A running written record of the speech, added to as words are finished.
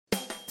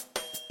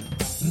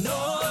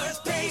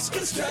North Face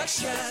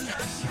Construction,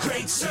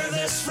 great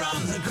service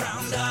from the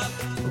ground up.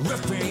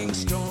 Roofing,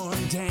 storm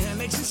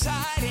damage and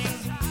siding.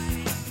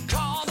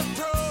 Call the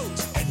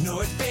pros at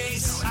North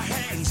Face. A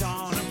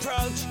hands-on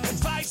approach,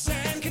 advice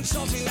and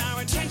consulting.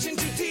 Our attention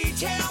to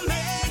detail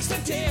makes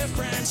the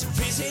difference.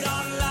 Visit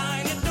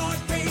online at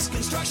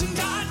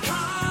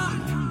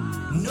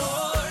northfaceconstruction.com.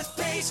 North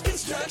Face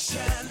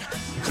Construction,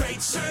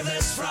 great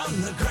service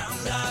from the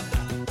ground up.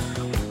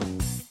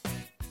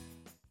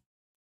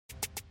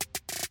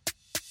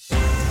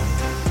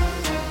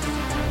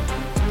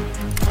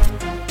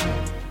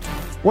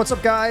 What's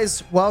up,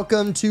 guys?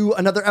 Welcome to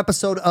another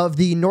episode of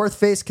the North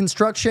Face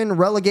Construction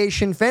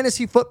Relegation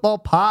Fantasy Football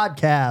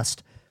Podcast.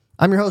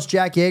 I'm your host,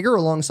 Jack Yeager,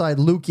 alongside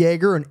Luke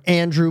Yeager and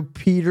Andrew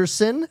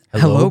Peterson.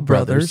 Hello,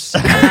 brothers.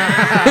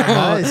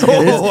 Nice.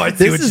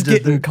 This is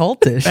getting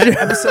cultish.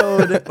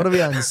 Episode, what are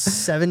we on,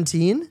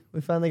 17?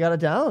 We finally got it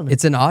down.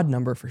 It's an odd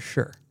number for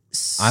sure.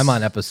 I'm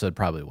on episode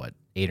probably,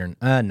 8 or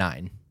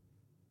 9.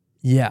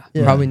 Yeah,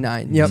 probably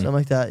 9. Yep. Something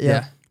like that,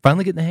 yeah.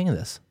 Finally getting the hang of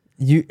this.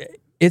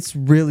 It's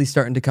really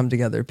starting to come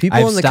together.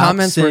 People in the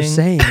comments were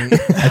saying...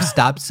 I've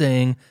stopped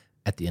saying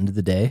at the end of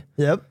the day.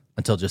 Yep.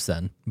 Until just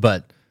then.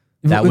 But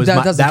that was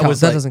that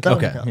doesn't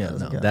count. Okay, yeah,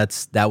 no,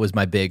 that was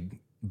my big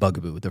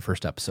bugaboo with the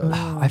first episode.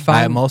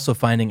 I'm also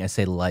finding I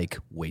say like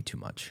way too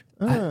much.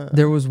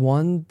 There was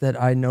one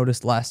that I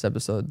noticed last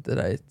episode that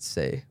I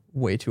say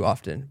way too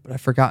often, but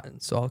I've forgotten,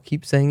 so I'll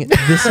keep saying it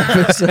this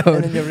episode.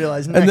 And then you'll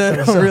realize next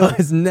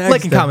episode.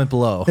 Like and comment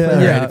below,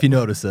 right, if you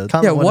notice it.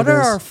 Comment what are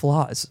our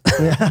flaws?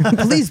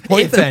 Please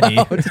point if them any.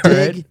 out.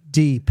 Dig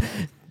deep.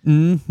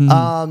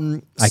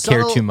 I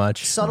care too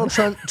much. Subtle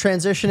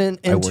transition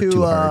I work too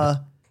into hard.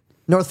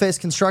 North Face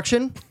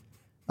Construction.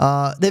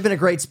 They've been a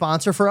great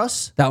sponsor for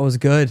us. That was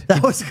good.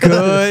 That was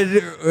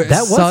good.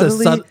 That was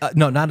Subtly-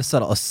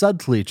 a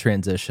subtly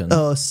transition.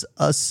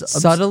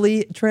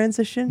 subtly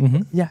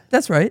transition? Yeah,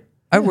 that's right.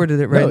 I worded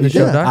it right in the you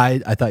show did. doc.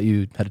 I thought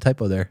you had a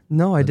typo there.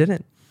 No, I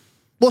didn't.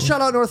 Well,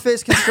 shout out North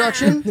Face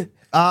Construction.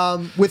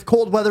 With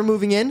cold weather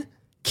moving in,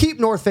 keep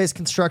North Face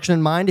Construction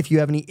in mind if you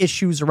have any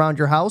issues around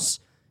your house,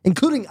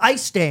 including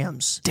ice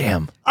dams.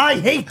 Damn. I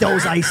hate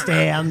those ice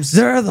dams.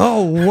 They're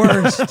the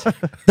worst.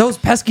 Those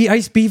pesky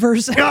ice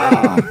beavers.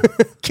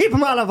 Keep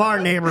them out of our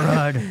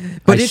neighborhood.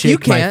 But I if you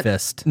shake my can't,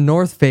 fist.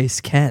 North Face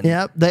can.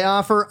 Yep, they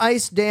offer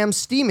ice dam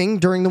steaming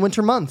during the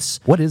winter months.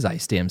 What is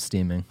ice dam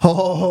steaming?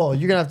 Oh,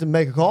 you're going to have to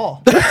make a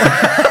call.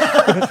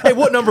 Hey,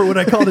 what number would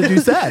I call to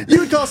do that? You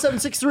would call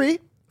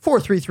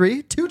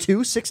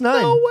 763-433-2269.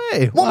 No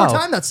way. One Wow. more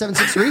time, that's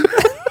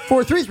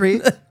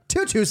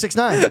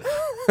 763-433-2269.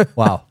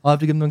 Wow. I'll have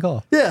to give them a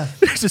call. Yeah.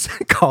 Just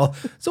call.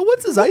 So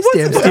what's this ice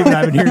dam steaming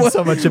I've been hearing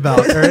so much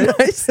about? Right?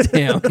 Ice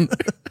dam.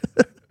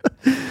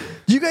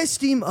 Do you guys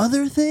steam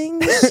other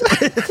things?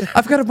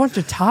 I've got a bunch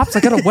of tops.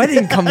 I got a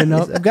wedding coming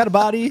up. I've got a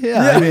body.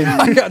 Yeah. I mean,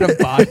 I got a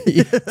body.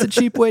 it's a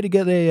cheap way to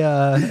get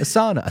a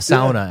sauna. A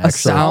sauna,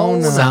 actually.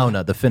 sauna.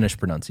 Sauna, the Finnish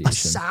pronunciation.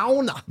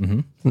 Sauna.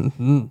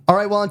 All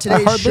right, well, on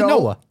today's hardly show...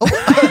 know.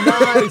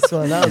 Nice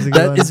one. That was a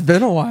good one. It's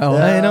been a while.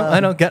 I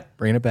don't get.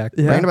 Bringing it back.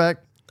 Bring it back.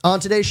 On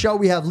today's show,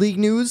 we have league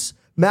news,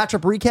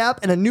 matchup recap,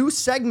 and a new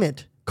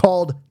segment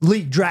called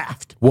League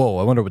Draft. Whoa,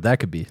 I wonder what that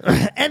could be.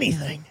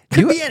 Anything.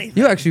 Could be anything.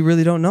 You actually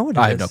really don't know what it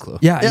is. I have no clue.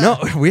 Yeah, I know.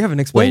 We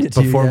haven't explained it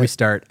to you before we yet.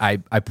 start, I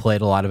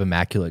played a lot of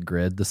Immaculate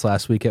Grid this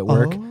last week at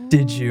work.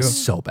 Did you?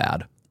 So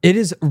bad. It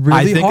is really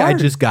I think hard. I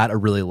just got a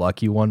really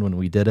lucky one when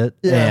we did it,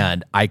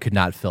 and I could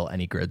not fill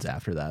any grids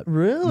after that.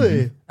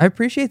 Really? I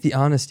appreciate the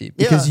honesty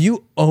because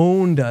you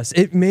owned us.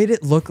 It made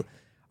it look...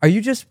 Are you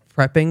just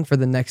prepping for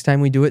the next time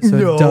we do it so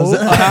it doesn't...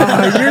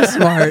 Oh, you're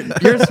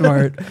smart. You're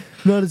smart.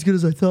 Not as good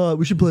as I thought.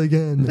 We should play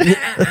again.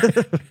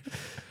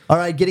 All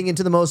right, getting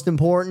into the most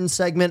important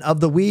segment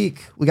of the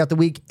week. We got the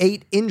week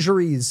 8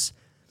 injuries.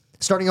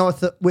 Starting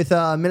off with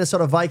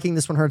Minnesota Viking.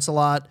 This one hurts a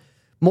lot.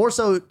 More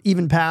so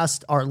even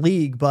past our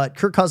league, but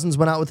Kirk Cousins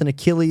went out with an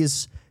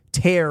Achilles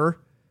tear.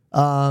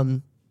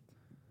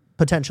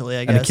 Potentially,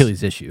 I guess. An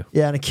Achilles issue.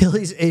 Yeah, an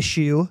Achilles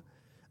issue.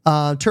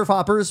 Turf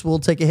Hoppers will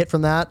take a hit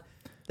from that.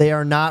 They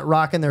are not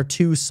rocking their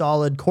 2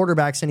 solid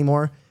quarterbacks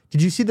anymore.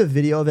 Did you see the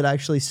video of it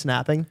actually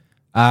snapping?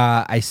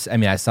 I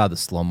mean, I saw the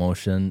slow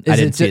motion. I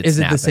didn't see it Is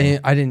snapping. it the same?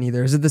 I didn't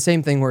either. Is it the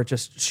same thing where it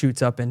just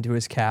shoots up into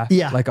his calf?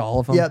 Yeah. Like all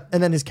of them? Yep,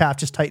 and then his calf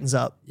just tightens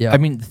up. Yeah. I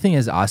mean, the thing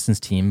is, Austin's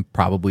team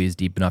probably is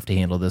deep enough to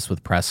handle this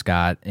with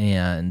Prescott.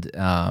 And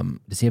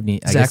does he have any...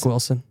 Zach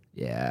Wilson.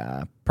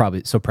 Yeah,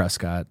 probably. So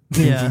Prescott.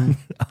 Yeah.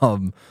 Yeah,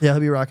 He'll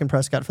be rocking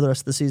Prescott for the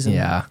rest of the season.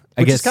 I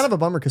Which guess is kind of a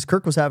bummer because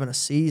Kirk was having a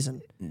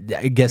season.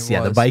 I guess, the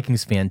was.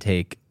 Vikings fan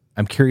take.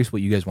 I'm curious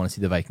what you guys want to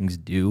see the Vikings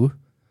do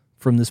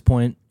from this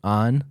point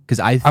on. Because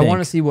I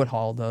want to see what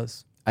Hall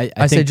does. I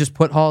say think, just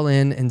put Hall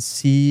in and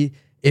see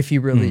if he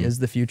really is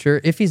the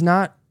future. If he's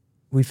not,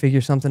 we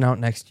figure something out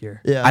next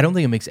year. Yeah. I don't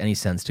think it makes any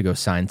sense to go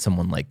sign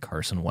someone like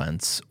Carson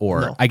Wentz.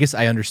 Or No. I guess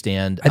I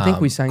understand. I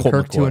think we signed Colt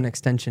Kirk to McCoy. an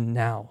extension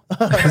now.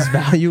 His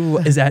value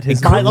is at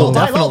his Kirk will low,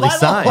 buy definitely low.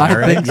 sign. I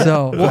right? think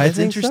so. Well, I it's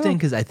think interesting so.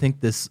 because I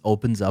think this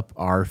opens up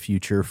our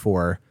future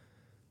for.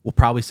 We'll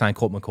probably sign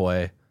Colt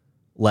McCoy.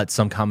 let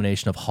some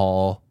combination of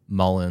Hall,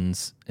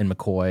 Mullins, and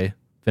McCoy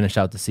finish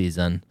out the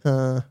season.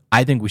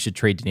 I think we should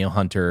trade Daniil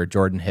Hunter,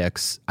 Jordan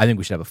Hicks. I think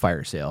we should have a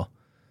fire sale.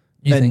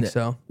 You think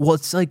so? Well,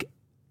 it's like,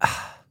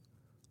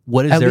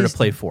 what is there to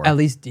play for? At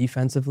least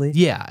defensively.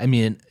 Yeah, I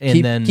mean,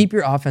 and then keep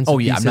your offensive. Oh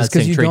yeah, pieces, I'm not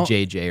saying you trade don't-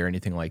 JJ or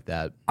anything like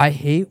that. I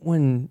hate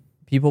when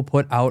people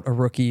put out a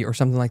rookie or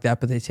something like that,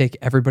 but they take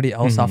everybody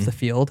else off the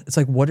field. It's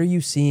like, what are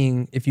you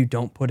seeing if you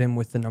don't put him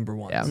with the number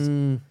ones?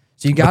 Yeah.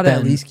 So you got to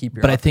at least keep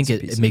your. But I think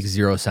offensive it pieces. makes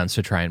zero sense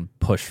to try and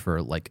push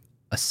for like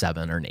a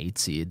 7 or an 8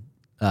 seed,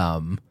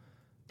 and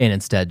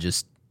instead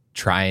just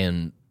try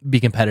and be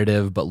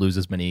competitive, but lose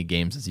as many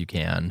games as you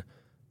can,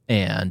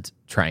 and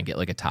try and get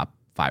like a top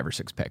 5 or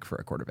 6 pick for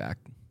a quarterback.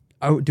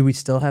 Oh, do we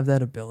still have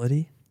that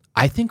ability?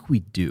 I think we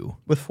do.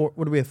 With 4,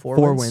 what do we have? 4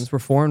 Four wins? wins. We're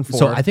 4-4.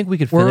 So I think we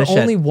could We're finish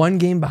only at, one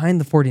game behind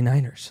the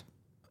 49ers.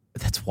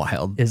 That's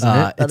wild, Isn't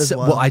it? That is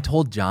Well, wild. I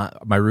told John,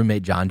 my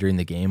roommate John, during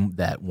the game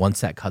that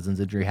once that Cousins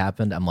injury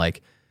happened, I'm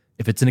like,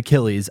 if it's an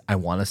Achilles, I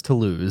want us to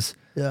lose.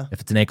 Yeah.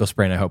 If it's an ankle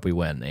sprain, I hope we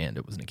win. And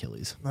it was an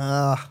Achilles.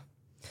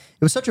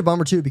 It was such a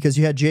bummer too because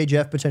you had Jay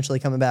Jeff potentially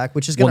coming back,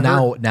 which is going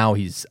Well, to now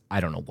he's,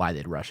 I don't know why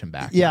they'd rush him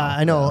back. Yeah, now.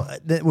 I know,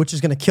 which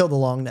is going to kill the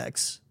long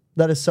necks.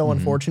 That is so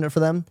unfortunate for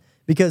them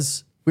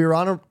because we were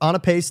on a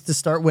pace to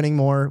start winning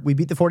more. We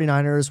beat the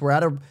 49ers. We're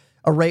at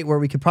a rate where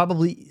we could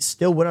probably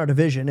still win our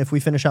division if we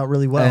finish out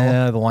really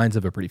well. The Lions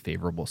have a pretty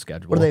favorable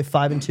schedule. What are they,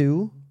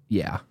 5-2?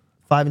 Yeah.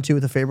 5-2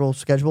 with a favorable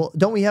schedule.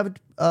 Don't we have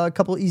a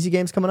couple of easy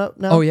games coming up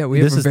now? Oh yeah, we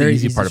have This a is the very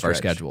easy part of our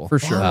stretch, schedule. for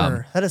sure.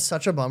 Bummer. That is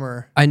such a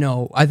bummer. I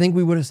know. I think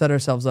we would have set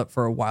ourselves up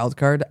for a wild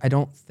card. I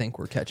don't think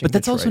we're catching. But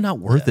that's also Detroit. not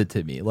worth it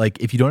to me. Like,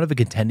 if you don't have a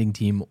contending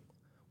team,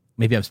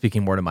 maybe I'm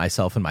speaking more to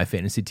myself and my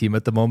fantasy team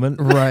at the moment.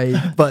 Right.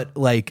 But,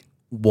 like,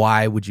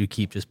 why would you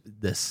keep just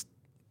this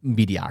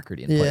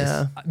mediocrity in place?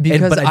 Yeah.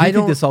 Because but I I do think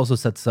don't- this also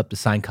sets us up to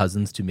sign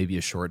Cousins to maybe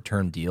a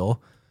short-term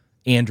deal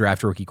and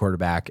draft a rookie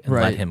quarterback and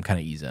let Right. him kind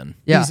of ease in.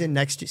 Yeah. He's in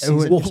next season.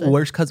 would- you're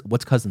Well, saying?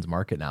 what's Cousins'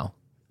 market now?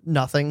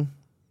 Nothing.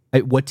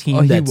 What team?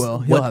 Oh, he that's, will.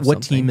 He'll have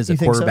what team something. is a You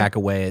think so? quarterback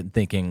away and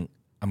thinking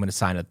I'm going to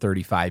sign a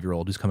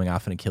 35-year-old who's coming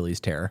off an Achilles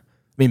tear? I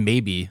mean,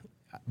 maybe,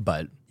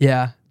 but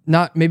Yeah.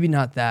 Maybe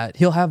not that.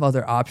 He'll have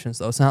other options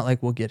though. It's not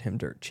like we'll get him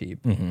dirt cheap.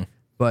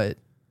 But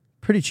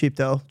Pretty cheap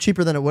though.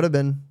 Cheaper than it would have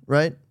been,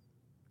 right?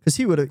 Because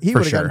he would have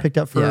gotten sure. picked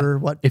up for Yeah.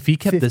 what? If he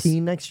kept 15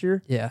 this- next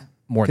year yeah,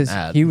 more than 'Cause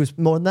that. he was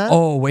more than that.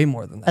 way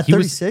more than that. at he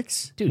was-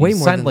 36. Dude, way he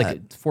more signed than like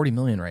that. $40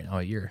 million right now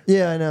a year.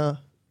 Yeah, I know.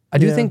 I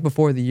do Yeah. think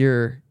before the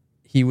year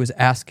he was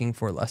asking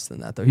for less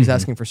than that though. He's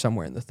asking for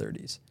somewhere in the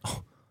 30s.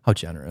 How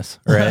generous,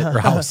 right? Or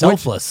how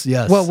selfless?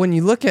 Yes. Well, when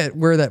you look at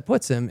where that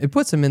puts him, it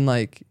puts him in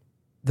like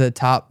the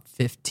top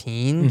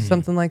 15,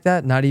 something like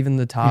that. Not even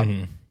the top.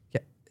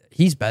 Yeah,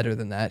 he's better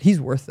than that. He's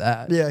worth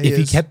that. Yeah, if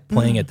he is. kept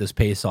playing at this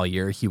pace all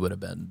year, he would have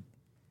been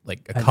like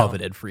a know.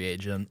 coveted free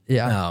agent.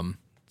 Yeah.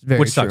 Very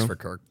which sucks true. for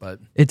Kirk, but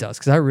It does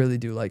because I really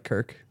do like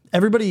Kirk.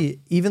 Everybody,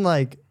 even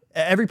like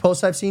every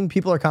post I've seen,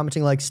 people are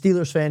commenting like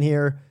Steelers fan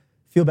here,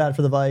 feel bad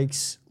for the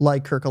Vikes,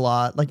 like Kirk a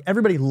lot. Like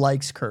everybody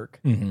likes Kirk.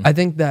 I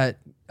think that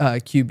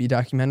QB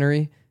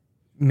documentary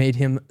made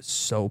him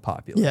so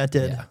popular. Yeah, it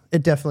did. Yeah.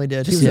 It definitely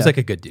did. just He seems was, like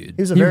a good dude.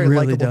 he was a He very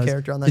really likable does.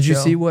 character on that Did show. you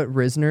see what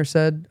Risner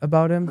said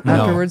about him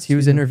afterwards? He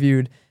was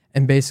interviewed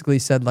and basically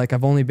said like,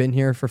 I've only been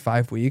here for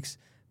 5 weeks,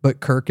 but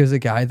Kirk is a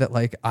guy that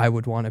like I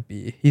would want to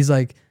be. He's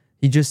like,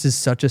 he just is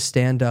such a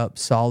stand-up,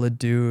 solid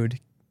dude.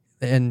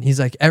 And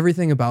he's like,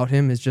 everything about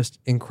him is just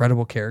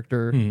incredible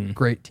character,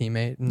 great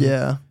teammate. And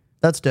Yeah,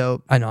 that's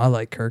dope. I know, I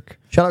like Kirk.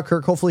 Shout out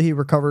Kirk. Hopefully he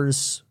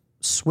recovers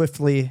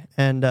swiftly,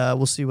 and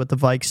we'll see what the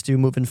Vikes do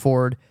moving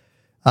forward.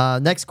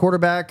 Next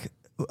quarterback,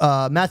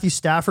 Matthew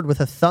Stafford with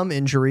a thumb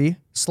injury,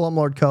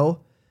 Slumlord Co.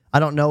 I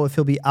don't know if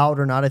he'll be out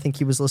or not. I think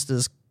he was listed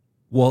as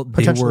Well, they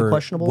potentially were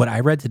questionable? What I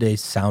read today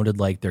sounded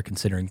like they're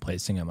considering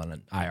placing him on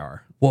an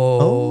IR.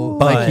 Whoa.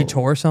 But- Like he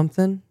tore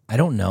something? I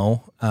don't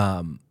know. Here,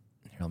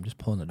 I'm just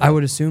pulling it up. I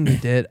would assume he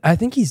did. I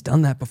think he's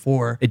done that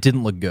before. It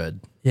didn't look good.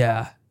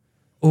 Yeah.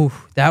 Oh,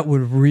 that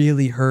would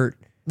really hurt.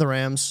 the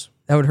Rams.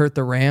 That would hurt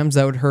the Rams.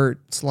 That would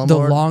hurt Slumlord. the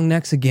long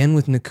necks again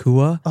with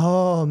Nakua.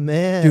 Oh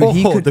man, Dude,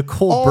 he could- the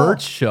Cole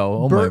Birch show.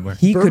 Oh my word.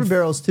 He Bourbon could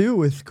barrels too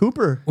with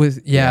Cooper,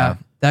 yeah,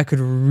 that could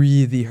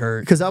really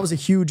hurt. because that was a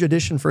huge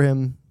addition for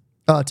him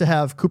to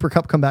have Cooper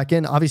Kupp come back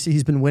in. Obviously,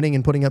 he's been winning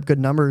and putting up good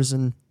numbers.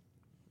 And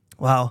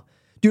wow,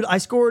 dude, I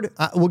scored.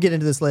 We'll get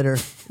into this later.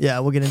 Yeah,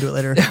 we'll get into it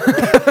later.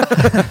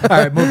 All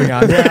right, moving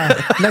on. Yeah,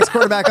 next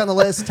quarterback on the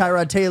list,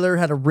 Tyrod Taylor,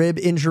 had a rib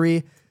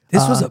injury.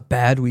 This was a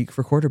bad week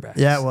for quarterbacks.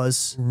 Yeah, it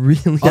was.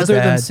 Really Other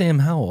than bad. Sam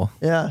Howell.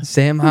 Yeah,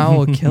 Sam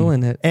Howell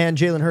killing it. and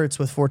Jalen Hurts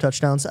with 4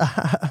 touchdowns. All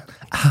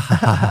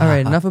right,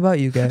 enough about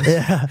you guys.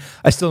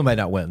 I still might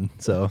not win.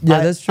 So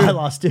Yeah, that's true. I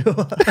lost too. And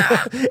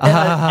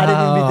I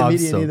didn't even beat the I'm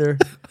median so- either.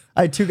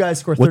 I had 2 guys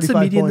score 35 what's the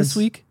median points. this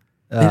week?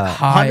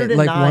 High,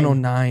 like 109.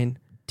 109.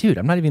 Dude,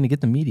 I'm not even gonna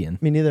get the median.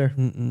 Me neither.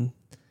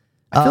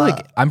 I feel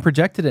like I'm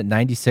projected at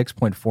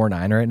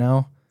 96.49 right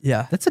now.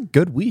 Yeah. That's a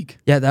good week.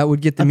 Yeah, that would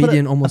get the I put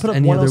median up- almost I put up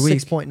any other week.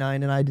 106.9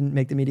 and I didn't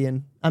make the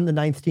median. I'm the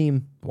 9th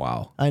team.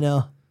 Wow. I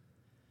know.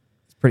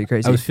 It's pretty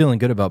crazy. I was feeling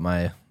good about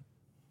my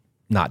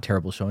not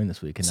terrible showing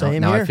this week, and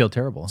Same now I here. feel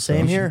terrible.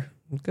 Same So- here.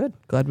 Good.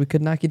 Glad we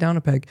could knock you down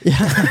a peg.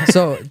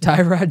 So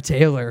Tyrod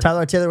Taylor.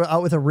 Tyler Taylor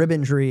out with a rib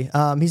injury.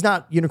 He's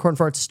not Unicorn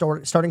Fart's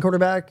starting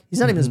quarterback. He's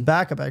not even his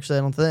backup, actually,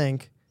 I don't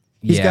think.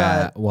 He's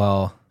got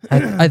well,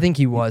 I think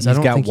he was. I he's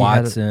don't got think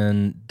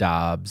Watson,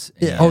 Dobbs.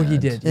 Yeah. Oh, he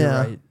did. You're Yeah.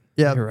 right.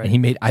 Yeah. You're right. And he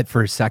made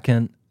for a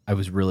second. I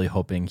was really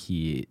hoping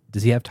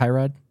does he have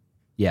Tyrod?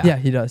 Yeah, Yeah,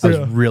 he does. I was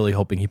Yeah. really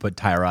hoping he put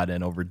Tyrod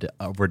in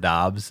over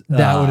Dobbs.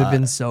 That would have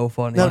been so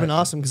funny. that would have been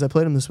awesome because I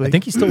played him this week. I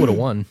think he still would have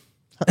won.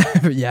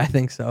 Yeah, I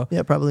think so.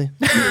 Yeah, probably.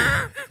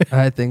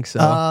 I think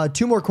so.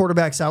 Two more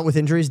quarterbacks out with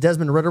injuries.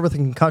 Desmond Ritter with a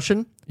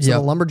concussion. So Yep.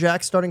 the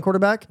Lumberjacks starting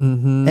quarterback.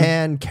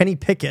 And Kenny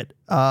Pickett,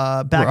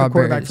 backup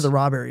quarterback for the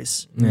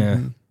Rawberries. Yeah.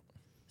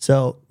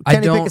 So I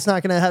Kenny don't- Pickett's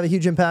not going to have a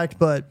huge impact,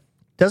 but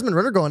Desmond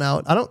Ritter going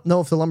out, I don't know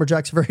if the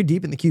Lumberjacks are very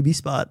deep in the QB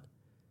spot.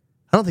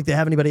 I don't think they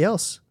have anybody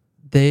else.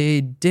 They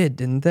did,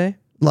 didn't they?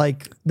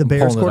 Like the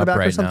Bears Pulling it up quarterback or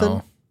right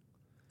something?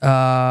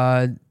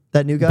 now.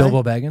 That new guy?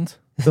 Bilbo Baggins.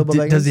 Bilbo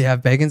Baggins? Does he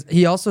have Bagans?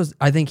 He also,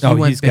 I think he Oh,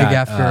 went he's big got,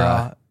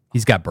 after.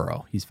 He's got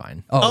Burrow. He's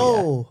fine.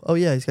 Oh,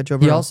 yeah, he's got Joe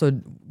He Burrow. also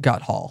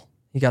got Hall.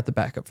 He got the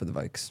backup for the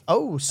Vikes.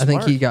 Oh, I smart.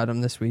 think he got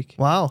him this week.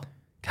 Wow.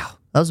 God,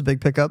 That was a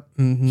big pickup.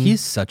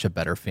 he's such a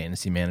better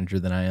fantasy manager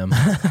than I am.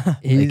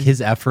 He's- like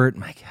his effort,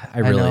 my God, I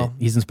really, know.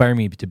 he's inspiring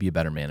me to be a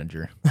better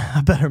manager.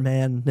 A better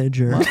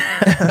manager. Don't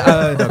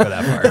go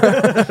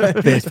that far.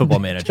 Fantasy football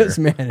manager. Just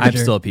manager. I'm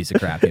still a piece of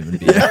crap human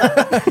being.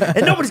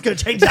 And nobody's going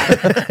to change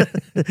that.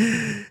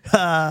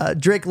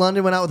 Drake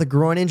London went out with a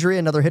groin injury,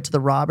 another hit to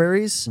the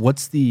Rawberries.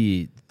 What's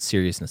the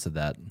seriousness of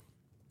that?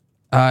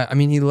 I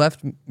mean, he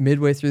left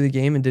midway through the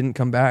game and didn't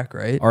come back,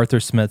 right? Arthur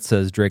Smith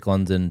says Drake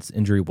London's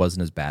injury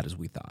wasn't as bad as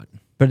we thought.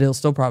 But it'll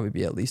still probably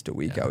be at least a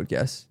week, I would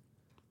guess.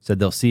 Said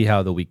they'll see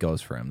how the week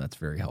goes for him. That's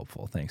very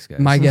helpful. Thanks,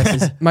 guys. My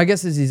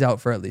guess is he's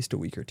out for at least a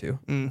week or two,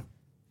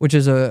 which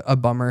is a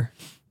bummer.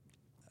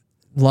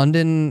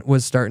 London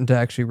was starting to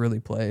actually really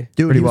play.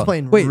 Dude, pretty he was well.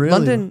 playing Wait,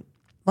 really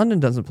London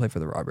doesn't play for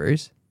the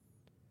Rawberries.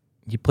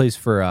 He plays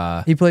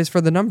for. He plays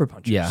for the Number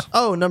Punchers. Yeah.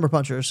 Oh, number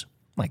punchers.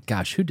 My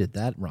gosh, who did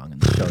that wrong in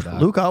the show,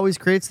 Doc? Luke always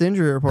creates the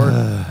injury report.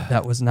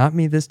 That was not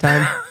me this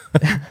time.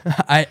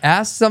 I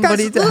asked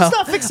somebody Guys, to let's help.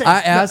 not fix it.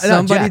 I asked No,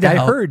 somebody Jack, to I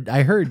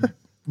help. heard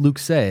Luke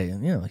say,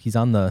 he's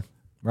on the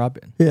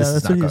Robin. Yeah, This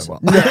is that's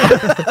not what going he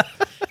well.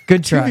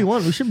 Good try.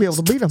 2v1, we should be able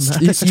to beat him.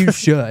 You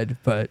should,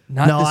 but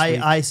not No, this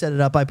week. I set it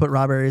up. I put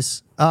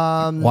Rawberries.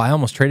 Well, I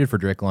almost traded for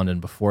Drake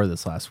London before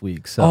this last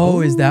week, so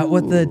Oh, is that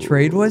what the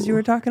trade was you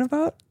were talking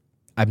about?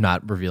 I'm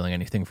not revealing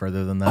anything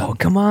further than that. Oh,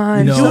 come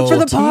on. No. Do it for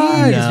the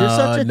pod. Tease. You're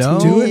such a No.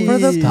 Do it for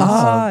the tease.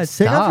 pod.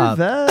 Take off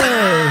your Stop.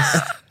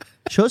 vest.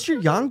 Show us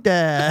your young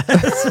dad.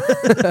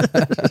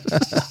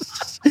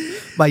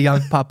 My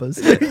young papas.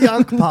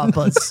 Young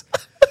papas.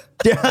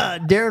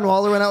 Darren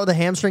Waller went out with a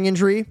hamstring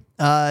injury.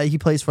 He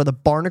plays for the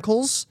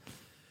Barnacles.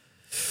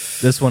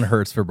 This one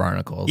hurts for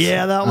Barnacles.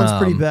 Yeah, that one's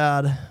pretty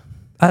bad.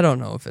 I don't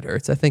know if it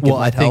hurts. I think it Well,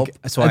 I might think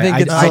help. so. I think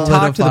it I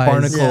talked to the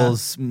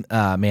solidifies-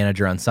 Barnacles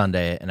manager on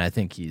Sunday, and I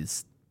think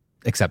he's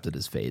accepted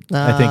his fate.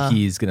 I think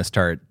he's going to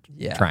start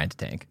Yeah. trying to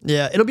tank.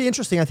 Yeah, it'll be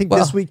interesting. I think Well,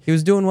 this week. he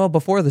was doing well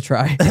before the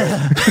try.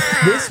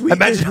 This week.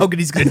 Imagine how good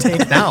he's going to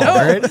tank now,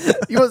 right?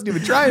 He wasn't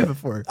even trying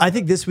before. I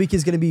think this week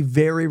is going to be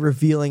very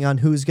revealing on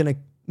who's going to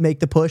make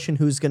the push and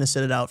who's going to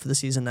sit it out for the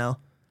season now.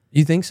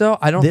 You think so?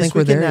 I don't This think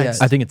we're week and there next.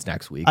 yet. I think it's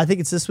next week. I think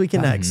it's this week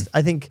and next.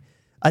 I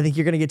think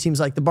you're going to get teams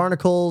like the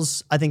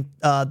Barnacles. I think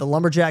the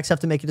Lumberjacks have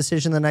to make a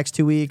decision the next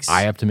 2 weeks.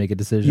 I have to make a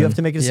decision. You have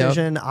to make a Yep.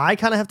 decision. I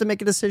kind of have to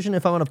make a decision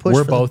if I want to push.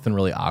 We're for both in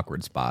really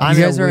awkward spots. I'm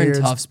You guys in a are in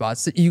weird- tough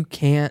spots. You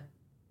can't.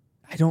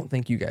 I don't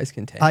think you guys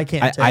can take. I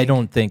can't. I take.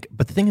 don't think.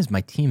 But the thing is, my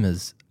team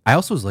is. I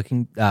also was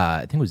looking.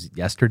 I think it was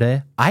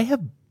yesterday. I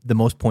have the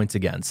most points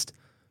against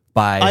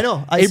by I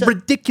know. I a said-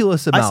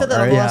 ridiculous amount. I said that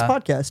on right? the Yeah.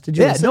 last podcast. Did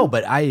you? Yeah, listen? no,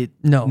 but I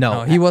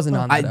No, he wasn't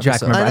on that Jack,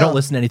 episode. remember, I I know. don't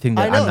listen to anything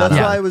that I know, I'm not. that's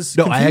on. why I was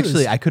No, I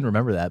confused. couldn't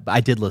remember that, but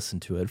I did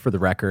listen to it for the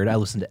record. I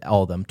listened to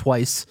all of them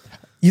twice.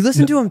 You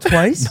listened to him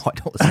twice? No, I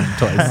don't listen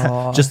to them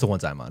twice. Just the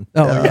ones I'm on.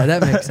 Oh, yeah,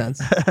 that makes sense.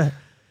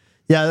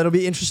 Yeah, it'll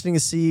be interesting to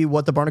see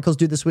what the Barnacles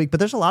do this week. But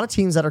there's a lot of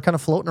teams that are kind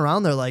of floating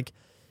around there. Like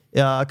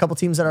a couple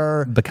teams that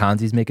are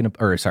Bakanzi's making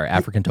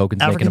African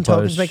Tokens African making a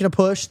Tokens push. making a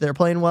push. They're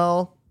playing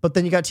well. But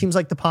then you got teams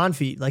like the Pond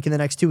Feet. Like in the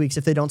next 2 weeks,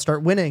 if they don't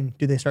start winning,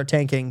 do they start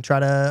tanking? Try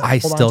to I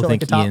hold on still to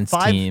think like a top Ian's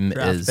 5 team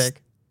draft is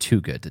pick.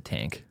 too good to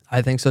tank.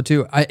 I think so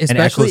too. Especially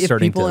Echo's if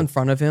starting people to- in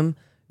front of him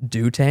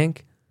do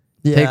tank.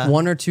 Yeah. Take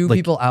one or two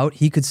people out,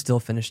 he could still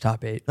finish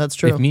top 8. That's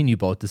true. If me and you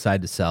both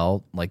decide to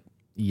sell, like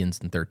Ian's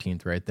in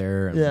 13th right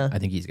there, and Yeah. I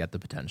think he's got the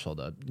potential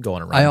to go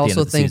on a run I at the end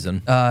also of the think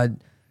season.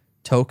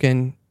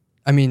 Token.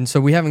 I mean, so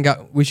we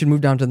should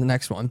move down to the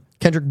next one.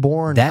 Kendrick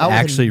Bourne. That out with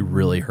actually a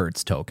really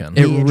hurts Token.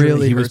 It knee injury.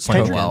 really He was hurts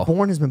playing Token. Kendrick well.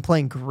 Bourne has been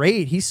playing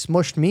great. He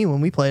smushed me when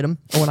we played him,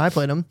 or when I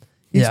played him.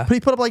 Yeah. He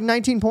put up like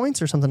 19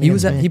 points or something. He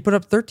was against me. he put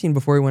up 13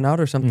 before he went out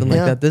or something like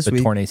Yeah. that this The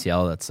week. torn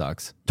ACL, that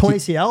sucks. 20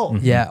 CL.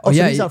 Yeah. Oh, Oh, so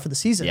yeah, he's he- out for the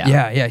season.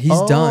 Yeah. Yeah, he's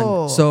Oh.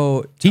 done.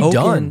 So He Token,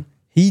 done.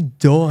 He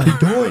done.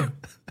 Doing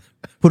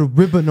Put a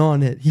ribbon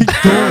on it. He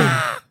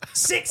done.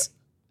 6.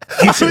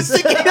 I was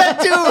thinking that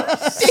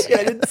too.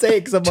 I didn't say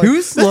it because I'm like,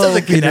 Too slow,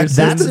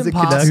 Peterson. That's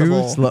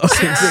impossible. Too slow.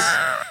 6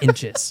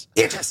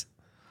 inches.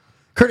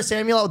 Curtis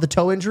Samuel out with the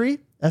toe injury.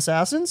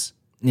 Assassins.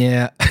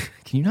 Yeah.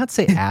 Can you not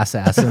say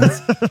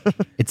assassins?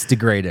 It's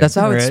degrading. That's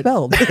how it's right?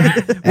 spelled.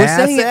 We're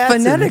saying it Assassin.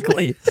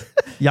 phonetically.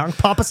 Young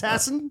Pop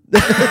Assassin.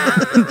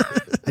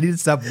 I need to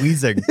stop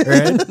wheezing.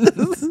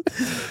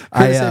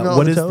 Right? Samuel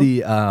what on is toe.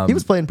 the? He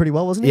was playing pretty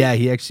well, wasn't he? Yeah,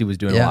 he actually was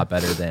doing a Yeah. lot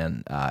better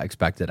than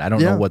expected. I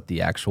don't Yeah. know what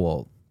the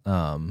actual.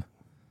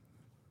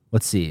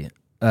 Let's see.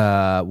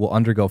 Will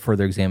undergo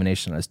further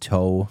examination on his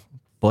toe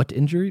foot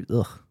injury.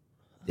 Ugh.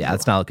 Yeah,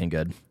 it's not looking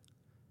good.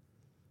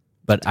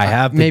 But I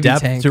have the maybe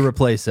depth Tank. to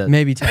replace it.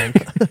 Maybe Tank.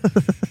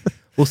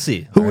 We'll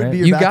see. Who all would right? be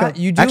your backup?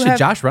 You do Actually, have,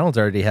 Josh Reynolds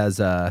already has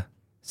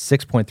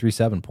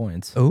 6.37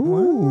 points.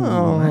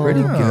 Ooh,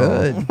 pretty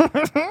good.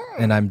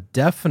 And I'm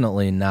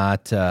definitely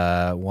not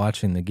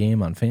watching the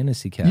game on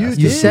Fantasy Cast. You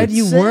did said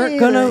you say weren't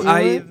that gonna. you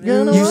weren't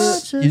gonna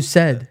watch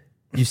it.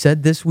 You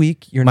said this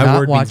week you're My not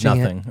word means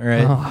watching nothing. it. All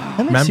right.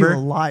 That makes you Remember, a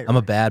liar. I'm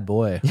a bad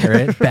boy. All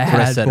right. That's what I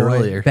Bad said boy.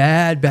 earlier.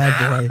 Bad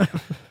boy.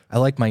 I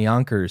like my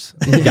Yonkers.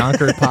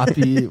 Yonker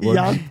Poppy.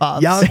 Young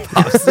Pops. Young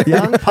Pops.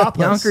 Young Pops.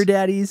 Yonker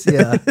Daddies.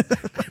 Yeah.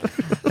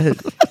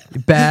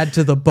 Bad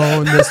to the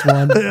bone. This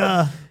one.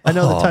 Yeah. I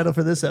know the title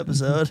for this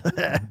episode.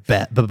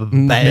 Bad to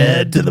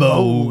the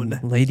bone.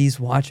 Ladies,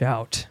 watch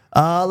out.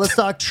 Let's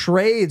talk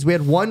trades. We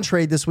had one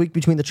trade this week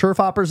between the Turf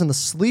Hoppers and the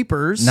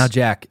Sleepers. Now,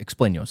 Jack,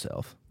 explain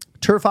yourself.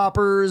 Turf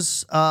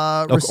Hoppers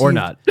Or received-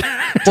 not.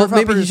 Well, maybe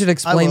you Hoppers, should I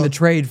explain will. the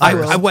trade. I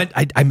first.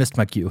 I missed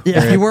my cue.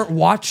 Yeah. If you weren't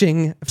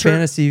watching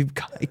Fantasy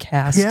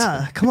Cast,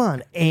 Yeah, come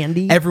on,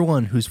 Andy.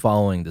 Everyone who's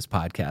following this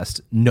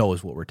podcast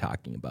knows what we're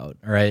talking about.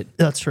 All right.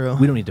 That's true.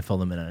 We don't need to fill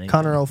them in on anything.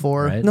 Connor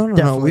 04. Right? no,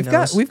 Definitely We've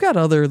knows. got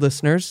other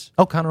listeners.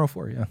 Oh, Connor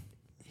 04, yeah.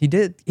 He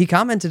did. He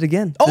commented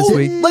again this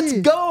week. Let's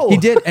go. He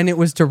did, and it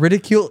was to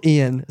ridicule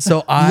Ian.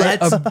 So I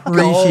Let's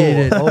appreciate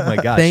it. Oh my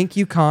gosh. Thank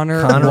you,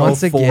 Connor, Connor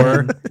once 04.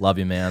 again. Love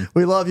you, man.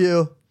 We love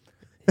you.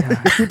 You're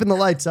keeping the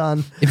lights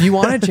on. If you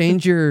want to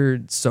change your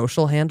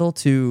social handle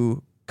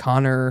to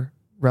Connor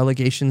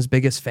Relegation's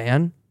biggest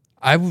fan,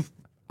 I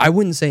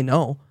wouldn't say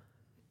no.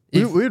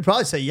 We would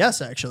probably say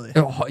yes, actually.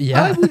 Oh,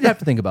 yeah. We'd have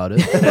to think about it.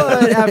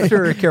 But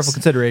after careful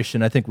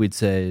consideration, I think we'd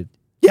say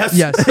yes.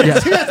 yes.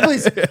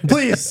 Yes,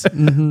 please.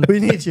 We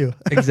need you.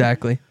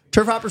 Exactly.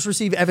 Turf Hoppers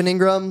receive Evan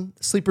Ingram.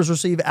 Sleepers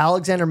receive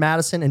Alexander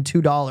Madison and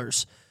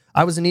 $2.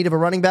 I was in need of a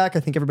running back.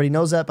 I think everybody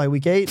knows that by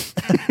week 8.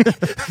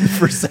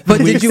 For 7 But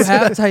weeks. did you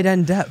have tight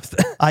end depth?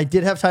 I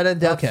did have tight end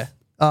depth. Okay.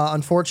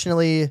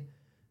 Unfortunately,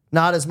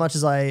 not as much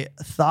as I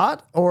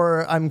thought,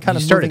 or I'm kind You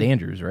of started moving,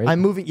 Andrews, right? I'm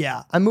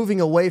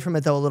moving away from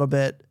it though a little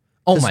bit.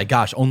 oh my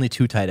gosh, only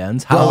 2 tight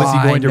ends? How Oh, is he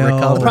going to I know.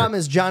 recover? The problem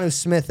is Jonnu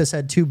Smith has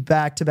had 2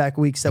 back-to-back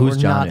weeks that Who's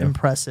were not Jonnu?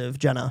 impressive.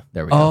 Jenna.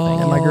 There we go. Thank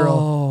you. And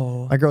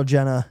Oh. my girl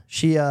Jenna,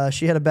 she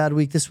had a bad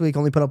week this week.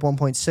 Only put up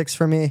 1.6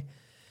 for me.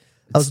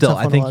 That was a Still, tough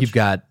I one to think watch. you've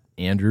got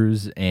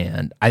Andrews,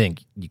 and I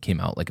think you came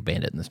out like a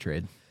bandit in this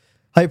trade.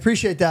 I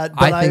appreciate that.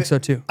 But I think so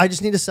too. I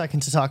just need a second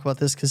to talk about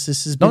this because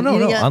this has been No,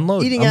 eating,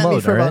 unload, eating at me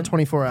unload, for all about right?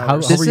 24 How-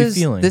 hours. how were you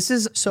feeling? This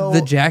is So-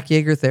 the Jack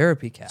Yeager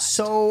therapy cast.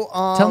 So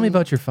Tell me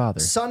about your father.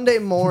 Sunday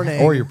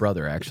morning Or your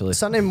brother, actually.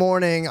 Sunday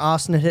morning,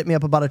 Austin had hit me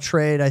up about a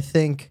trade. I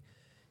think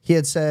he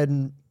had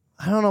said,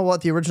 I don't know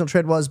what the original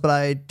trade was, but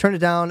I turned it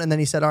down. And then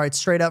he said, all right,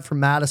 straight up for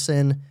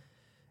Madison.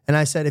 And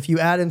I said, if you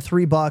add in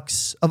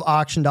 $3 of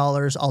auction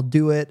dollars, I'll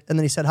do it. And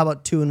then he said, how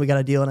about 2? And we got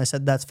a deal. And I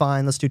said, that's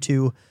fine. Let's do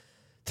 2.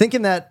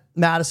 Thinking that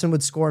Madison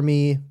would score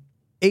me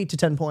 8 to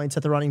 10 points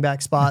at the running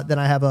back spot. Then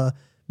I have a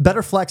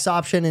better flex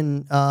option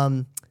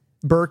in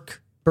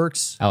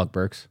Burks. Alec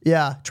Burks.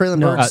 Yeah, Traylon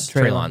Burks.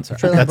 Traylon, sorry.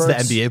 Traylon That's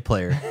Burks. the NBA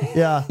player.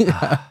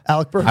 Yeah.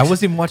 Alec Burks. I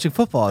wasn't even watching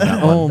football on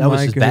that one. Oh that was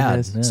my just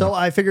goodness. bad. Yeah. So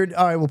I figured,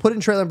 all right, we'll put in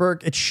Traylon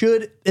Burke.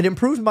 It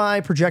improved my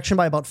projection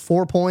by about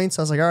 4 points.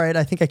 I was like, all right,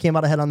 I think I came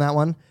out ahead on that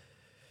one.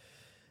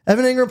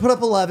 Evan Ingram put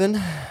up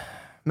 11.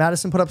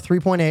 Madison put up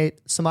 3.8.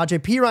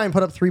 Samaje P. Ryan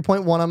put up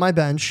 3.1 on my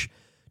bench.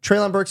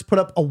 Traylon Burks put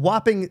up a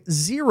whopping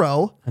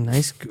 0. A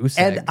nice goose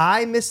egg. And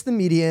I missed the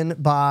median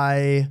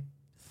by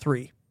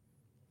 3.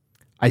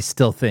 I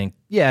still think,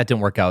 yeah, it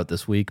didn't work out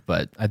this week,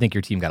 but I think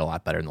your team got a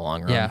lot better in the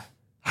long run. Yeah.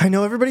 I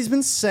know everybody's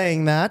been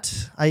saying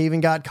that. I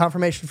even got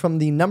confirmation from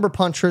the number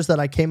punchers that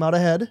I came out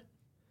ahead.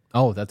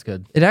 Oh, that's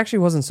good. It actually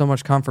wasn't so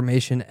much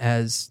confirmation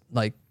as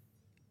like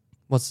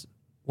what's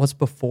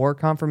before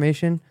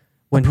confirmation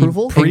when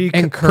Approval? he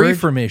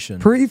Pre-formation.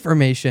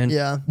 pre-formation.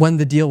 Yeah. When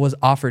the deal was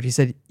offered, he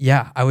said,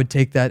 "Yeah, I would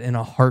take that in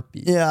a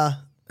heartbeat." Yeah.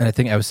 And I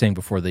think I was saying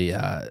before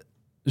the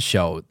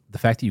show, the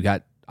fact that you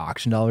got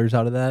auction dollars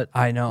out of that.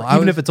 I know.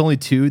 Even if it's only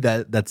 2,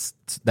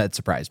 that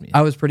surprised me.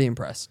 I was pretty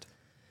impressed.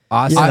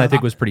 Austin, Yeah. I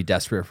think, was pretty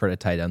desperate for a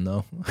tight end,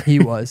 though. He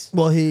was.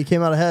 Well, he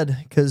came out ahead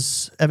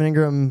because Evan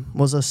Ingram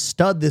was a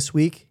stud this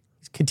week.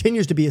 He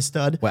continues to be a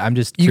stud. Well, I'm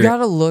just You curious. got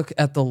to look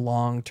at the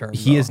long term.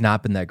 He though. has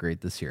not been that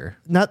great this year.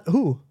 Not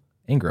who?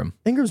 Ingram.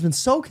 Ingram's been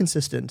so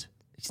consistent.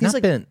 He's not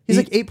like been- he's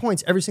he- like 8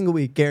 points every single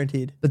week,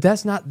 guaranteed. but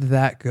that's not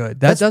that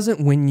good. That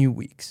doesn't win you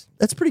weeks.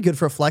 That's pretty good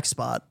for a flex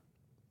spot.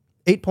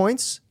 8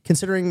 points,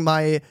 considering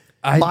my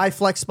My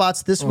flex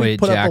spots this week Wait,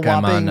 put Jack, up a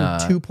I'm whopping on,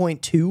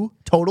 2.2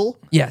 total.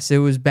 Yes, it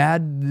was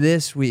bad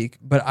this week,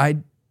 but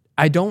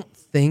I don't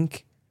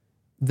think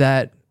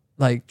that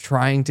like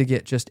trying to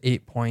get just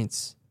 8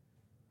 points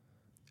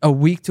a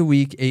week to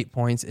week 8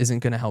 points isn't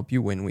going to help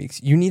you win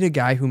weeks. You need a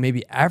guy who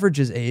maybe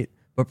averages 8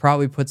 but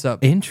probably puts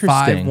up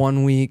 5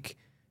 1 week,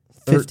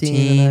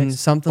 15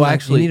 something Well, like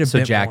actually, you need a so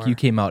bit Jack, more. you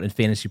came out in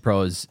Fantasy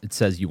Pros. It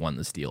says you won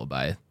this deal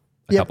by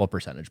a couple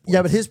percentage points.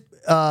 Yeah,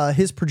 but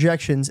his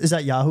projections is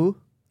that Yahoo?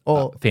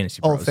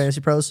 Fantasy Pros. Oh,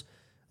 Fantasy Pros.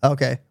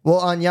 Okay. Well,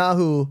 on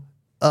Yahoo,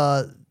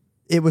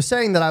 it was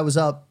saying that I was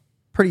up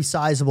pretty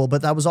sizable,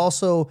 but that was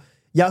also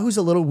Yahoo's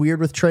a little weird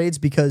with trades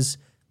because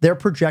their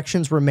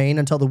projections remain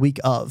until the week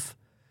of.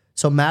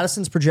 So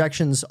Madison's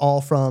projections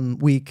all from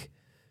week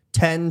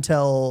 10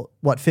 till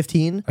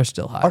 15 are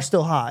still high. Are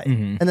still high.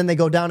 And then they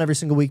go down every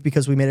single week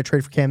because we made a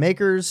trade for Cam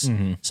Akers.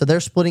 So they're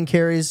splitting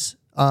carries.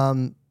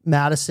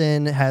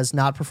 Madison has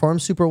not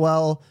performed super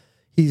well.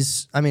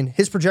 His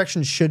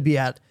projections should be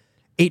at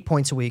 8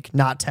 points a week,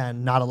 not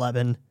 10, not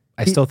 11.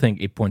 I still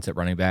think 8 points at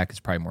running back is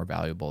probably more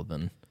valuable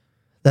than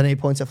 8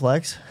 points at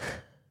flex.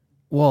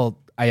 Well,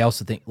 I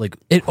also think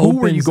It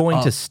who are you opens going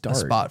up to a start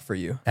spot for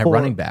you. at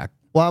running back?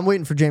 Well, I'm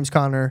waiting for James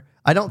Conner.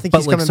 I don't think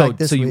he's coming back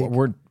this week. You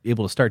weren't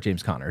able to start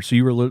James Conner. So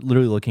you were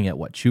literally looking at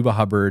what? Chuba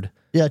Hubbard,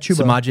 Yeah,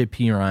 Chuba, Samaje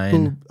Perine.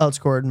 who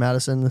outscored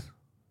Madison.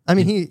 I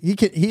mean, he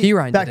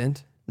Pirine back-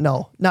 didn't.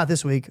 No, not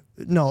this week.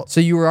 No. So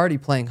you were already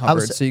playing Hubbard,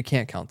 was- so you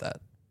can't count that.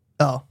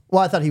 Oh,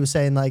 well, I thought he was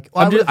saying like.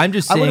 I'm just I would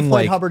have saying, played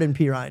like, Hubbard and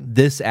Pirine.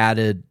 This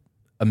added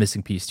a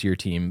missing piece to your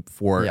team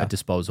for Yeah. a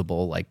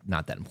disposable,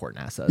 not that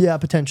important asset. Yeah,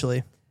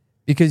 potentially.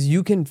 Because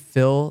you can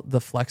fill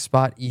the flex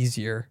spot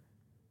easier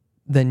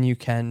than you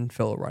can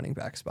fill a running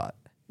back spot.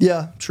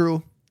 Yeah,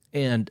 true.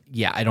 And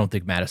yeah, I don't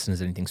think Madison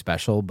is anything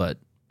special, but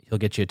he'll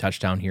get you a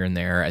touchdown here and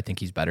there. I think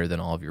he's better than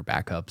all of your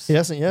backups. He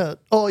hasn't yet.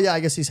 Oh yeah, I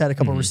guess he's had a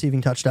couple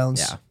receiving touchdowns.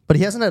 Yeah. But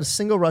he hasn't had a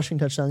single rushing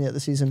touchdown yet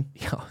this season.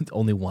 Yeah,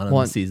 only one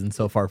One. the season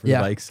so far for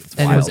Yeah. the Vikes. It's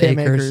And it wild. was Cam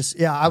Akers. Akers.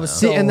 Yeah, I was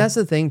See, and that's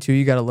the thing too.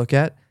 You got to look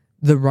at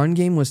the run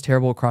game was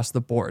terrible across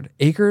the board.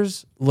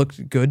 Akers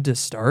looked good to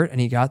start, and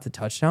he got the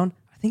touchdown.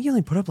 I think he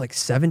only put up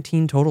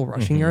 17 total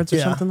rushing yards or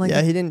something like that.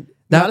 Yeah, he didn't.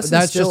 That's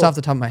just off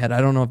the top of my head.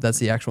 I don't know if that's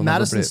the actual number.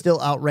 Madison but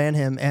still outran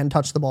him and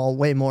touched the ball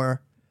way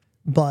more,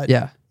 but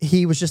Yeah.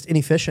 he was just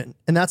inefficient.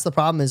 And that's the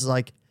problem is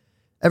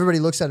everybody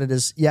looks at it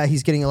as, yeah,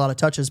 he's getting a lot of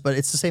touches, but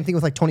it's the same thing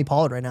with Tony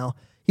Pollard right now.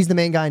 He's the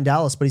main guy in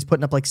Dallas, but he's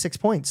putting up 6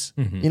 points.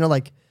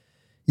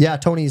 Yeah,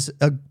 Tony's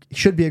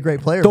should be a great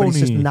player, but he's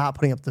just Tony. not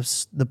putting up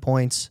the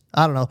points.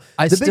 I don't know.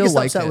 I The still biggest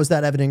like upset it. was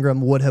that Evan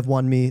Ingram would have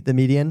won me the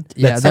median.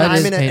 Yeah, and that I'm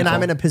is in and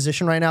I'm painful. in a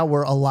position right now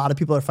where a lot of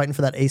people are fighting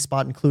for that A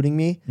spot, including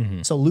me.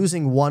 So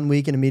losing 1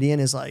 week in a median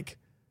is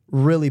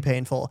really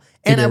painful.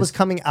 And I was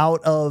coming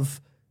out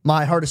of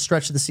my hardest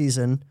stretch of the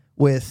season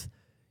with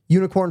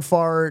Unicorn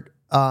Fart.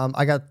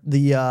 I got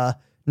the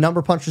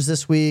number punchers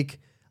this week.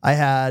 I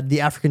had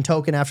the African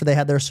Token after they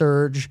had their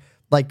surge.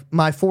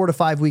 My 4 to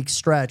 5 week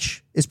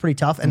stretch is pretty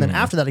tough. And then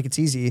after that, it gets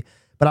easy.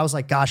 But I was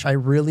like, gosh, I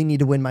really need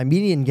to win my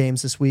median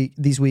games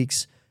these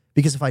weeks,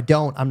 because if I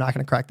don't, I'm not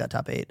going to crack that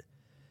top 8.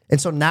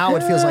 And so now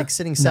it feels like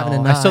sitting 7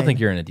 and 9. I still think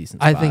you're in a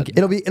decent spot. I think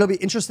it'll be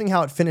interesting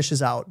how it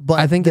finishes out. But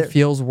I think it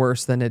feels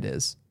worse than it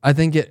is. I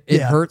think it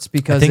Yeah. hurts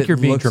because I think it you're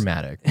being looks-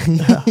 dramatic.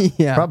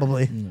 Yeah,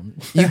 probably.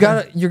 you're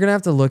gonna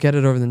have to look at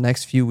it over the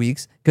next few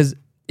weeks, because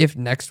if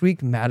next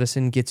week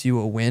Madison gets you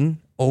a win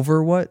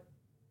over what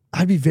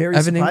I'd be very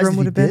Evan surprised Ingram if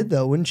would he have been? did,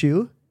 though, wouldn't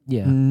you?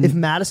 Yeah. If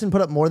Madison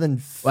put up more than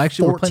 14 Well,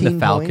 actually, we're playing the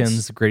Falcons.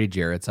 points. Grady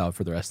Jarrett's out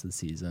for the rest of the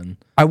season.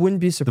 I wouldn't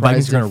be The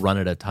Vikings surprised are going if to run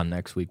it a ton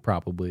next week,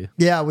 probably.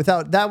 Yeah,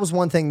 that was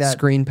one thing that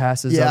screen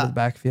passes out Yeah. of the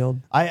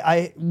backfield.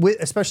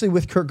 especially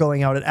with Kirk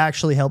going out, it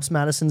actually helps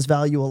Madison's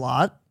value a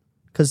lot,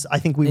 because I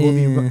think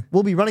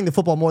we'll be running the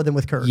football more than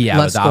with Kirk. Yeah,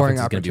 Less but the scoring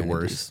offense is going to be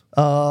opportunities. worse.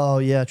 Oh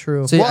yeah,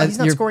 true. So, well, he's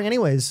not you're- scoring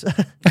anyways,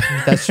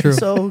 That's true.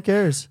 so who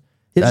cares?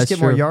 He'll just That's get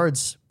more true.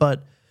 yards.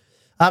 But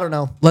I don't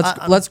know.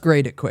 Let's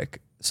grade it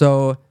quick.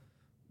 So,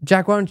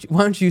 Jack, why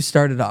don't you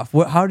start it off?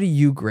 How do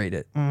you grade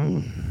it?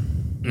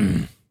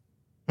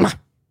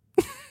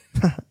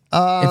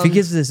 If he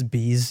gives this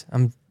B's,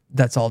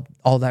 that's all.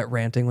 All that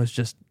ranting was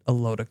just a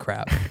load of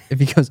crap. If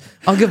he goes,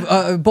 I'll give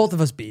both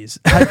of us B's.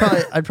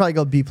 I'd probably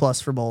go B+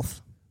 for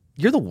both.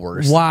 You're the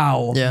worst.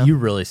 Wow. Yeah. You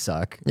really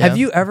suck. Yeah. Have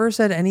you ever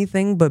said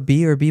anything but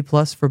B or B+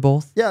 for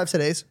both? Yeah, I've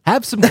said A's.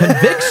 Have some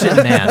conviction,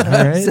 man.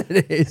 All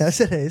right? Yeah, I've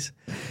said A's.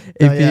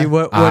 AP, yeah.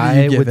 what do you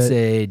I give would it?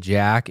 say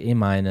Jack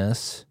A-,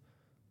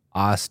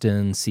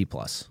 Austin C+.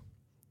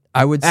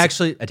 I would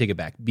Actually, I take it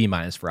back. B-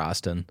 for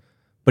Austin,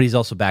 but he's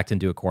also backed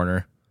into a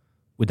corner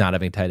with not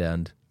having a tight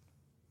end.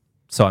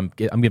 So I'm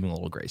giving a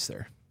little grace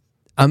there.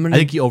 I I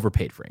think he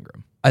overpaid for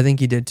Ingram. I think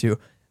he did too.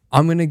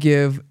 I'm gonna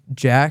give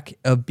Jack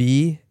a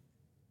B,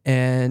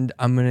 and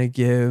I'm gonna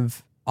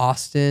give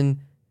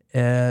Austin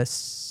a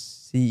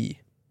C.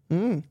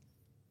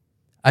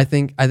 I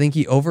think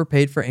he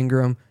overpaid for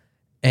Ingram,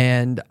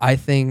 and I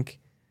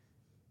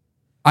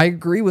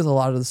agree with a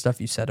lot of the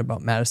stuff you said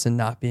about Madison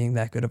not being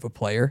that good of a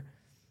player.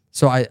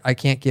 So I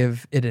can't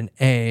give it an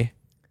A,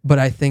 but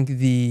I think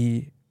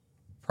the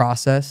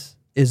process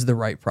is the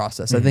right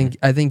process. I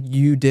think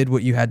you did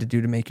what you had to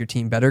do to make your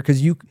team better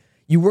because you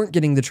weren't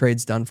getting the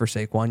trades done for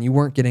Saquon. You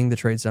weren't getting the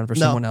trades done for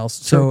someone else.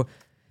 So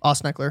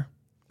Austin Eckler.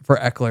 for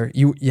Eckler,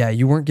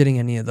 you weren't getting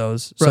any of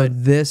those. So Right.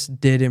 this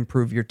did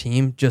improve your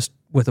team just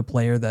with a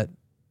player that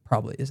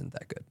probably isn't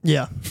that good.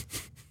 Yeah.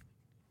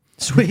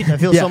 Sweet. I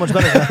feel so much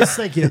better, guys.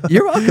 Thank you.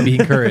 You're welcome. Be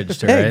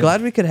encouraged. Hey, right?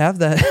 glad we could have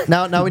that.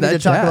 Now we need that to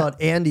talk chat.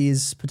 about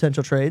Andy's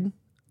potential trade.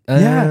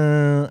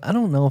 I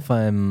don't know if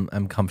I'm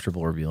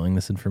comfortable revealing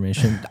this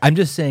information. I'm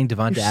just saying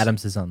Devonta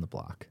Adams is on the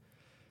block.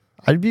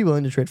 I'd be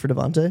willing to trade for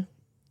Devontae.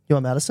 You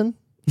want Madison?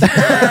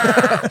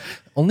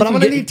 Only But I'm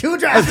going to need 2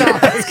 draft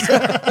picks.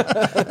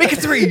 make it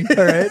 3.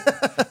 All right,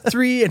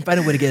 3, and find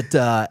a way to get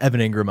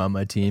Evan Ingram on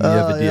my team. You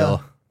have a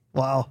deal.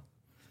 Wow.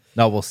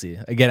 No, we'll see.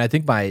 Again, I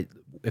think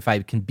if I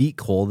can beat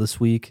Cole this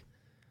week,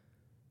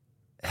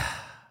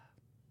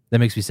 that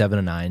makes me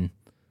 7-9.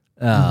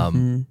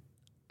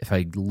 If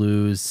I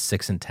lose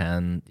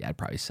 6-10, I'd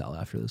probably sell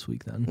after this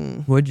week.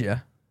 Then Would you?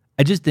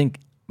 I just think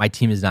my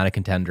team is not a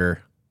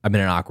contender. I'm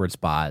in an awkward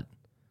spot.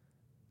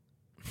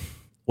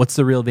 What's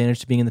the real advantage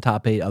to being in the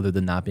top 8 other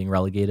than not being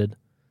relegated?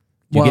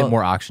 Do you Well, get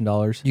more auction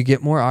dollars? You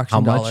get more auction How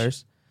much?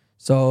 dollars.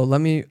 So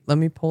let me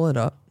pull it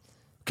up.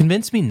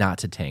 Convince me not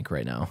to tank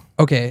right now.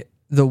 Okay.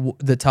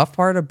 The tough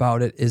part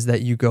about it is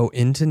that you go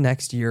into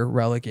next year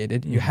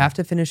relegated. You have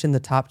to finish in the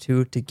top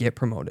 2 to get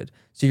promoted.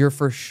 So you're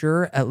for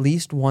sure at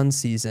least one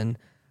season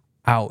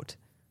out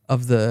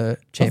of the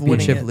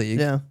championship league.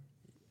 Yeah.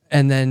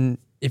 And then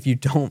if you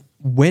don't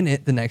win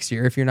it the next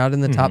year, if you're not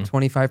in the top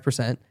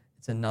 25%,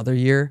 it's another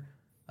year.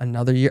 I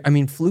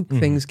mean, fluke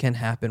things can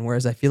happen.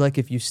 Whereas I feel like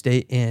if you stay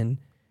in,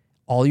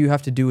 all you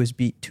have to do is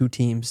beat 2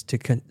 teams to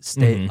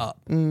stay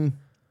up.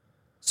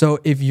 So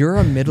if you're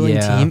a middling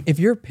team, if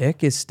your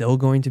pick is still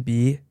going to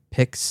be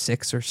pick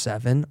 6 or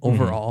 7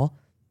 overall,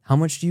 how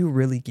much do you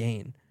really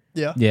gain?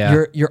 Yeah.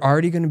 Yeah. You're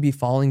already going to be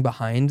falling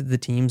behind the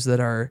teams that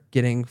are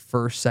getting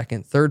 1st,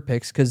 2nd, 3rd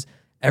picks because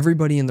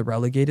everybody in the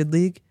relegated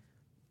league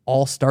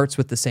all starts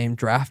with the same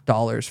draft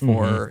dollars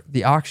for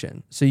the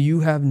auction. So you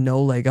have no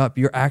leg up.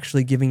 You're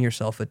actually giving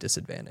yourself a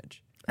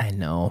disadvantage. I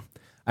know.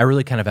 I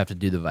really kind of have to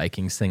do the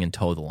Vikings thing and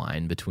toe the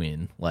line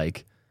between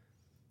like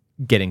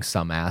getting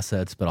some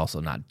assets, but also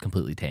not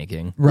completely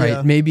tanking. Right.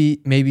 Yeah.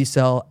 Maybe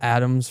sell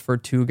Adams for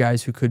 2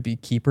 guys who could be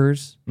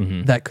keepers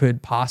that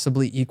could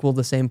possibly equal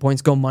the same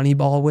points. Go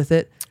Moneyball with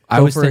it. I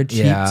Go was for a think-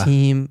 cheap yeah.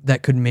 team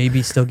that could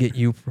maybe still get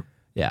you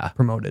Yeah.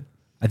 promoted.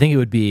 I think it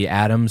would be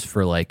Adams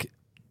for like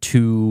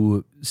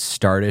 2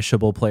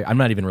 startishable players. I'm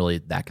not even really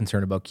that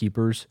concerned about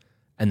keepers,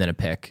 and then a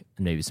pick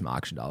and maybe some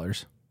auction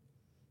dollars.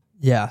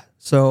 Yeah.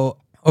 So,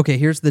 okay,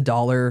 here's the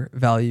dollar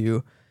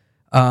value.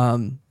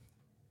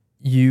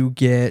 You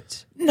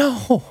get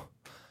No.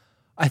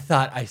 I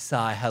thought I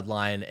saw a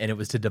headline and it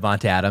was to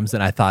Devonta Adams,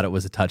 and I thought it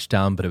was a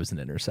touchdown, but it was an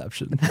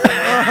interception.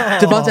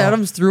 Devonta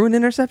Adams threw an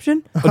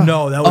interception.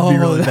 No, that would be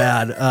really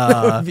bad.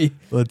 That would be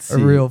Let's a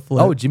see. real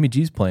flip. Oh, Jimmy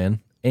G's playing,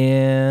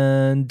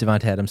 and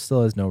Devonta Adams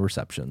still has no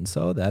reception,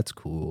 so that's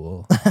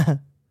cool.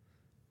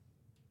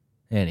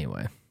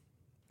 Anyway,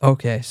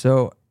 Okay,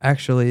 so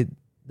actually,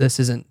 this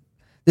isn't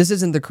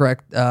the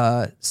correct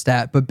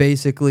stat, but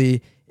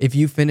basically, if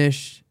you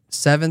finish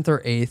 7th or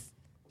 8th,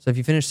 so if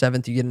you finish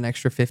 7th, you get an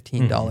extra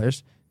 $15.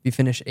 If you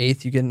finish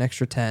 8th, you get an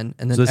extra 10,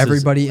 and then so this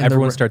everybody is, in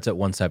everyone the starts at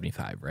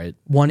 175, right?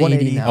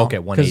 180 now. Okay,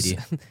 180.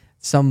 'cause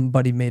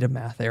somebody made a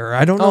math error.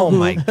 I don't know. Oh who.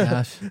 my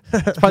gosh,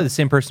 it's probably the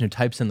same person who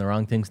types in the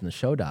wrong things in the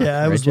show doc. Yeah,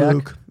 it right, was Jack?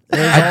 Luke.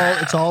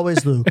 It's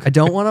always Luke. I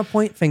don't want to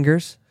point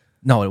fingers.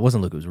 No, it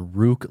wasn't Luke. It was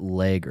Rook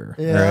Lager.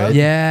 Yeah. right?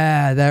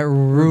 Yeah, that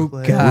Rook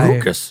Rook guy.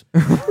 Ruckus.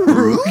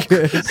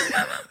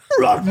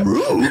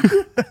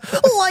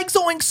 Like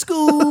Zoink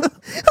Scoob.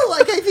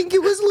 Like I think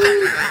it was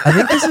Luke.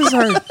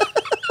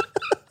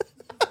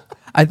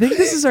 I think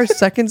this is our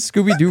second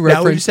Scooby Doo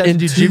Now we reference just have to in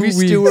do 2 Jimmy weeks.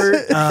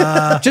 Stewart.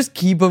 Just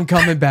keep them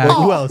coming back.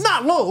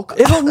 Not Luke.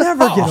 It'll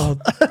never get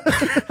old.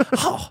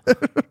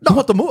 You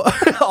want the more?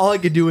 All I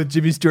can do with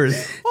Jimmy Stewart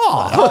is,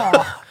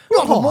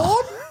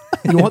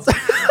 you want the-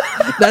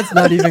 That's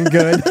not even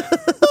good.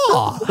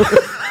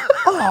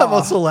 I'm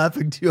also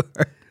laughing too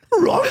hard.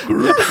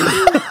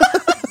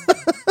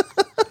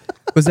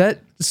 Was that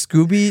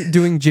Scooby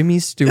doing Jimmy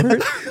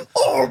Stewart?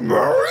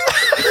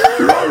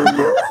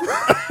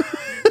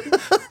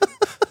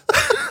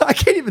 I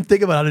can't even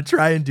think about how to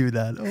try and do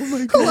that. Oh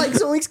my god. Like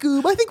Zoink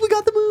Scoob. I think we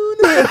got the moon.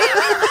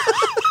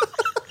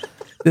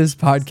 This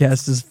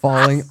podcast is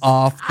falling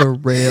off the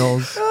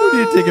rails. We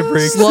need to take a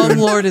break.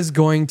 Slumlord is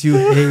going to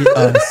hate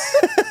us.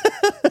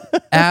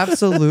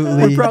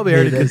 Absolutely. We're probably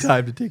already hate good us.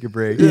 time to take a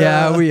break.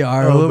 Yeah, we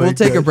are. Oh we'll my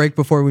take a gosh. break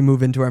before we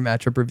move into our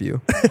matchup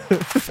review.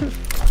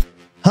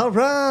 All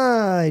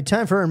right,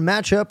 time for a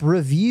matchup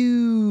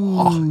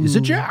review. Is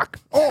it Jack?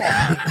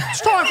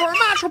 It's time for a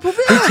matchup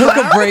review. We took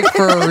a break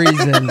for a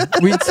reason.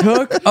 We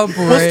took a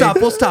break.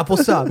 We'll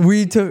stop.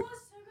 We took.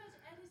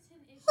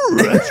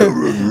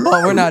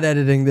 Oh, we're not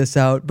editing this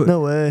out, but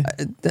No way.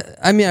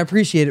 I mean, I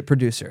appreciate it,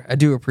 producer. I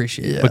do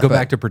appreciate it. But go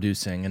back to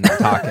producing and not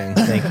talking.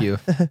 Thank you.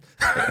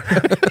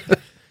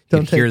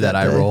 Don't could hear take that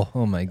that eye day. roll.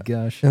 Oh my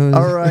gosh.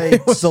 All right.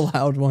 It was a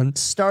loud one.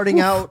 Starting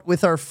out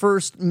with our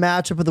first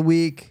matchup of the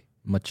week.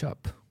 Much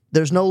up.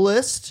 There's no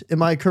list.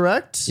 Am I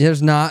correct?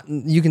 There's not.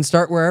 You can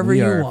start wherever We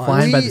you are want.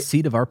 flying by We- the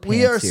seat of our pants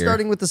We are here.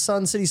 starting with the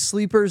Sun City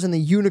Sleepers and the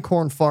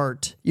Unicorn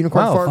Fart.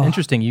 Unicorn Wow, Fart.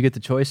 interesting. You get the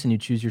choice and you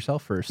choose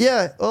yourself first.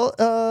 Yeah. Well,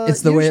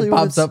 It's the way usually it when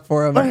pops it's- up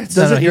for him. Alright, Does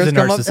No, it he's yours a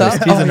come up narcissist. top?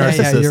 He's a Yeah,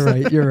 narcissist. you're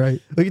right. You're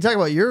right. We can talk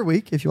about your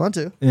week if you want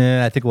to.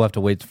 Yeah, I think we'll have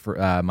to wait for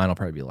mine. Will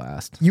probably be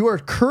last. You are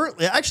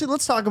currently actually.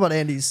 Let's talk about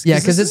Andy's. Yeah,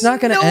 because this it's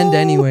not is- going to end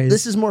anyways.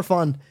 This is more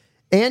fun.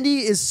 Andy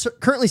is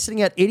currently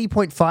sitting at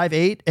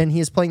 80.58, and he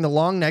is playing the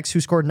long necks,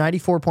 who scored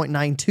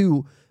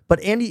 94.92.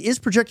 But Andy is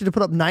projected to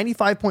put up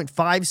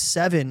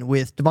 95.57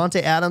 with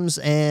Devontae Adams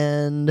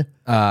and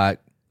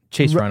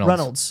Chase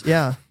Reynolds.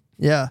 Yeah,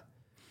 yeah.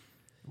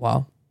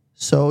 Wow.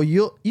 So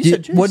you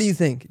said What do Chase. you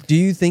think? Do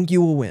you think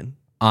you will win?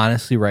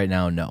 Honestly, right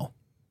now, no.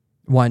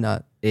 Why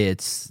not?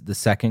 It's the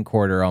second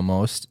quarter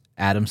almost.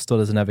 Adams still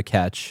doesn't have a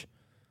catch,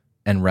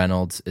 and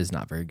Reynolds is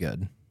not very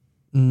good.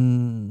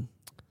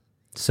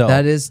 So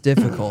That is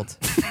difficult.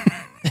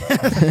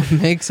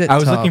 It makes it I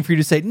was tough. looking for you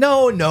to say,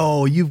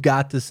 no, you've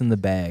got this in the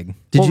bag.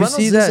 Did Well, you Reynolds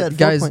see is that, at 4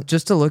 guys? point-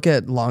 Just to look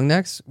at long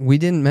necks, we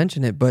didn't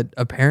mention it, but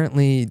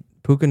apparently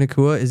Puka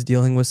Nakua is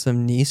dealing with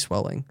some knee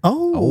swelling.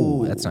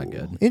 Oh, that's not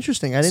good.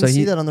 Interesting. I didn't So see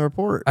he- that on the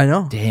report. I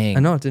know. Dang. I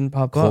know it didn't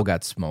pop Cole up.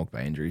 got smoked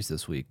by injuries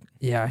this week.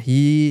 Yeah,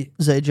 he.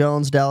 Zay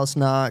Jones, Dallas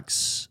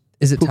Knox.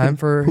 Is it Puka- time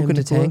for Puka him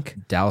to Nakua? tank?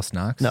 Dallas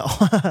Knox? No,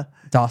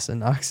 Dawson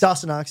Knox.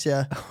 Dawson Knox.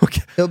 Yeah,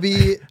 Okay. he'll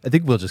be I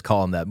think we'll just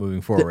call him that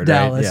moving forward,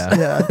 Dallas. right?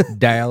 yeah.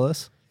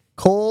 Dallas.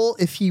 Cole.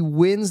 If he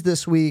wins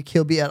this week,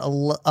 he'll be at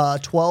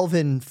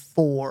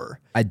 12-4.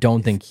 I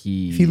don't think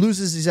If he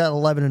loses, he's at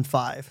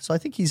 11-5. So I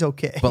think he's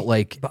okay. But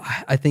like, But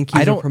I think he's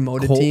I a don't-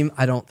 promoted Cole- team.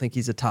 I don't think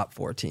he's a top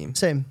 4 team.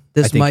 same. I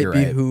This think might you're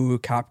be right. who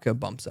Kopka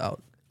bumps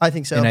out. I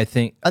think so. and I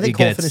think Cole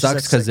again, it finishes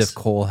sucks at because 6. if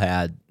Cole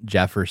had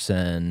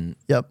Jefferson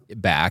Yep,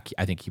 back,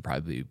 I think he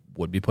probably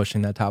would be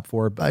pushing that top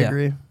 4. But I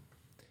agree.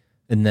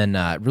 And then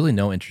really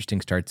no interesting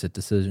starts at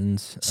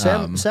decisions.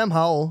 Sam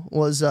Howell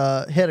was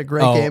had a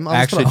great Oh, game. I'll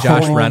just actually, put a-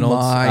 Josh oh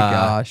Reynolds, my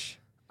gosh.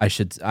 I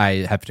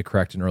have to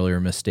correct an earlier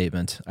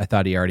misstatement. I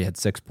thought he already had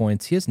 6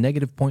 points. He has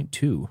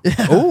 -0.2.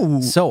 Oh,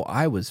 So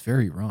I was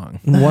very wrong.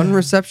 1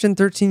 reception,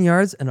 13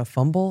 yards, and a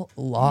fumble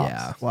lost.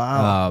 Yeah.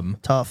 Wow,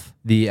 tough.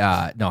 The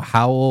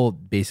Howell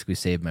basically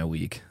saved my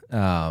week.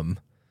 I mean,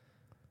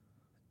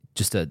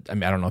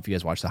 I don't know if you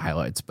guys watched the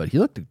highlights, but he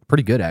looked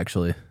pretty good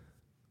actually.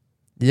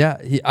 Yeah,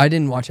 I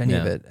didn't watch any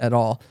of Yeah. it at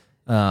all.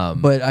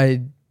 But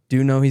I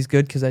do know he's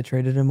good because I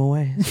traded him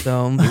away.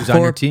 So he was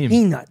on your team.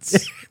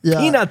 Peanuts. Yeah,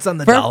 Peanuts on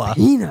the For dollar.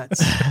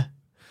 peanuts.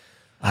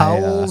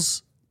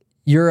 Howell's.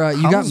 You got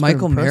Howell's been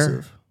Michael Mayer.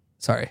 impressive.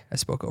 Sorry, I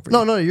spoke over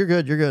No, you. no, you're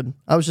good. You're good.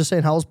 I was just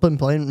saying Howell's been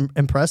playing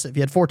impressive.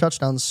 He had 4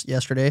 touchdowns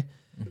yesterday,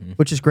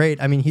 which is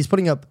great. I mean, he's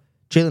putting up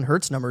Jalen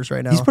Hurts numbers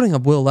right now. He's putting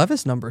up Will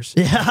Levis numbers.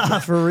 yeah,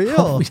 for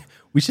real.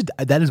 We should.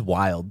 That is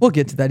wild. We'll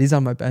get to that. He's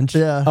on my bench.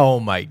 Yeah. Oh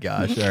my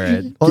gosh! All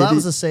right. Well, that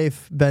was a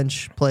safe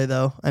bench play,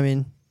 though. I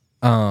mean,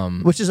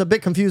 which is a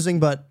bit confusing,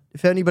 but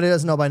if anybody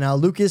doesn't know by now,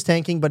 Luke is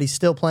tanking, but he's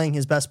still playing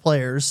his best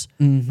players.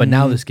 But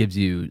now this gives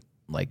you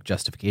like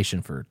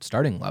justification for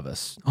starting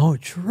Levis. Oh,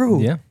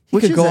 true. Yeah. He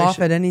Which could is go off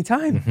actually- at any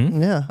time.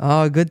 Yeah.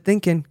 Oh, good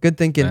thinking. Good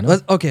thinking. I know.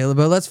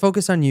 But let's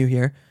focus on you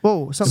here.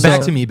 Whoa. Something Back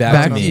else. to me. Back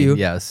back to to me. you.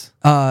 Yes.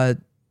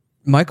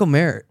 Michael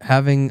Mayer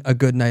having a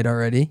good night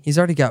already. He's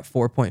already got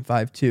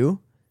 4.52.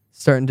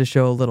 Starting to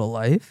show a little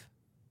life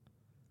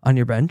on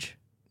your bench.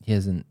 He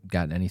hasn't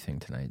gotten anything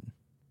tonight.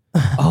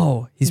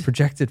 Oh, he's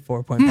projected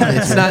 4.5.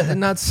 It's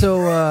not so.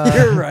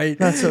 You're right.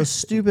 Not so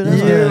stupid.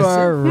 You As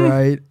are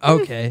right.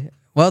 Okay.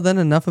 Well, then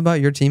enough about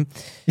your team.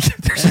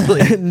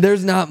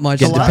 There's not much.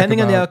 to talk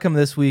Depending on the about. outcome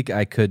this week,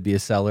 I could be a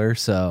seller.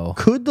 So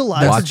Could the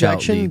live Watch out,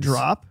 projection leagues.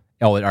 drop?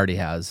 oh, it already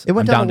has. It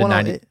went I'm down to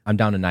 108. I'm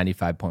down to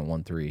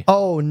 95.13.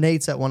 Oh,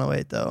 Nate's at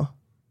 108 though,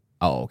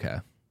 Oh, okay.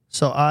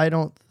 so I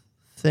don't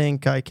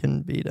think I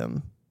can beat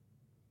him.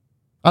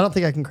 I don't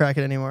think I can crack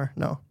it anymore.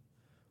 No.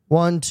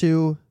 1,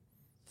 2,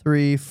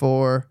 3,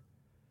 4,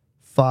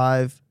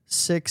 5,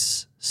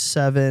 6,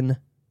 7.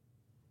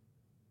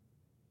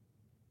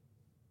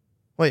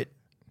 Wait.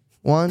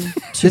 1, 2.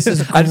 This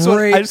is I just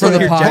great want for to the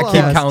hear Jack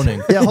keep podcast.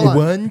 counting. Yeah, hold on.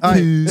 1, All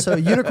 2. right, so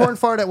Unicorn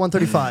Fart at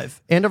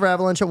 135. Andover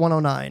Avalanche at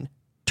 109.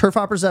 Turf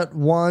Hoppers at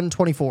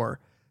 124.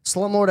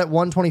 Slumlord at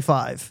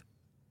 125.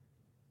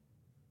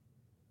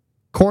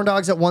 Corn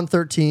Dogs at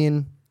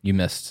 113. You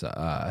missed.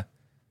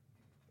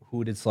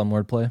 Who did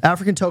Slumlord play?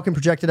 African Token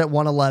projected at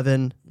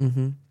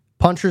 111.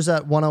 Punchers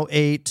at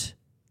 108.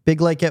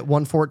 Big Lake at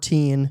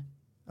 114.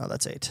 Oh,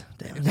 that's 8.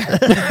 Damn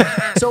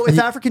it. So if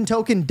African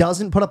Token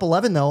doesn't put up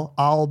 11, though,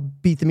 I'll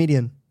beat the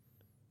median.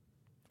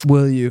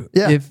 Will you?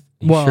 Yeah. If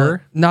You well,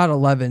 sure? not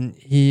 11.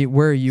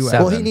 Where are you at?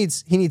 Seven. Well, he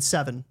needs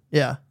 7.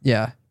 Yeah.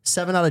 Yeah.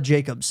 7 out of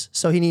Jacobs.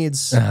 So he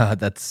needs I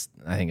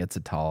think it's a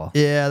tall.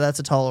 yeah, that's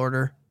a tall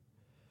order.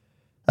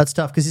 That's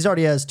tough because he's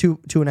already has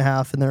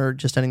 2.5 and they're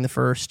just ending the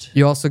first.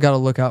 You also got to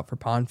look out for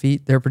Pond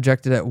Feet. They're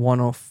projected at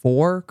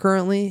 104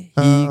 currently.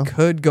 He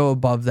could go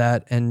above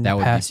that and That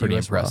would be pass pretty you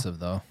as well. impressive,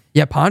 though.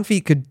 Yeah, Pond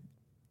Feet could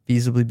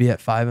feasibly be at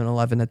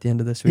 5-11 at the end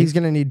of this week. He's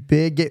going to need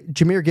big.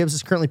 Jahmyr Gibbs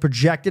is currently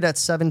projected at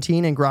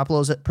 17, and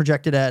Garoppolo's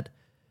projected at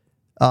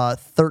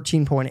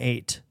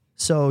 13.8.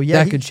 So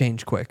yeah, that could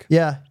change quick.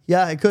 Yeah,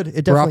 it could.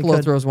 It definitely Garoppolo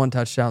could. throws one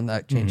touchdown,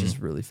 that changes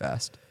really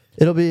fast.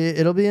 It'll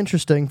be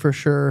interesting for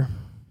sure.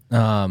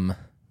 All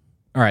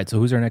right, so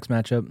who's our next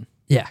matchup?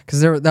 Yeah,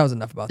 because that was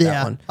enough about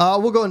that one.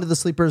 We'll go into the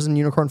sleepers and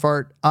Unicorn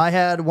Fart. I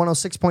had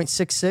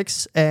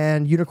 106.66,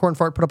 and Unicorn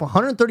Fart put up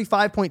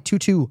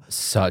 135.22.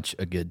 Such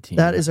a good team.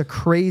 That is a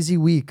crazy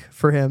week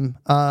for him.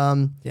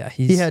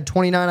 He had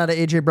 29 out of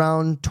AJ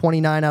Brown,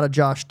 29 out of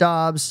Josh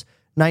Dobbs,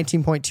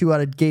 19.2 out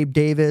of Gabe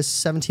Davis,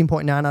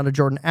 17.9 out of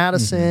Jordan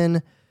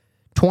Addison,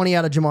 20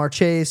 out of Jamar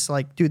Chase.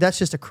 Like, dude, that's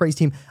just a crazy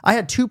team. I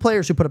had 2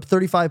 players who put up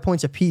 35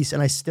 points apiece,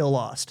 and I still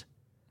lost.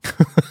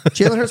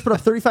 Jalen Hurts put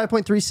up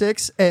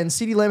 35.36, and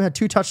CeeDee Lamb had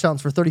 2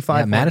 touchdowns for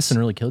 35 points. Madison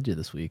really killed you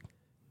this week.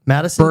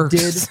 Madison Burks.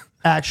 did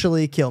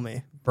actually kill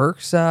me.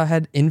 Burks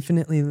had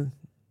infinitely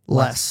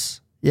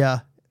Less. Yeah.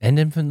 And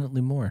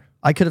infinitely more.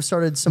 I could have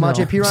started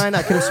Samaje Perine.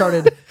 I could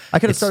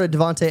have started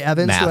Devontae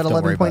Evans, math, who had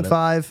don't worry about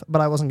 11.5,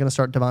 but I wasn't going to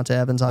start Devontae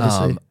Evans,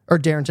 obviously. Or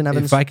Darrington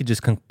Evans. If I could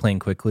just complain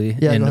quickly,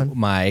 Yeah, go ahead. in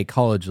my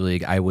college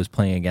league, I was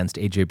playing against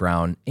AJ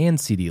Brown and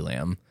CeeDee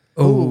Lamb,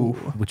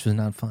 which was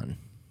not fun.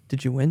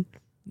 Did you win?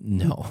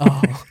 No.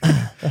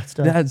 That's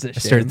tough. That's a I shame.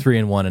 started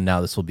 3-1, and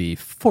now this will be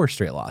 4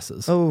 straight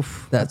losses.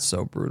 Oof. That's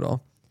so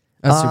brutal.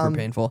 That's super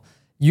painful.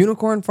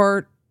 Unicorn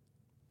Fart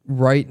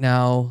right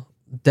now,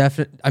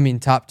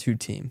 top 2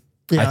 team.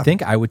 Yeah. I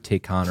think I would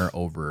take Connor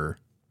over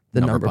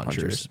The number number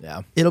punchers. punchers.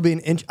 Yeah. It'll be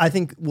an inch. I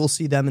think we'll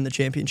see them in the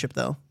championship,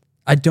 though.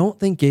 I don't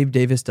think Gabe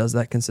Davis does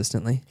that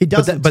consistently. He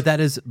But, doesn't.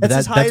 that's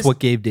his highest- what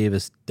Gabe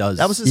Davis does.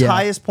 That was his Yeah.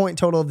 highest point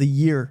total of the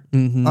year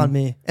on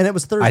me. And it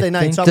was Thursday I night,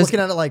 think so I'm this- looking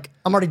at it like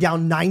I'm already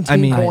down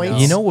 19 points.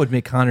 you know what would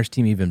make Connor's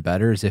team even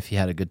better is if he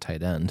had a good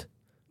tight end.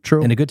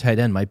 True. And a good tight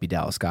end might be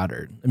Dallas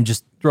Goddard. I'm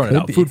just throwing it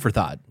Could out. be. Food for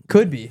thought.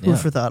 Could be. Food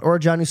for thought. Or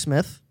Jonnu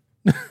Smith.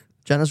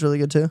 Jonnu's really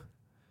good, too.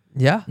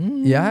 Yeah.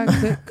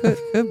 Yeah,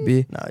 could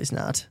be. No, he's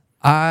not.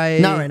 Not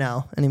Not right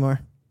now anymore.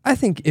 I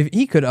think if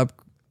he could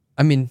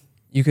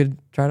you could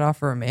try to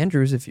offer him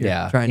Andrews if you're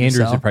trying to Andrews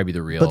sell. would probably be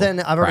the real. But then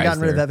I've already prize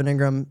gotten rid of there. Evan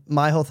Ingram.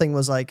 My whole thing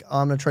was like,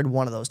 I'm going to trade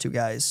one of those 2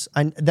 guys.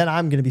 Then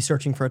I'm going to be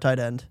searching for a tight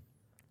end.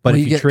 But Well, if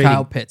you you get trade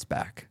Kyle Pitts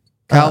back.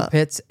 Kyle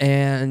Pitts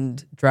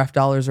and draft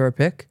dollars or a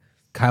pick.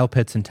 Kyle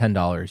Pitts and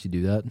 $10, you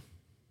do that?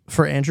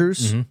 For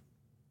Andrews?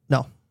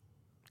 No.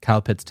 Kyle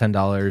Pitts $10.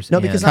 No,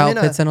 and- because Kyle I'm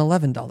in Pitts and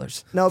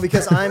 $11. No,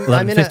 because I'm in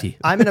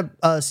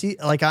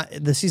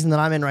 $11.50. the season that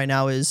I'm in right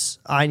now is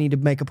I need to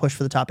make a push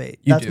for the top 8.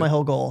 You That's do. my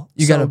whole goal.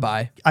 You So got to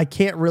buy. I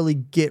can't really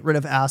get rid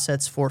of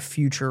assets for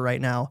future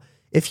right now.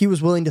 If he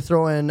was willing to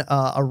throw in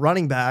a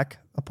running back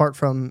apart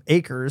from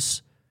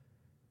Akers,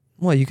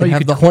 Well, you can you have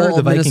could the corner whole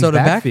the Vikings Minnesota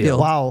backfield. backfield.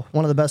 wow,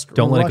 one of the best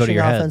Don't let it go to rushing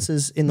your head.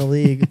 offenses in the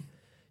league.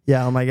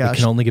 Yeah, oh my It gosh,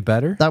 can only get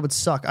better. that would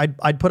suck.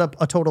 I'd put up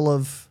a total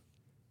of.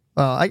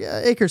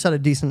 Akers had a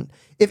decent.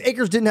 If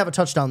Akers didn't have a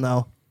touchdown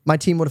though, my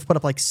team would have put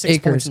up like 6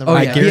 Akers. points in the Oh,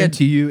 red yeah. I zone.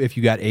 guarantee you, if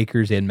you got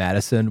Akers and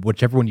Madison,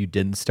 whichever one you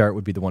didn't start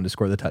would be the one to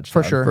score the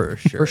touchdown. For sure. For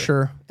sure. For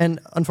sure. And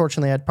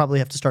unfortunately, I'd probably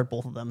have to start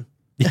both of them.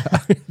 which Yeah.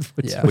 would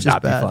Which is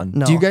not be bad. fun.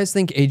 No. Do you guys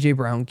think AJ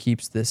Brown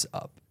keeps this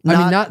up?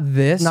 Not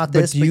this, this, but do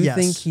but you yes.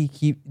 think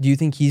do you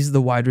think he's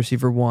the wide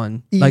receiver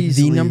 1? Like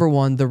Easily. the number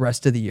 1 the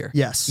rest of the year?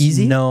 Yes.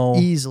 Easy? No.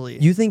 Easily.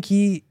 You think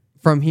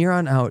from here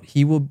on out,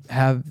 he will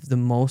have the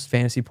most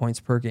fantasy points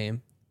per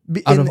game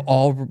out of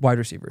all wide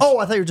receivers? Oh,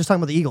 I thought you were just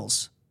talking about the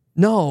Eagles.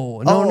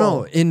 No.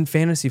 Oh. In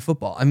fantasy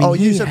football. I mean, Oh,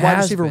 you he said wide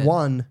has receiver been.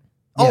 1.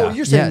 Oh, Yeah.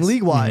 you're saying Yes.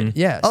 league wide. Mhm.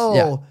 Yes.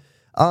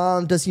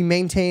 Oh, does he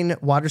maintain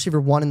wide receiver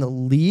 1 in the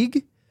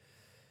league?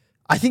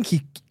 I think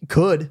he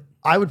could.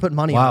 I would put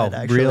money Wow, on it,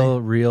 actually.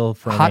 real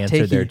firm Hot answer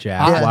take. there,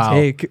 Jack. Hot Wow.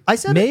 take. I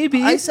said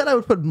Maybe. I said I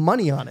would put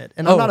money on it,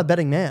 and I'm Oh. not a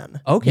betting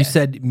man. Okay. You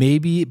said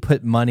maybe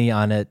put money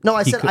on it. No,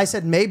 I He said could- I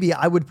said maybe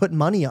I would put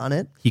money on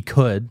it. he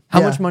could. How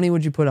Yeah. much money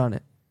would you put on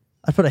it?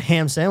 I'd put a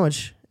ham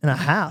sandwich and a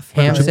half.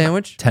 Ham Right.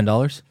 sandwich?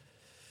 $10.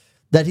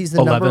 That he's the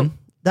 11? number.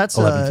 That's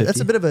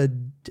 $11.50? a bit of a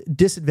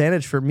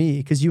disadvantage for me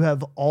because you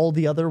have all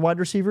the other wide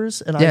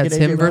receivers, and I Yeah, get it's AJ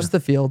him Brown. versus the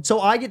field.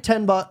 So I get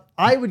 $10.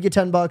 I would get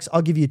 $10.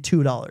 I'll give you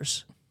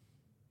 $2.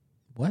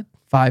 What?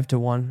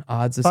 5-1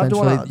 odds 5 to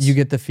 1 essentially. odds. You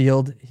get the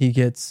field, he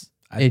gets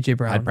AJ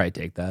Brown. I'd probably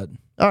take that.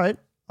 All right,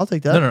 I'll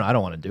take that. No, I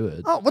don't want to do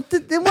it. Oh,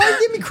 then why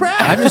give me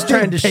crap? I'm just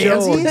trying to show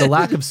Pansy. the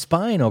lack of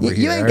spine over here.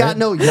 You ain't all got right?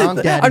 no young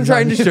daddies. I'm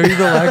trying on to you. show you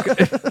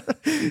the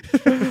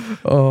lack.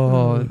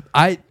 Oh,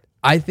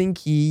 I think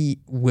he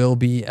will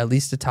be at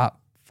least a top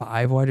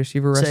 5 wide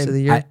receiver rest Same. of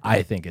the year.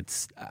 I think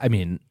it's. I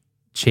mean,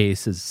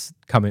 Chase is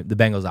coming. The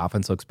Bengals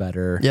offense looks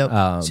better.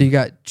 Yep. So you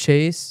got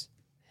Chase,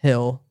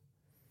 Hill.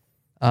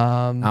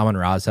 Amon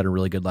Ra's had a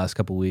really good last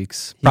couple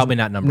weeks. Probably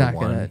not number Not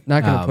one.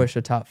 gonna push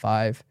a top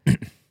 5.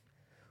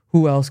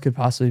 Who else could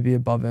possibly be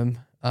above him?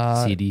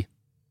 CD.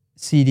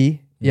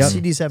 CD. Yep.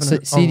 CD's having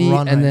a CD,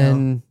 run and right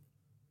then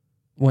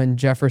when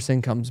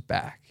Jefferson comes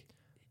back,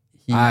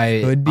 he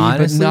I could be,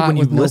 honestly, but not when you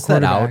with no list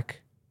that out,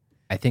 quarterback.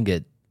 I think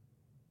it.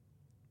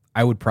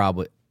 I would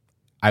probably.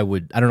 I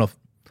would. I don't know if.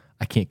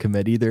 I can't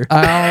commit either. Oh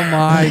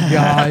my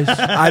gosh.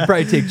 I'd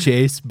probably take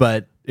Chase,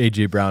 but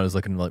AJ Brown is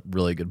looking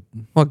really good.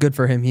 Well, good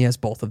for him. He has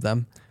both of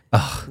them.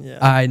 Yeah.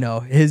 I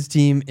know. His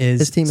team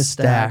is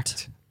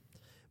stacked.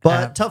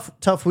 But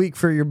tough week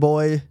for your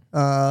boy.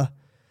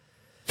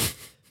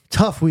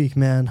 Tough week,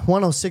 man.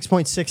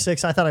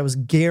 106.66. I thought I was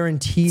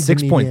guaranteed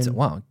 6 the points. median.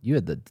 Wow, you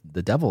had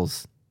the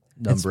Devils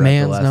number. It's at the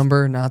man's last-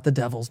 number, not the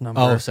devil's number.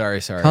 Oh,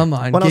 sorry. Come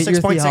on. Get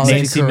your 106.66. theology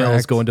Nancy Mills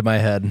correct. going to my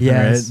head.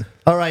 Yes. Right?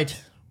 All right,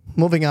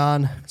 moving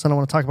on. So I don't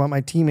want to talk about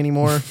my team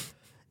anymore.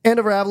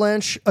 Andover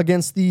Avalanche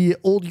against the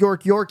Old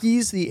York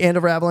Yorkies. The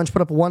Andover Avalanche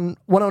put up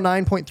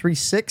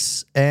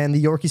 109.36, and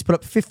the Yorkies put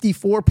up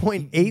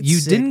 54.86. You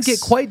didn't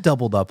get quite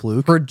doubled up,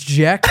 Luke.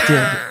 Projected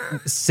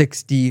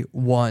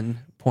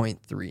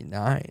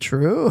 61.39.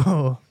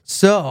 True.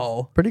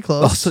 So, Pretty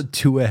close. Also,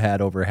 2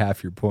 ahead over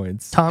half your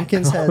points.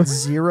 Tompkins had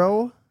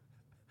 0.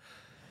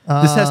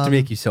 This has to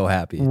make you so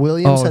happy.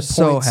 Williams Oh, had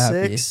so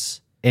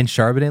 0.6. And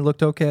Charbonnet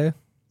looked okay.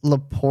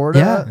 Laporta.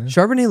 yeah,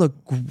 Charbonnet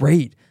looked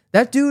great.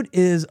 That dude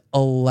is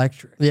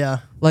electric. Yeah.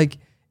 Like,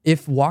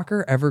 if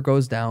Walker ever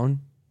goes down,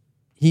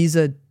 he's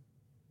a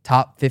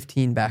top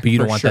 15 back. But you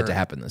don't for want sure. that to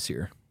happen this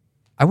year.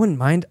 I wouldn't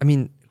mind. I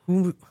mean,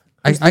 I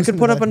listening could to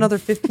put up that? another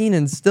 15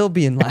 and still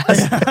be in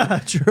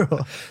last. True.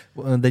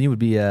 Well, then you would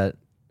be at,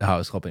 I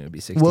was hoping it would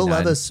be 69.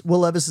 Will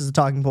Levis is a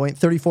talking point.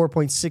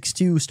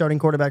 34.62 starting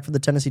quarterback for the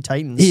Tennessee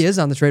Titans. He is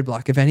on the trade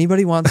block. If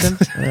anybody wants him,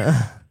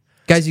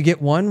 guys, you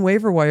get one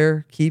waiver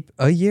wire, keep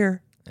a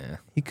year. Yeah.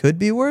 He could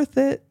be worth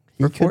it.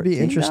 He for could be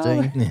 $14.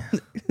 interesting.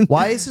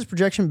 Why is his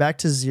projection back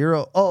to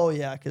 0? Oh,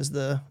 yeah, because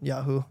the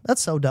Yahoo.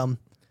 That's so dumb.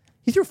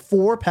 He threw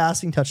 4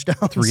 passing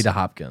touchdowns. 3 to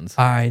Hopkins.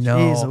 I know.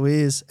 Jeez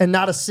Louise. And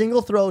not a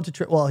single throw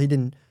to well, he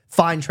didn't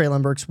find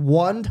Traylon Burks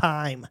one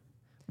time.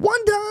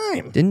 One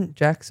time. Didn't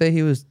Jack say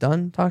he was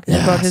done talking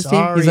about his team?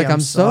 sorry, He's like, I'm I'm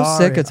so sorry.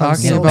 sick of I'm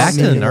talking so about Back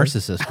to the me.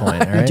 narcissist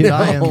point, all right? Dude,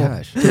 I am.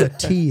 Gosh. To a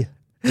T.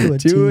 To a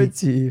To a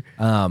T. T.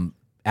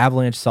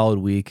 Avalanche, solid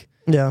week.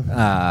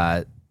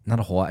 Yeah. Not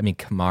a whole lot. I mean,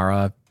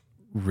 Kamara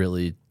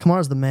really.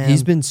 Kamara's the man.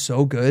 He's been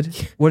so good.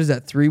 What is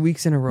that? 3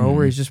 weeks in a row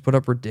where he's just put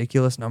up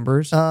ridiculous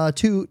numbers.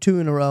 two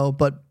in a row,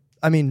 but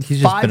I mean,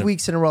 He's just 5 been a-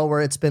 weeks in a row where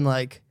it's been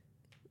like,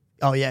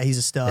 oh yeah, he's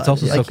a stud. It's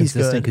also Like, so he's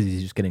consistent good. because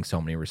he's just getting so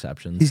many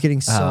receptions. He's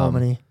getting so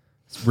many.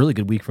 It's a really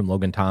good week from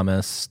Logan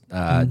Thomas,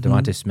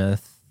 Devontae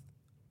Smith.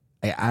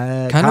 Kind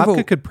of Kafka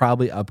a- could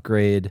probably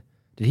upgrade.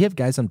 Did he have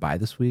guys on bye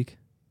this week?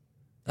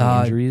 Any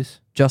Uh, injuries?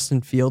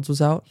 Justin Fields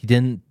was out. He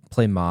didn't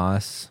play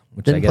Moss,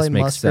 which Didn't I guess play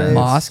makes Musgrave. sense.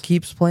 Moss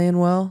keeps playing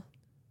well.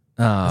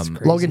 That's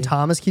crazy. Logan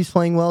Thomas keeps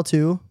playing well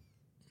too.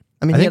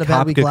 I mean, I he think had a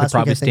bad week Kafka last could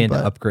probably week, I think, stand to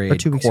but- or upgrade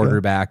 2 weeks ago.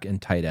 quarterback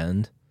and tight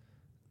end.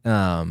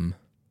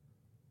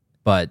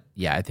 But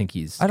yeah, I think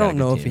he's. I got a don't good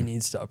know if he team.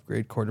 needs to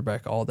upgrade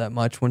quarterback all that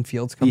much when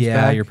Fields comes Yeah,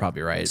 back. you're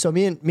probably right. So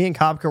me and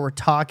Kopka were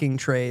talking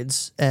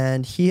trades,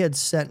 and he had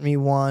sent me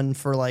one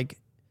for like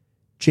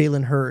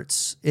Jalen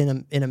Hurts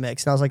in a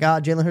mix, and I was like,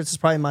 Jalen Hurts is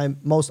probably my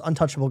most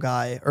untouchable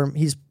guy, or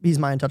he's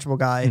my untouchable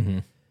guy. Mm-hmm.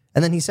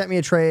 And then he sent me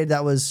a trade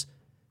that was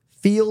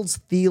Fields,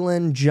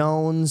 Thielen,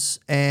 Jones,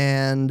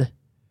 and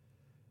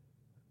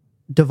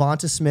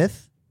Devonta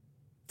Smith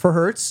for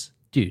Hurts,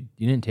 Dude,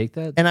 you didn't take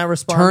that? and I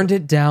responded. Turned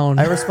it down.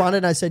 I responded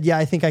and I said, yeah,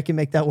 I think I can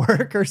make that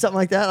work or something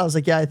like that. I was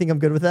like, yeah, I think I'm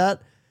good with that.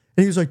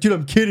 And he was like, dude,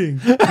 I'm kidding.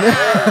 He's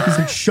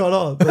like, shut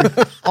up.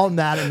 Like, all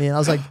mad at me. And I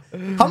was like,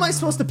 how am I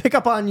supposed to pick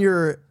up on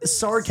your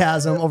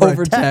sarcasm over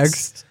Over a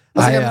text? I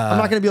was like, I'm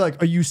not going to be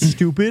like, are you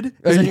stupid?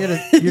 Because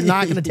then you're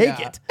not going to take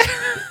Yeah. it.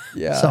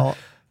 yeah. So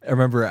I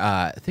remember,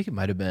 I think it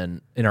might have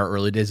been in our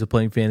early days of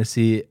playing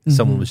fantasy,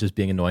 someone was just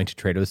being annoying to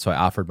trade with, so I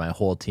offered my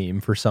whole team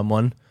for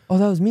someone. oh,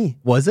 that was me.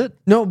 Was it?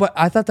 No, but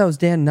I thought that was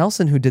Dan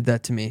Nelson who did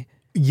that to me.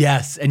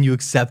 Yes, and you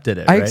accepted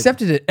it, I right?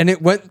 accepted it and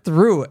it went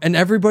through and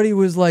everybody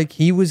was like,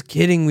 he was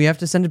kidding. We have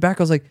to send it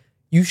back. I was like,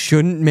 you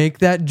shouldn't make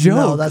that joke.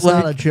 no, that's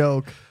Like, not a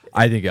joke.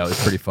 I think that was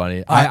pretty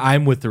funny.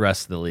 I'm with the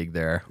rest of the league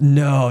there.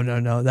 No.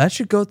 That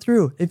should go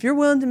through. If you're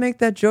willing to make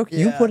that joke,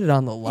 you Yeah. put it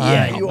on the line.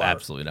 Yeah, you No, are.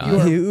 absolutely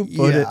not. You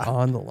put it yeah.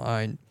 on the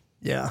line.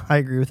 Yeah, I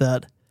agree with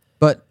that.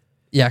 But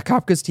yeah,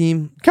 Kopka's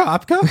team.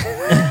 Kopka?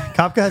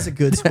 Kopka has a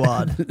good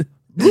squad.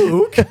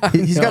 Luke,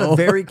 he's got a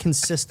very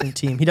consistent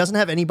team. He doesn't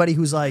have anybody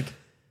who's like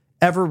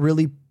ever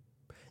really.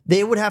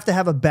 They would have to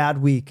have a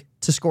bad week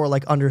to score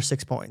like under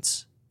 6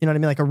 points. You know what I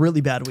mean? Like a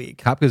really bad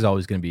week. Kopka's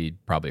always going to be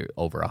probably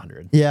over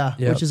 100. Yeah,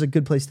 Yep. which is a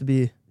good place to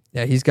be.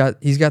 Yeah, he's got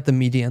the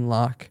median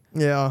lock.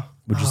 Yeah.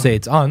 Would you say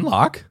it's on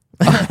lock?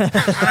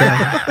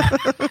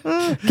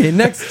 Okay,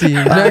 next team,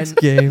 next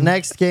game.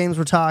 Next games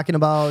we're talking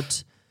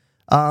about.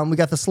 We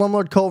got the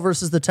Slumlord Co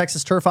versus the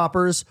Texas Turf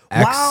Hoppers.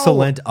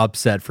 Excellent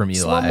upset from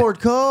Eli. Slumlord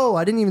Co.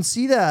 I didn't even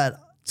see that.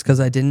 It's because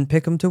I didn't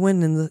pick him to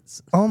win in the.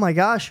 Oh my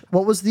gosh.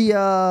 What was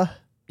the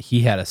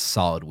He had a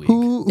solid week.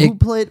 who It-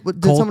 played?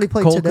 Did somebody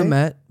play Cole today?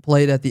 Komet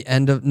played at the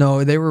end of.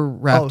 No, they were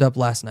wrapped Oh. up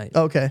last night.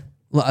 Okay.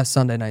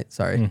 Sunday night.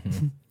 Sorry.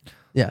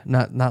 Yeah,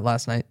 not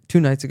last night. 2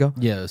 nights ago.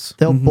 Yes.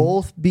 They'll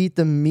both beat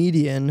the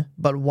median,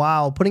 but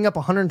wow, putting up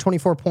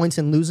 124 points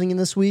and losing in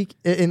this league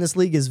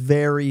is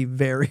very,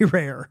 very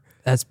rare.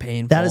 That's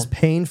painful. That is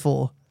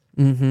painful.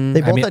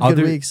 They both had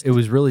good weeks. It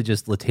was really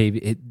just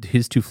Latavia,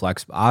 his two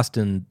flex,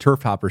 Austin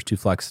Turf Hopper's two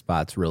flex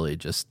spots really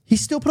just. He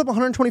still put up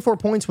 124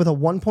 points with a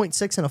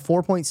 1.6 and a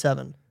 4.7.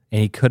 And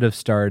he could have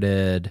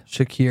started.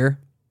 Shakir.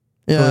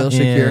 Yeah. Khalil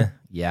Shakir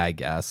Yeah, I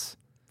guess.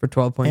 for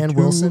 12.2. And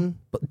Wilson.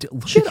 But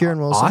Shakir and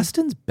Wilson.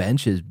 Austin's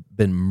bench has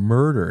been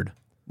murdered.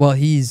 Well,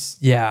 he's,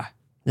 yeah.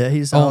 Yeah,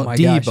 he's Oh my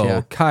gosh, Debo,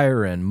 yeah.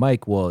 Kyron,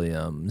 Mike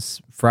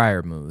Williams,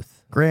 Fryermuth.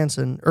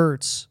 Granson,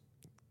 Ertz.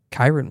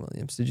 Kyron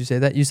Williams. Did you say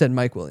that? You said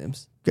Mike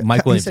Williams.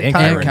 Mike He Williams said and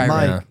Kyron, Kyron,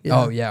 Mike.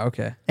 yeah. Oh, yeah,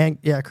 okay. And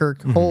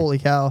Kirk. Holy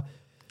cow.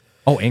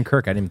 Oh, and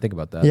Kirk. I didn't even think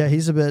about that. Yeah,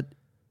 he's a bit.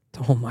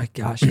 Oh my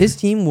gosh. His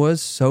team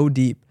was so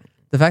deep.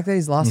 The fact that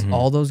he's lost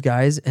all those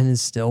guys and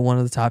is still one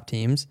of the top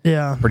teams,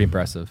 Yeah. Pretty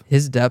impressive.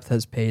 his depth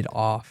has paid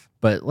off.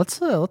 But let's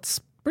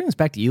bring this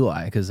back to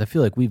Eli because I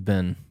feel like we've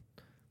been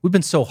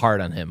so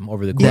hard on him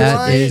over the course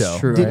That of the is show.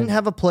 true. Didn't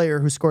have a player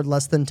who scored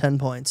less than 10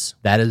 points.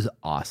 That is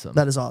awesome.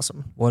 That is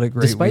awesome. What a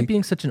great Despite week.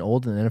 being such an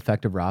old and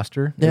ineffective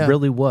roster, Yeah. it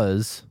really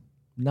was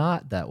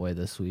not that way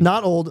this week.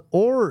 Not old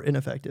or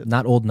ineffective.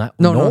 Not old, not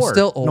no, nor.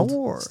 still old.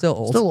 Nor. Still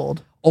old. Still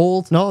old.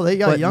 Old. No, they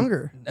got but-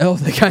 younger. Oh,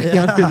 they got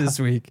younger this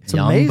week. It's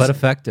young amazing. but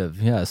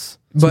effective. Yes.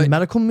 It's a But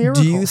medical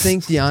miracle. do you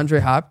think DeAndre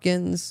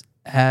Hopkins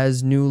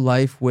has new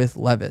life with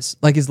Levis?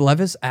 Like, is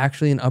Levis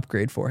actually an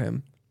upgrade for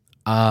him?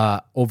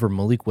 Over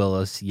Malik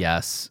Willis,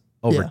 yes.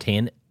 Over Yeah.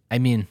 Tan. I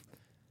mean,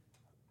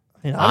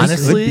 Yeah,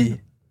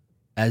 honestly,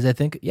 I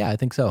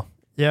think so.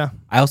 Yeah.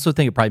 I also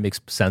think it probably makes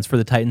sense for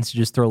the Titans to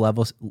just throw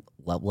Levis.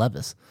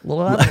 Will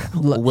Yeah, just to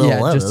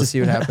Levis. see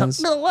what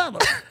happens.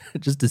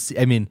 Just to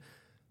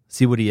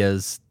see what he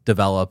is,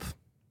 develop,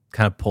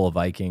 kind of pull a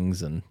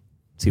Vikings and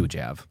see what you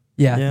have.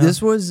 Yeah, Yeah.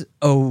 this was.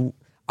 Oh,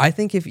 I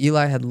think if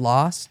Eli had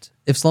lost,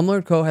 if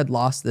Slumlord Co had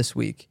lost this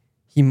week,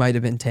 he might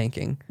have been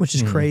tanking. Which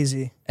is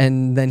crazy.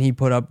 And then he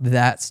put up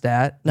that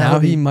stat. Now Now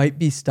he he- might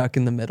be stuck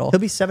in the middle. He'll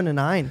be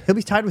 7-9. He'll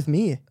be tied with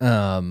me.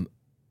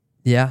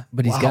 Yeah,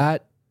 But he's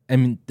got,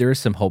 there is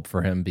some hope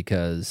for him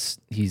because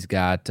he's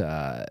got,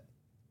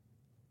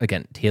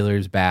 again,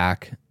 Taylor's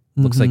back.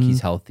 Looks like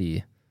he's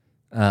healthy.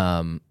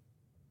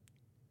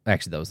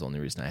 Actually, that was the only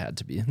reason I had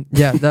to be.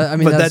 yeah. That, I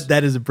mean, but that's,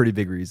 that is a pretty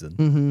big reason.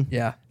 Mm-hmm.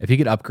 yeah. If he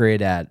could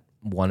upgrade at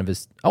one of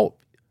his, how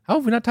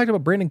have we not talked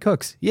about Brandon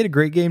Cooks? He had a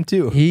great game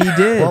too. He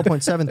did.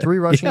 12.7, 3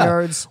 rushing Yeah.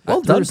 yards.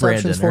 Well 3 done,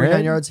 receptions, Brandon, 49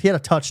 right? yards. He had a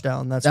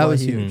touchdown. That's That why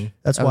was he, huge.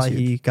 That's That was why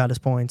huge. he got his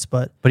points.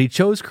 But But he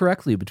chose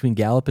correctly between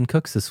Gallup and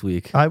Cooks this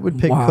week. I would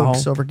pick Wow.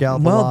 Cooks over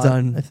Gallup. a Well lot,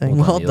 done. I think.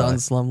 Well Eli. done,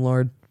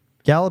 Slumlord.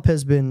 Gallup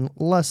has been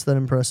less than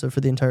impressive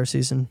for the entire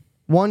season.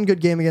 One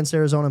good game against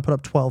Arizona and put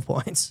up 12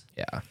 points.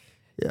 Yeah.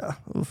 Yeah.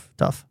 Oof,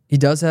 tough. He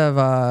does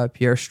have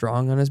Pierre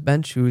Strong on his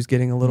bench, who's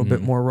getting a little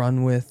bit more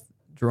run with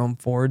Jerome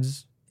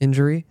Ford's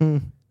injury.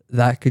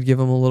 That could give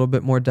him a little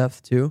bit more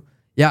depth too.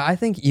 Yeah, I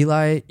think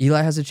Eli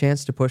has a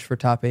chance to push for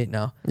top 8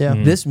 now. Yeah.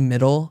 This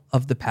middle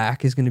of the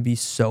pack is going to be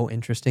so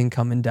interesting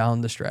coming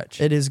down the stretch.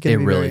 It is going It to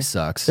be really very-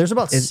 sucks. There's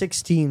about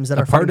 6 teams that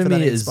A are part fighting of for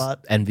me that 8 is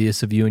spot.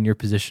 envious of you in your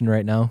position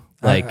right now.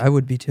 Like I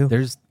would be too.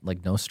 there's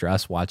like no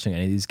stress watching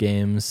any of these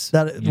games.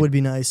 That would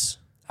be nice.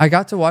 I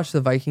got to watch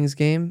the Vikings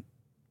game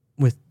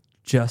with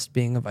just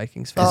being a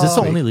Vikings fan. Is this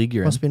the Oh, only league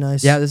you're in? Must be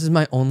nice. Yeah, this is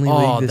my only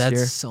Oh, league this that's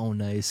year. so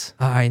nice.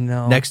 I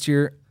know. Next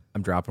year,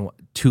 I'm dropping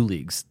 2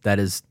 leagues. That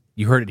is,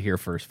 you heard it here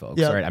first, folks.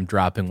 Yeah. All right, I'm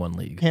dropping 1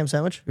 league. Ham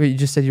sandwich. Wait, you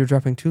just said you were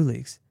dropping 2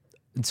 leagues.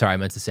 Sorry, I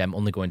meant to say I'm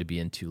only going to be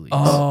in 2 leagues.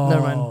 Oh,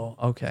 never mind.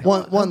 Okay.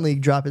 One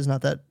league drop is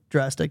not that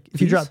drastic.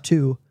 If you drop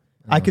 2,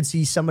 I could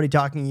see somebody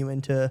talking you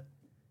into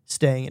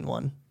staying in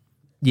one.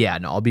 Yeah,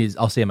 no,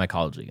 I'll stay in my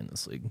college league in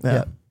this league.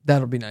 Yeah.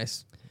 That'll be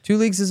nice. 2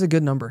 leagues is a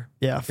good number.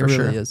 Yeah, It for really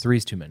sure. is.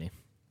 3's too many.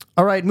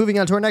 All right, moving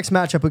on to our next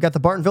matchup. We got the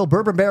Bartonville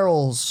Bourbon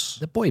Barrels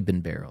The boy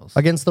bin barrels.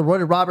 against the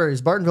Roided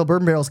Robbers. Bartonville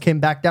Bourbon Barrels came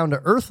back down to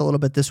earth a little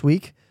bit this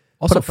week.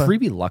 Also, Put up a-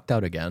 Freebie lucked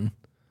out again.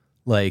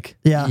 Like,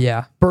 Yeah.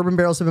 Yeah. Bourbon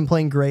Barrels have been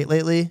playing great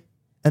lately.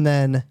 And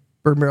then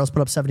Bourbon Barrels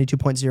put up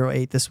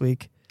 72.08 this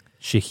week.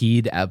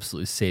 Shahid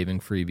absolutely saving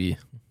Freebie.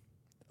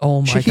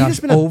 Oh my Shahid gosh. has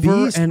been a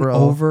Over beast, and bro.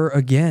 over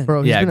again.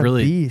 Bro, he's Yeah, been a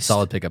really beast.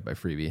 solid pickup by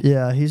Freebie.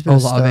 Yeah, he's been a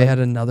Olave stud. had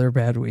another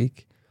bad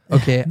week.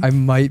 Okay, I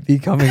might be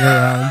coming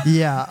around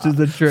Yeah. to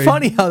the trade.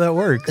 Funny how that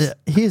works.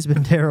 He has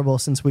been terrible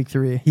since week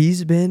 3.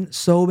 He's been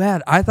so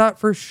bad. I thought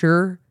for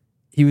sure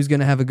he was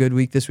going to have a good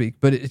week this week,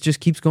 but it just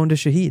keeps going to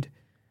Shahid.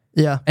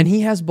 Yeah. And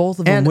he has both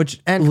of them, And-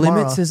 which and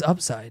limits Kamara. his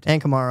upside.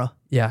 And Kamara.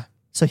 Yeah.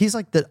 So he's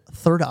like the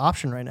third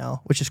option right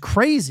now, which is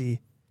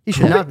crazy. He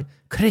should not be.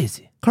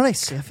 Crazy.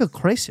 Crazy. I feel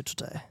crazy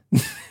today.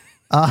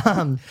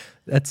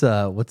 That's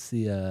what's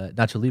the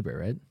Nacho Libre,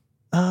 right?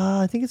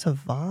 I think it's a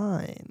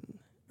Vine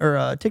or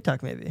a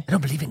TikTok maybe. I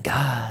don't believe in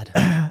God.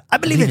 I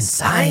believe in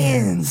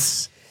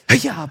science.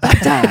 Yeah,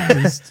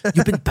 baptized.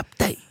 You've been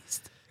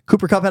baptized.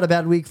 Cooper Kupp had a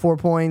bad week, 4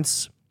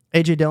 points.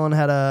 AJ Dillon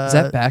had a Is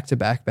that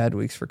back-to-back bad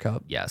weeks for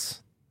Cup?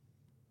 Yes.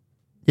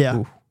 yeah,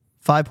 Ooh.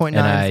 5.9, And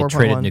I 4.1.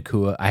 traded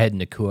Nakua. I had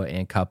Nakua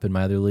and Cup in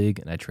my other league,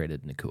 and I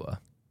traded Nakua.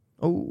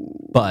 Oh,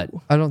 But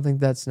I don't think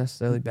that's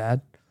necessarily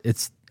bad.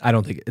 I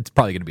don't think it's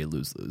probably going to be a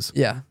lose-lose.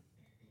 Yeah.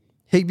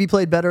 Higbee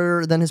played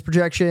better than his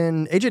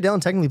projection. AJ Dillon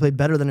technically played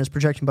better than his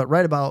projection, but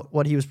right about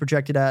what he was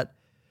projected at.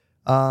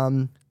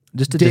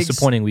 Just a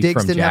disappointing week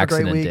from didn't have a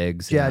Jackson great and week.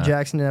 Diggs. Yeah,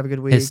 Jackson didn't have a good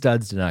week. His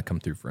studs did not come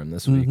through for him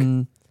this week.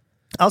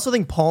 I also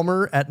think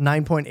Palmer at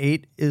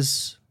 9.8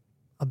 is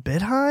a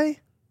bit high,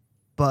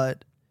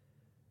 but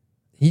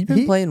He's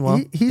been playing well.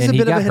 He's And a he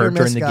bit of got a hit or hurt miss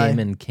during the guy. game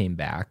and came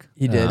back.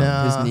 He did.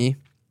 His knee.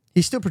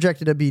 He's still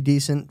projected to be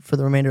decent for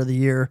the remainder of the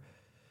year.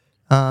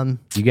 Do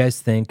you guys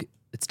think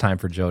it's time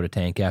for Joe to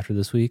tank after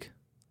this week?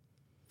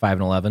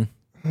 5-11.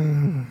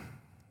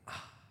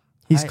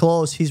 He's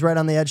close. He's right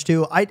on the edge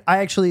too. I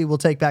actually will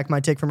take back my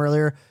take from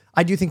earlier.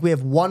 I do think we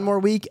have one more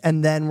week,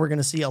 and then we're going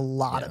to see a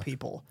lot of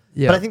people.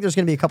 Yeah. But I think there's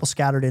going to be a couple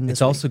scattered in this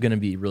It's also going to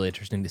be really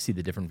interesting to see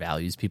the different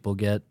values people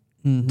get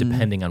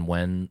depending on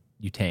when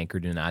you tank or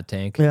do not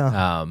tank.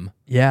 Yeah.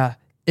 Yeah.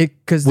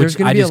 Because there's Which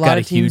going I to be a just lot got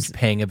a of teams. huge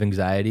pang of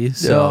anxiety.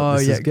 So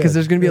this is good. Because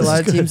there's going to be a This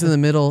lot is of teams good. in the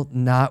middle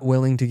not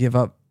willing to give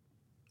up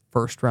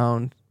first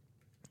round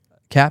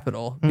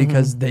capital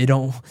because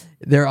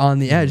they're on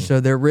the edge, so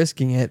they're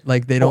risking it.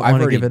 Like they don't I've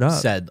want to already give it up.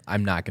 said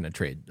I'm not going to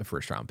trade a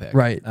first round pick.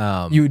 Right.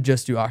 You You would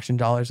just do auction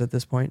dollars at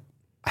this point.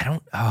 I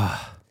don't.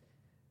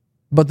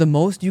 But the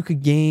most you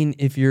could gain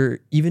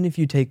even if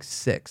you take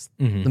sixth,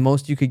 Mm-hmm. the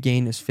most you could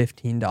gain is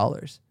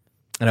 $15.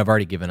 And I've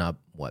already given up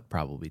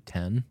probably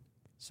 10.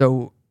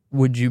 So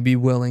would you be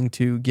willing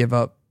to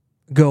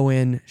go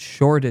in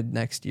shorted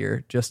next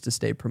year just to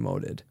stay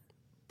promoted?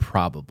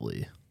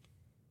 Probably.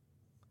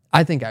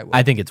 I think I would.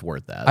 I think it's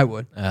worth that. I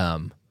would.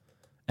 And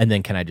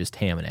then can I just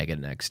ham and egg it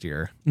next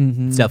year?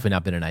 It's definitely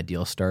not been an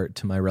ideal start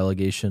to my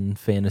relegation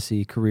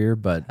fantasy career,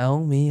 but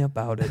Tell me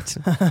about it.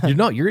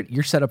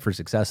 you're set up for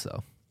success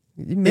though.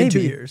 Maybe in 2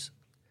 years.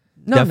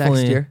 No, Definitely.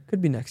 next year.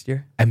 Could be next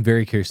year. I'm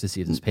very curious to see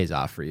if this pays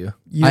off for you.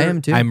 I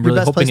am too. I'm Your really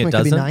best hoping it placement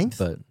could be doesn't. ninth?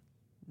 But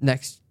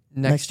Next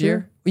Next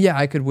year? Yeah,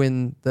 I could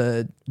win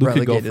the Luke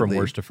could go relegated from league.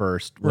 worst to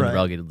first when Right. the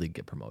relegated league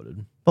get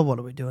promoted. But what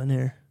are we doing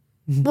here?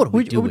 What are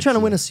We, doing? are we trying to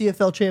win a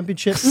CFL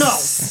championship? No.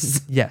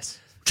 Yes.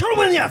 Trying to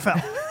win the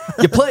NFL.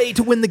 You play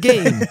to win the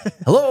game.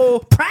 Hello.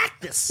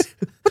 Practice.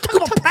 We're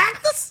talking about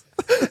practice?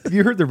 Have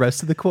you heard the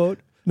rest of the quote?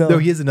 No.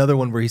 he has another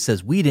one where he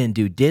says, "We didn't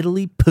do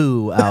diddly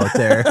poo out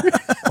there."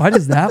 Why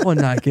does that one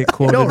not get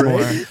quoted No, more?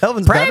 right? That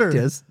one's better.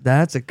 Practice.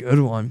 That's a good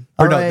one.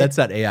 Or All no, right. that's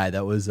not AI.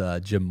 That was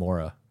Jim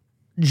Mora.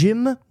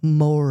 Jim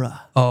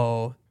Mora.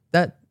 Oh,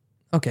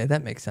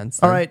 that makes sense.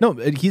 All then. right. No,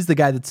 he's the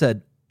guy that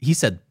said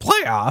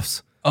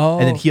playoffs. Oh.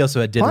 And then he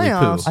also had diddly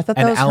Playoffs? poo. I thought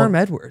And that was Herm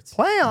Edwards.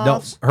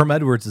 Playoffs. No, Herm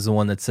Edwards is the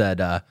one that said,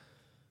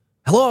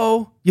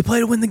 "Hello, you play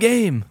to win the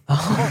game."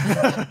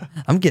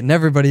 I'm getting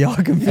everybody all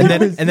confused.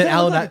 And then You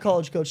Alan, like a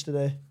college coach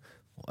today.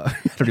 I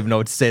don't even know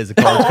what to say as a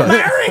college coach.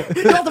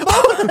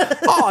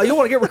 Oh, you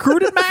want to get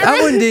recruited, man?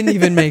 that one didn't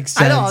even make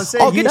sense. I know. I'm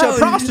saying I'll get you a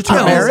prostitute,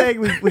 I'm Mary.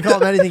 saying we call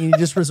him anything, and he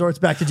just resorts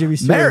back to Jimmy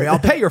Stewart. Mary, I'll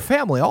pay your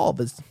family all of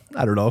his.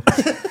 I don't know.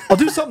 I'll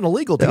do something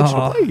illegal to get you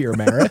to play here,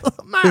 Mary.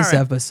 This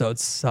episode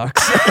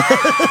sucks.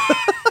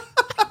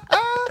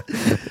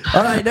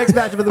 All right, next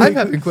matchup of the I'm week.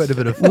 having quite a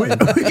bit of fun.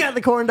 We got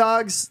the Corn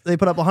Dogs. They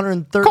put up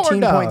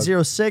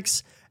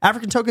 113.06.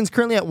 African Tokens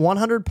currently at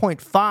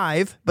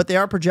 100.5, but they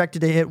are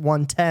projected to hit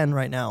 110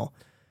 right now.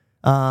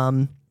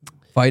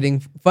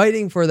 fighting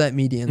for that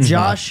median.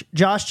 Josh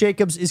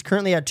Jacobs is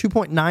currently at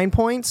 2.9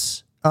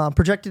 points,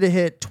 projected to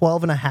hit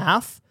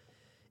 12.5.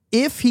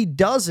 If he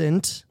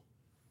doesn't,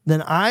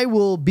 then I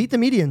will beat the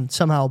median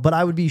somehow, but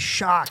I would be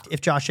shocked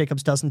if Josh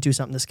Jacobs doesn't do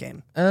something this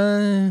game.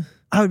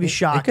 I would be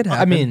shocked. could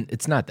happen. I mean,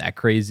 it's not that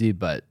crazy,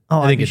 but Oh,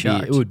 I think I'd be it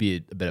shocked. would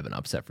be a bit of an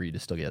upset for you to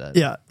still get that.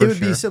 Yeah, for it would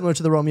be sure. similar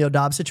to the Romeo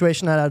Dobbs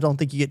situation. I don't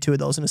think you get two of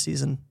those in a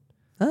season.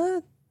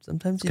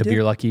 Sometimes you Could do. be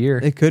your lucky year.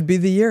 It could be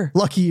the year.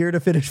 Lucky year to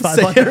finish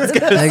 500.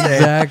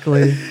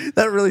 Exactly.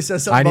 That really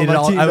says something I about needed my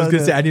all. team. I was going to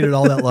doesn't say I needed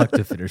all that luck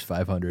to finish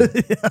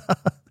 500.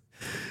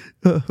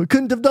 We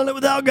couldn't have done it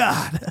without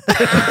God.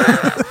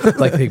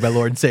 Like thank my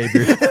Lord and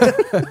Savior.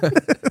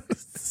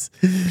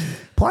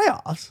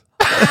 Playoffs.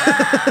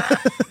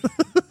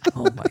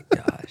 Oh my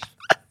gosh.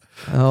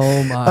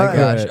 Oh my right.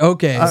 gosh.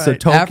 Okay. All So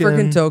right.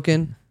 African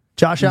token.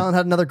 Josh Allen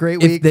had another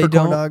great If week they for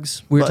Corn don't,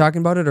 Dogs. we were but talking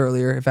about it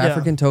earlier. If Yeah.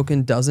 African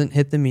token doesn't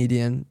hit the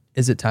median,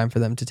 is it time for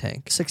them to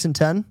tank? 6 and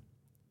 10.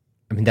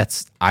 I mean,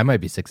 I might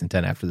be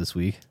 6-10 after this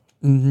week.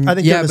 I think Yeah,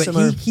 they're in a but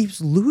similar. he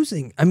keeps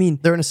losing. I mean,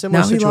 They're in a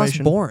similar now he lost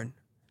situation. Bourne.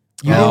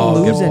 You Oh,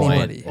 didn't lose good point.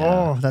 anybody.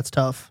 Oh, that's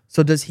tough.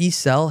 So does he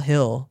sell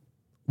Hill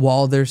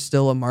while there's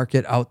still a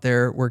market out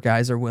there where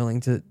guys are willing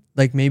to,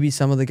 like maybe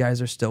some of the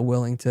guys are still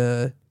willing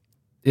to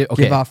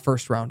Okay. give off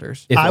first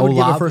rounders? If I would give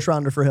a Olave- first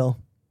rounder for Hill.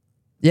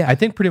 Yeah. I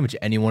think pretty much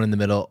anyone in the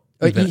middle.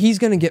 even- he's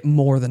going to get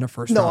more than a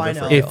first No, rounder I for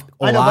know. if Hill.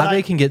 I know, but Olave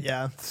I- can get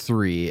yeah.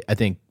 3, I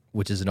think,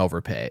 which is an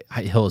overpay.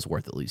 Hill is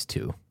worth at least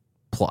 2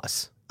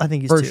 plus, I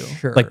think he's For 2.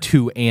 sure. like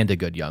 2 and a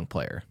good young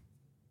player.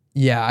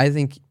 Yeah, I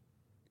think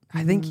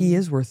he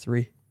is worth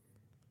 3.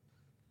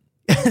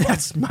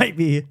 That might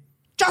be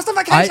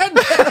justification.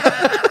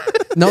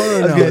 No.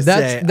 gonna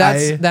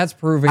say, That's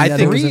proving I that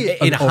think it was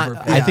in an high-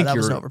 overpay. I think that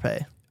was an you're-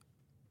 overpay.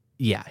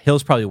 Yeah,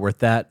 Hill's probably worth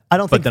that. I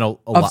don't but think- then a of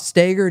lot.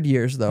 staggered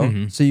years though.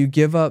 Mhm. So you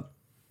give up,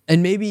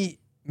 and maybe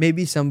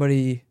maybe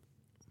somebody.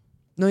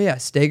 No, yeah,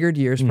 staggered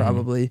years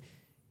probably.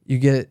 You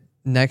get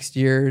next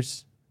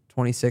year's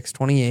 26,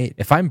 28.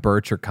 If I'm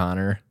Birch or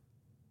Connor,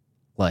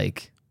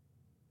 like,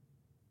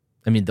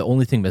 I mean, the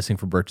only thing missing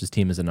for Birch's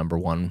team is a number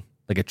one,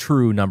 like a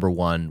true number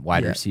one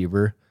wide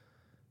receiver.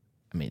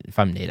 I mean, if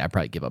I'm Nate, I'd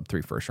probably give up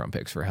 3 first-round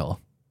picks for Hill.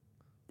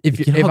 If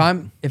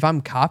I'm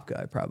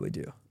Kopka, I probably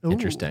do.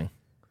 Interesting.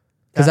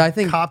 Because I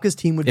think Kopka's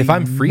team would be If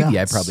I'm Freebie,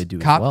 nuts. I probably do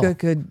Kopka as well.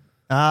 could.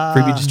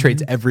 Freebie just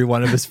trades every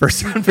one of his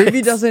first-round picks.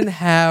 Freebie doesn't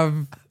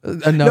have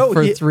enough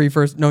for 3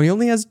 first. No, he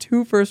only has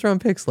 2 first-round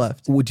picks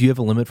left. Do you have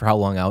a limit for how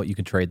long out you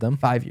can trade them?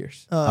 5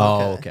 years.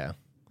 Oh, okay.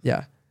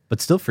 Yeah. But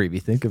still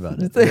Freebie, think about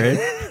it.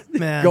 Right?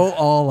 Man. Go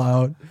all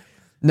out.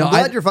 No, I'm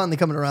glad you're finally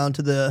coming around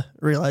to the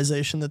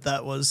realization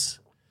that was.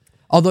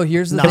 although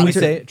here's the Nah, thing. Can we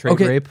say it? Trade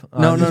rape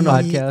on this no.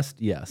 podcast?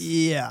 Yes.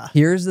 Yeah.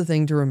 Here's the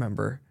thing to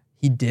remember.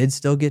 He did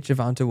still get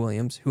Javonte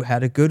Williams, who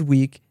had a good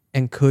week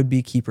and could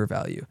be keeper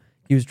value.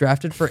 He was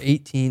drafted for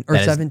 18 or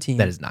 17.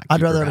 That is not I'd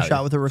keeper rather have a value.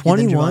 shot with a rookie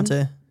 21?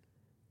 than Javonte.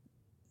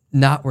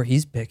 Not where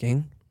he's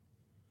picking.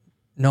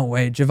 No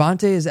way.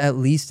 Javonte is at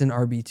least an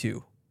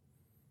RB2.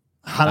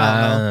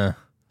 I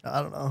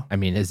don't know. I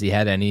mean, has he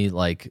had any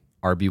like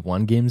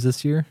RB1 games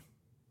this year?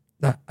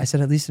 I said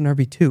at least an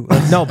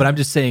RB2. No, but I'm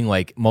just saying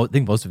like I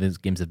think most of his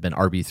games have been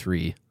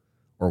RB3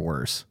 or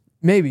worse.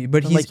 Maybe,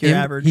 but he's Like your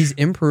average. he's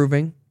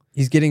improving.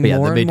 He's getting But yeah,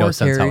 more that and made more no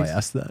sense carries. how I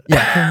asked that.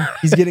 Yeah,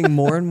 he's getting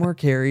more and more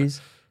carries,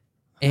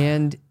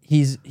 and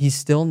he's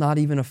still not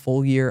even a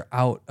full year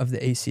out of the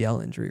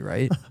ACL injury,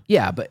 right?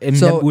 Yeah, but I mean,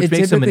 So which it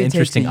makes him an typically takes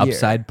interesting a year.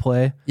 upside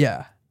play.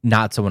 Yeah.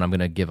 Not someone I'm going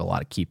to give a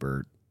lot of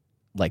keeper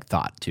like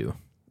thought to.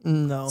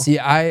 No. See,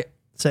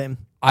 Same.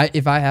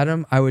 if I had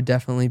him, I would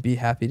definitely be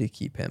happy to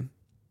keep him.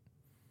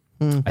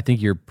 I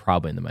think you're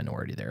probably in the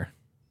minority there.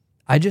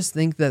 I just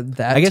think that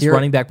I guess tier,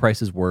 running back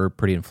prices were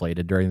pretty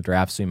inflated during the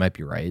draft, so you might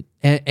be right.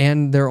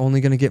 and they're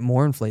only going to get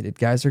more inflated.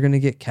 Guys are going to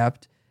get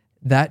kept.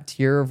 That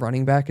tier of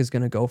running back is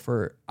going to go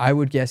for. I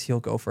would guess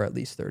he'll go for at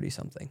least 30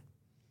 something.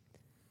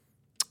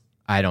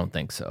 I don't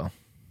think so.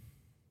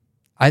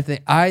 I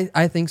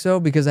think so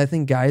because I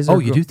think guys. Oh,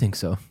 are you do think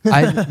so?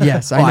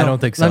 Yes, I Oh, know. I don't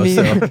think so,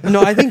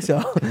 No, I think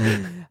so.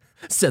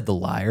 Said the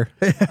liar.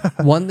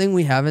 One thing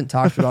we haven't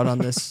talked about on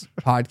this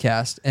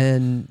podcast,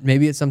 and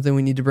maybe it's something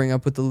we need to bring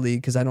up with the league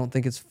because I don't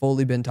think it's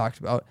fully been talked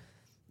about,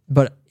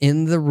 but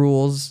in the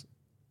rules,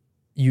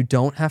 you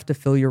don't have to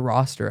fill your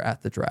roster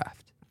at the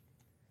draft.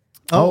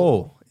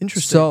 Oh,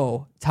 Interesting.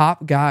 So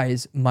top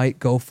guys might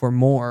go for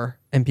more,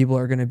 and people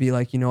are going to be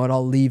like, you know what,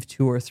 I'll leave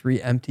 2 or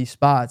 3 empty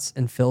spots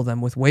and fill them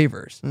with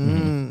waivers,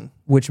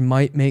 which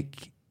might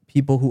make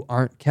people who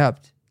aren't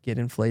kept get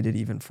inflated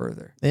even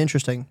further.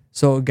 Interesting.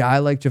 So a guy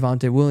like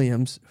Javonte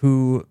Williams,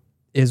 who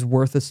is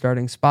worth a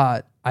starting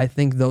spot, I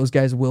think those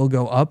guys will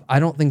go up. I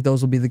don't think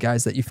those will be the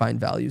guys that you find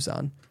values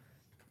on.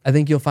 I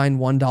think you'll find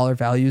 $1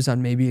 values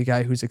on maybe a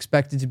guy who's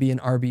expected to be an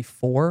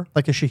RB4.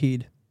 Like a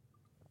Shaheed.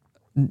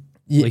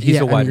 He's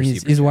a wide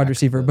receiver. He's a wide Jack,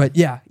 receiver, but- but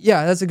yeah,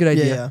 that's a good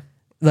idea. Yeah.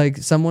 Like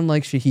someone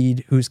like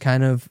Shaheed, who's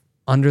kind of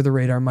under the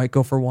radar, might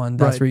go for 1.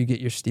 That's Right. where you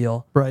get your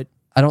steal. Right.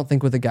 I don't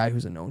think with a guy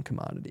who's a known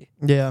commodity.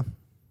 Yeah.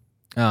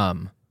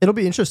 It'll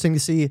be interesting to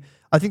see.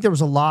 I think there was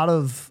a lot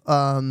of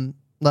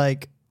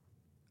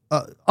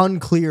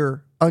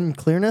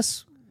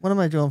unclearness. What am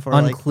I doing for?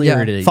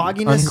 Unclarity.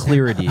 Fogginess.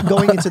 Unclarity.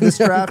 Going into this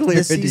draft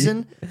this Unclarity.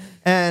 season.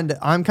 And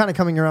I'm kind of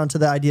coming around to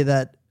the idea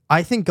that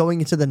I think going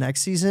into the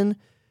next season,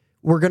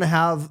 we're going to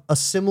have a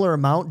similar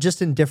amount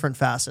just in different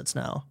facets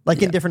now.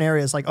 Like in different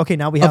areas. Like, okay,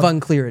 now we have Of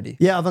unclarity.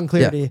 of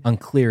unclarity.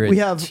 Unclear. We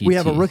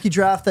have a rookie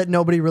draft that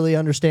nobody really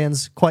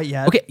understands quite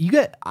yet. Okay, you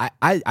get.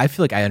 I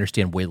feel like I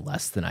understand way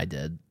less than I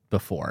did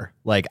before.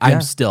 Like I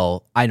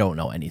don't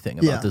know anything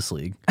about Yeah. this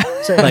league.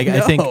 So, Like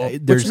I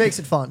think there's which makes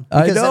it fun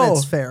I because then know.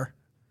 it's fair.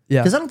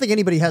 Yeah. Because I don't think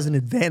anybody has an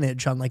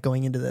advantage on like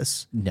going into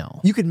this.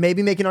 no. You could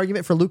maybe make an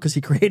argument for Luke because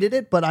he created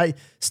it, but I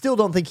still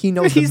don't think he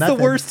knows He's the the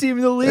method. worst team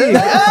in the league.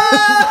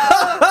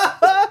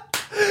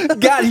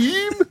 Got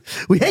him.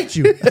 We hate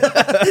you.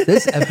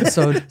 This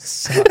episode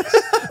sucks.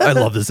 I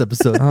love this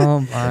episode. Oh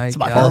my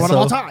my god. favorite one of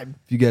all Also, time.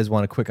 If you guys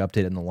want a quick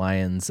update on the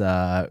Lions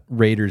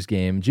Raiders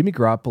game, Jimmy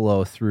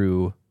Garoppolo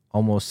through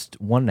almost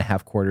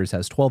 1.5 quarters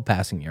has 12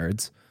 passing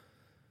yards.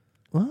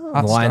 Wow.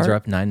 The Lions are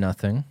up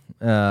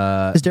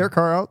 9-0. Is Derek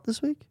Carr out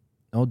this week?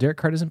 Oh, Derek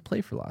Carr doesn't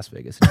play for Las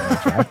Vegas anymore,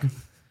 Jack.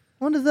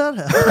 When did that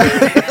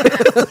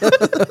happen?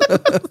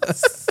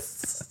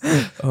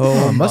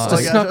 Oh, must have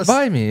Like, snuck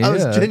by me. I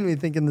was yeah. genuinely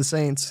thinking the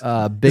Saints.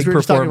 Big we were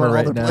just talking performer about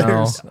right all their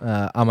now.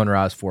 players. Amon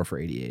Ra's 4 for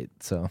 88.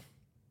 So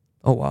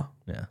Oh wow.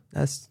 yeah.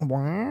 That's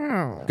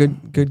Wow.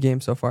 good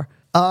game so far.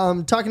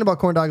 Talking about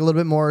Corn Dog a little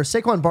bit more.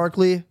 Saquon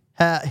Barkley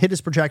hit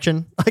his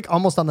projection, like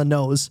almost on the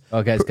nose.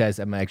 Oh, guys,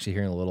 I'm actually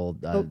hearing a little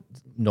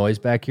noise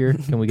back here.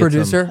 Can we get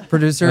Producer.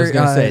 I was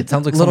gonna say it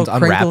sounds like little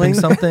someone's unwrapping crinkling.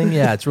 something.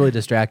 Yeah, it's really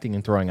distracting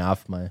and throwing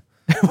off my.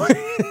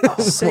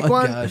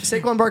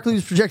 Saquon Barkley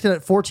was projected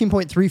at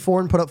 14.34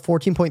 and put up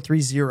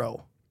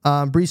 14.30.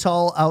 Brees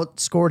Hall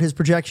outscored his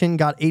projection,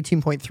 got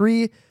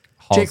 18.3.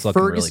 Hall's Jake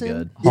looking Ferguson, really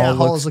good. Yeah, Hall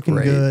Hall's looks looking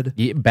great.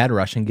 good. Bad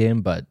rushing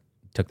game, but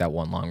took that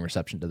one long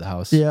reception to the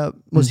house. Yeah,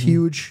 was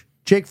huge.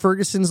 Jake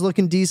Ferguson's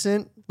looking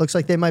decent. Looks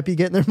like they might be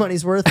getting their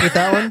money's worth with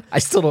that one. I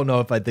still don't know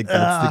if I think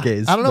that's the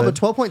case. I don't know, but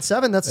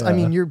 12.7, that's, I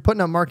mean, you're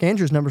putting up Mark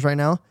Andrews numbers right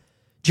now.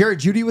 Jared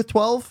Judy with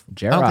 12. I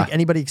don't think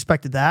anybody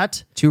expected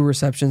that. 2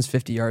 receptions,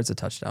 50 yards, a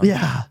touchdown.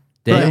 Yeah.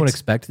 Did right. anyone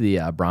expect the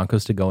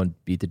Broncos to go and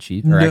beat the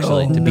Chiefs? Or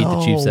actually to beat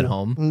the Chiefs at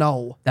home?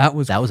 No. That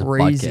was a butt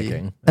crazy.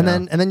 kicking. And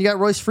then you got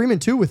Royce Freeman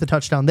too with a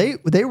touchdown. They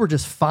were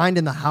just fine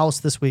in the house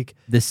this week.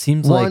 This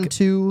seems 1, like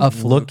 2,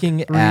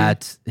 looking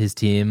at his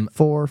team.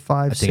 4,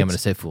 5, I think I'm going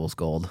to say fool's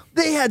gold.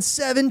 They had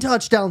 7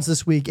 touchdowns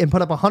this week and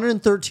put up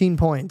 113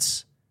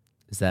 points.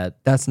 Is that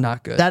That's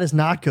not good. That is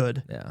not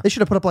good. Yeah. They should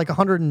have put up like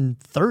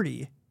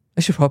 130. I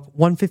should put up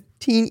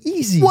 115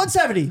 easy.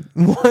 170.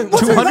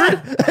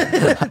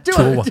 200?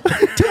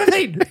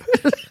 200.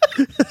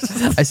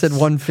 I said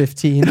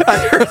 115. I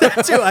heard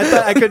that too. I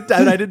thought I could.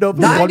 I didn't know if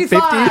it was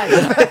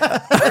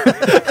 150.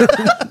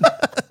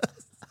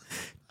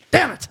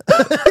 Damn it.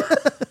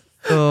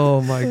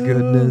 Oh my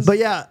goodness. But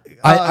yeah,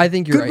 I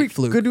think you're good right, week,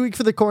 Fluke. Good week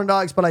for the Corn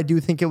Dogs, but I do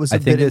think it was a I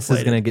bit think this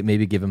inflated. is going to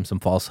maybe give him some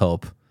false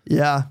hope.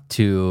 Yeah.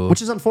 To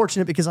Which is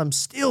unfortunate because I'm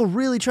still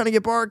really trying to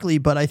get Barkley,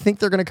 but I think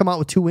they're going to come out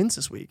with 2 wins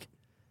this week.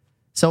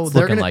 So It's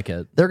they're looking gonna, like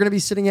it. They're going to be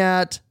sitting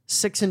at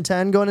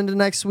 6-10 going into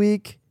next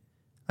week.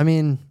 I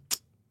mean,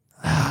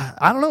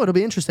 I don't know. It'll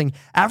be interesting.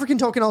 African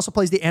Token also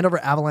plays the Andover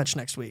Avalanche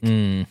next week.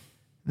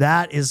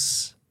 That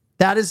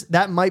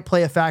might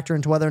play a factor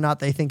into whether or not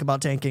they think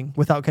about tanking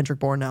without Kendrick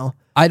Bourne now.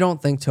 I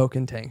don't think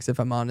Token tanks, if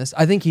I'm honest.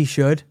 I think he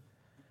should.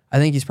 I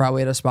think he's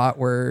probably at a spot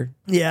where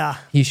Yeah.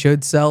 he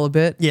should sell a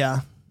bit. Yeah.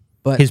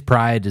 But his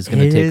pride is going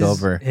to take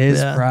over. His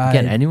Yeah. pride.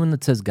 Again, anyone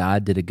that says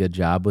God did a good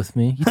job with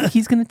me, you think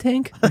he's going to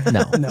tank?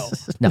 No, no,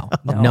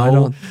 I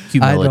don't-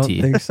 humility. I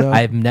don't think so.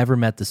 I've never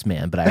met this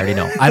man, but I already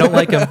know. I don't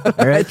like him.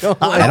 All right,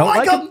 I don't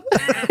like him.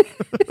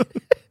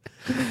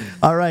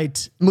 All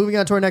right. Moving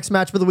on to our next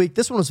matchup of the week.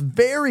 This one was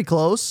very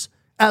close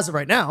as of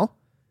right now.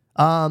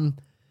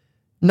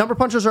 Number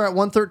punchers are at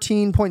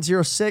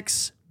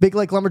 113.06. Big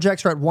Lake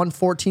Lumberjacks are at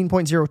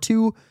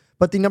 114.02.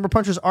 But the number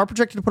punchers are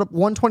projected to put up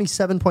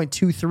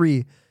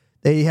 127.23.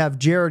 They have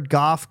Jared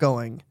Goff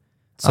going.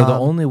 So the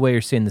only way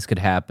you're saying this could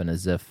happen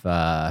is if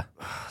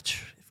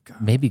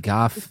maybe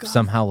Goff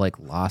somehow like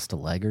lost a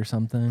leg or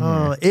something.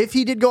 or- If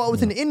he did go out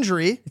with an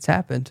injury, It's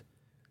happened.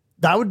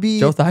 that would be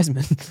Joe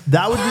Theismann.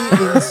 that would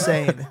be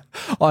insane.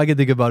 All I can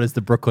think about is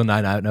the Brooklyn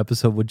Nine-Nine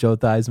episode with Joe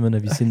Theismann.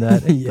 Have you seen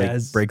that?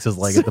 Yes. Like, breaks his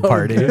leg at the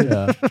party.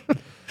 Yeah.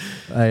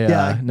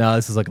 Yeah. No,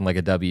 this is looking like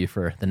a W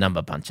for the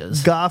number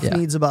punches. Goff Yeah.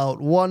 needs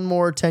about one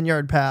more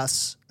 10-yard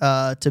pass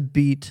to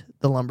beat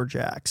the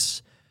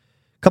Lumberjacks.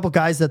 A couple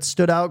guys that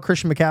stood out.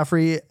 Christian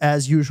McCaffrey,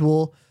 as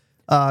usual,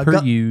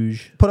 Per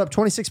usual. put up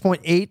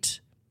 26.8.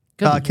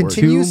 Good lord.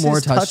 Continues 2 more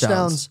his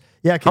touchdowns.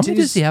 Yeah, How many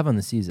continues. does he have on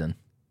the season?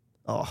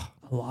 A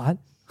lot.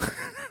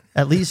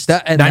 At least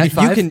That you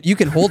 95?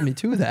 can hold me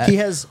to that. he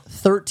has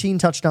 13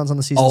 touchdowns on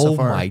the season so Oh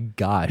far. my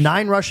gosh.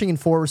 9 rushing and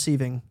 4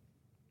 receiving.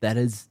 That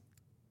is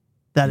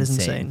That is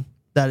Insane. insane.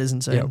 That is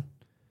insane.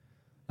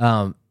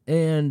 Yep.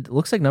 and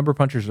looks like number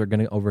punchers are going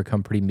to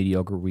overcome pretty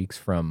mediocre weeks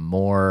from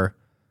Moore,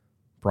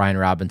 Brian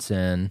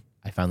Robinson.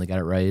 I finally got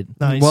it right.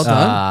 Nice. Well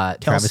done.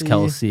 Travis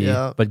Kelsey.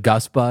 yeah. But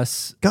Gus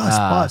Bus. Gus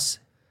Bus,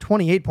 Before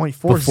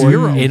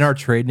 28.40. in our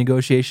trade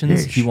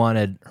negotiations, he Yeesh.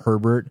 wanted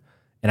Herbert,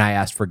 and I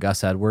asked for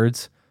Gus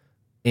Edwards,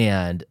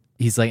 and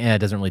he's like, it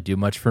doesn't really do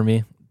much for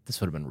me. This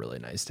would have been really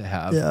nice to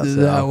have. Yeah.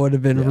 That would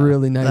have been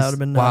really nice. That would have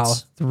been wow.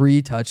 nuts.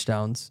 3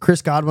 touchdowns.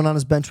 Chris Godwin on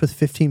his bench with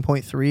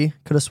 15.3.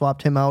 Could have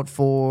swapped him out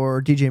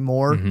for DJ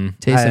Moore.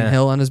 Taysom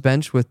Hill on his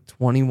bench with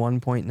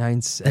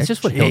 21.96. That's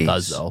just what Hill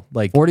does, though.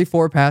 Like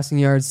 44 passing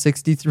yards,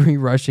 63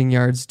 rushing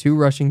yards, 2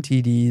 rushing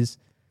TDs,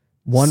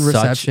 1 such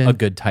reception. a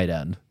good tight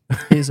end.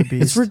 He's a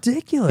beast. It's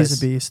ridiculous.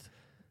 He's a beast.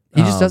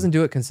 He just doesn't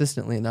do it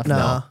consistently enough.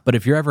 Nah. But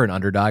if you're ever an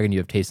underdog and you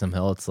have Taysom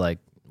Hill, it's like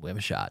we have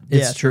a shot.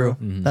 It's Yeah, true.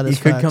 That He is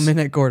could facts. come in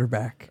at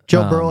quarterback.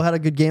 Joe Burrow had a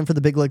good game for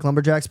the Big Lake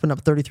Lumberjacks, putting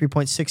up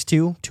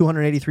 33.62,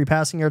 283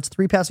 passing yards,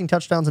 3 passing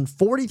touchdowns, and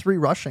 43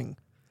 rushing.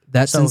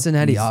 That So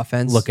Cincinnati he's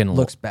offense looking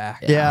looks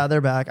back. Yeah,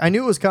 they're back. I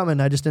knew it was coming.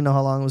 I just didn't know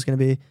how long it was going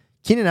to be.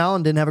 Keenan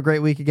Allen didn't have a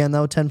great week again,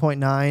 though,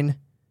 10.9.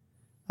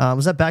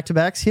 Was that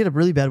back-to-backs? He had a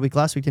really bad week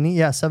last week, didn't he?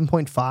 Yeah,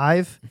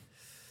 7.5.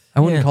 I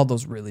wouldn't Yeah. call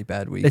those really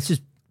bad weeks. It's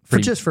just For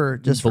pretty just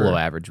for below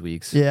average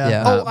weeks. Yeah.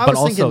 Yeah. Oh, I but was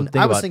also thinking.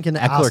 think I was about thinking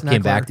Eckler Austin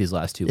came Eckler. back these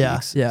last 2 Yeah.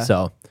 weeks. Yeah.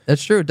 So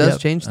That's true. It does Yep.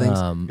 change things.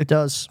 It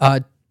does.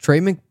 Trey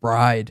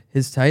McBride,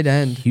 his tight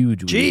end.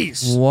 huge week.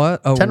 Jeez.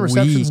 What a 10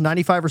 receptions, week.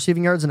 95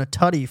 receiving yards, and a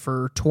tutty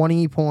for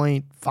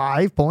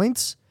 20.5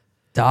 points.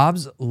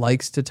 Dobbs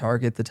likes to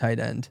target the tight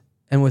end.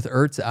 And with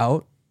Ertz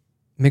out,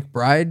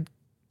 McBride,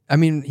 I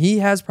mean, he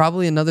has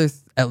probably another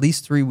at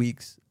least 3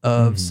 weeks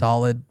of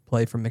solid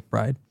play from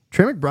McBride.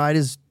 Trey McBride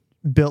is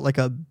built like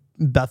a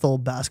Bethel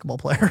basketball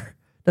player.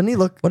 Doesn't he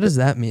look? What does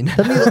that mean?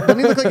 Doesn't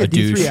he look like a D3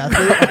 douche.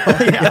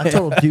 athlete? Yeah, a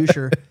total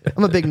doucher.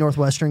 I'm a big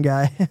Northwestern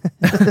guy.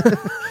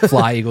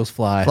 Fly, Eagles,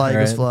 fly. Fly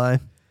Eagles right? fly.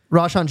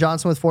 Rashawn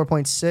Johnson with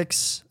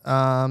 4.6.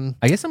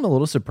 I guess I'm a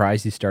little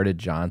surprised he started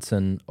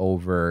Johnson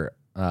over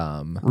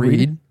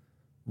Reed?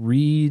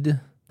 Reed,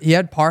 He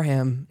had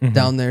Parham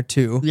down there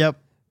too. Yep.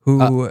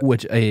 Who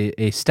which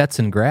a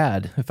Stetson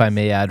grad, if I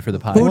may add for the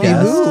podcast.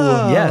 Hootie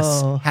hoo.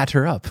 Yes, hat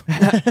her up.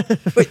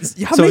 wait,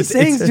 how many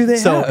sayings do they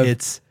so have?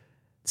 it's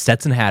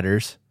Stetson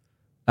Hatters.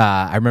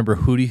 I remember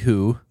Hootie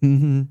Hoo.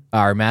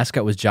 Our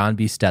mascot was John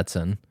B.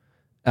 Stetson.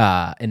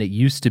 And it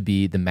used to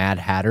be the Mad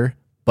Hatter,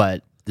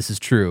 but this is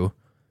true.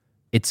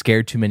 It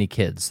scared too many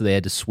kids, so they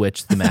had to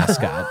switch the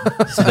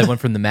mascot. So they went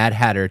from the Mad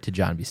Hatter to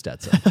John B.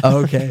 Stetson.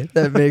 Okay,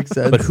 that makes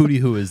sense. But Hootie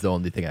Hoo is the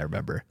only thing I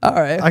remember. All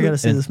right, I gotta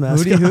see this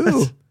mascot. Hootie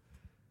hoo.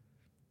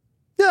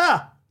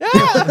 Yeah.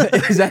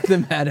 Is that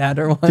the Mad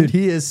Hatter one? Dude,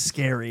 he is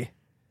scary.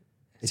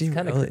 Is he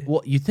really?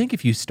 Well, you think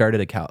if you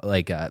started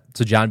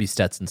so John B.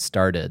 Stetson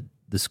started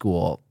the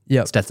school,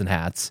 Yep. Stetson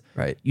hats,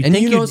 Right. You'd And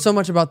think you know you'd- so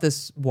much about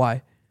this.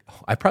 Why?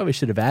 I probably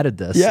should have added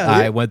this. Yeah.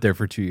 I went there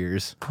for 2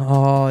 years.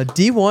 Oh,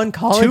 D1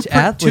 college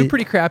athlete. Two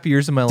pretty crappy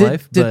years of my Did,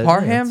 life. did but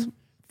Parham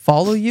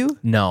follow you?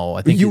 No,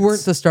 I think You it's-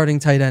 weren't the starting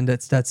tight end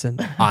at Stetson.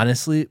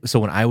 honestly. So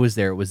when I was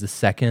there, it was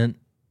the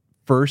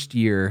first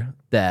year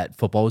that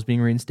football was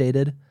being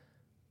reinstated.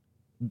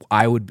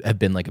 I would have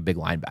been like a big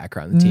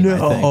linebacker on the team. I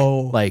No.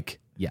 think. Like,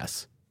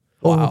 yes.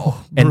 Wow.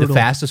 And the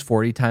fastest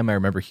 40 time I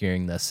remember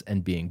hearing this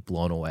and being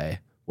blown away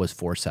was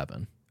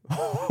 4.7.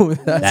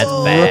 That's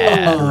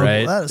bad,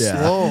 right? That is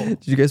slow.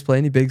 Did you guys play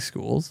any big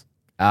schools?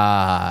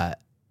 No.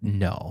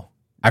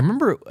 I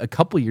remember a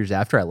couple years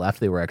after I left,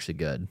 they were actually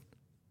good.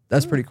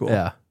 That's pretty cool.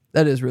 Yeah.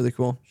 That is really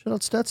cool. Shout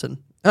out Stetson.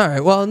 All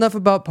right. Well, enough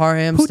about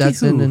Parham, Hootie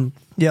Stetson, hoo. and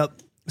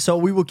Yep. So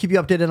we will keep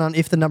you updated on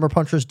if the number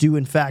punchers do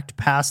in fact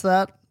pass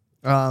that,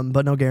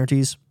 but no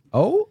guarantees.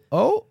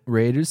 Oh,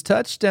 Raiders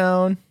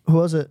touchdown. Who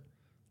was it?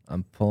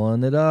 I'm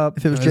pulling it up.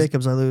 If it was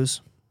Jacobs, I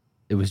lose.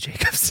 It was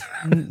Jacobs.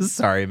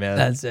 Sorry, man.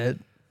 that's it.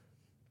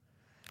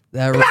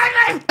 That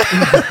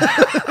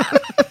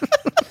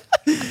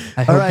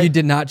I hope right. you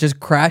did not just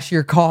crash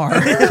your car.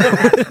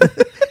 right.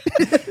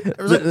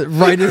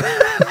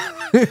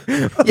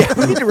 Yeah,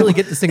 we need to really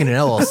get this thing in an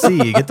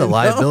LLC, get the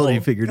liability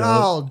figured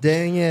out. Oh,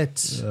 dang it.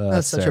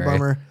 That's such a Sorry.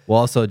 bummer. Well,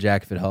 also,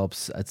 Jack, if it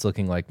helps, it's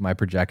looking like my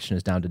projection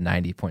is down to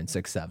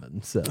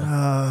 90.67. So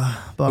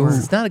Bummer.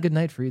 it's not a good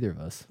night for either of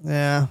us.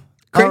 Yeah.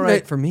 Great All right.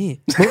 night for me.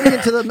 Moving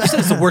into the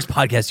It's the worst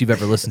podcast you've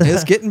ever listened to.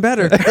 It's getting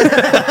better.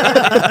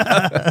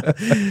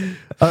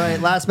 All right,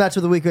 last match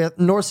of the week. We have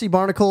North Sea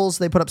Barnacles.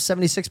 They put up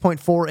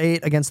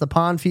 76.48 against the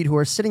Pond Feet, who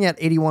are sitting at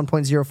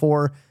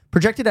 81.04,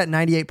 projected at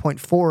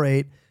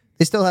 98.48.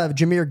 They still have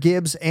Jameer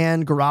Gibbs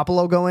and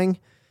Garoppolo going.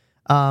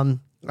 I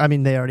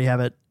mean, they already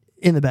have it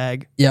in the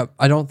bag. Yep.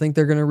 I don't think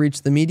they're going to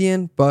reach the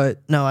median,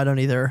 but No, I don't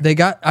either. they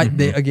got,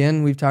 they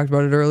again, we've talked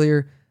about it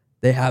earlier.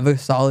 They have a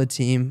solid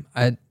team.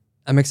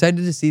 I'm excited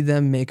to see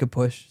them make a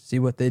push, see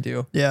what they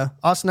do. Yeah.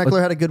 Austin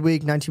Eckler had a good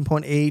week,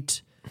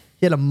 19.8.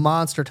 He had a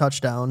monster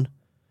touchdown.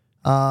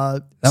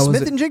 was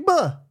Smith it. and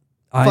Jigba.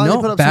 I Finally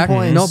know. put up some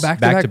points. No, back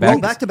to back. Back-to-back.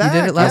 weeks. Oh, back-to-back. He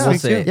did it last Yeah. I will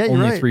week say too. Yeah, you're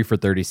only right. 3 for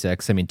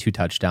 36. I mean, 2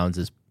 touchdowns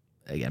is,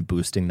 again,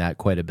 boosting that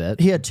quite a bit.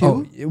 He had two.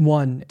 Oh,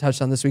 one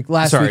touchdown this week.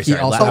 Last Sorry, week he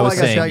sorry. also. I Oh, was I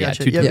got saying, you. I yeah, got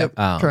you. two- Yep.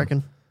 um,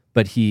 Tracking.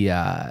 But he,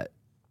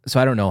 so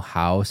I don't know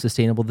how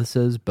sustainable this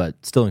is, but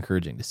still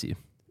encouraging to see.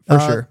 For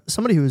sure.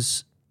 Somebody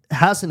who's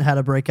hasn't had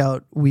a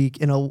breakout week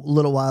in a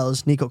little while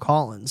is Nico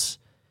Collins.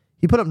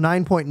 He put up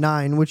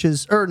 9.9, which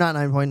is, or not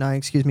 9.9,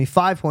 excuse me,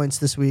 5 points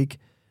this week,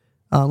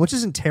 which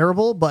isn't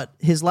terrible, but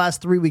his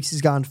last 3 weeks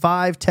he's gone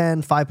 5,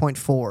 10,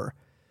 5.4.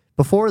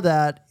 Before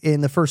that,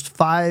 in the first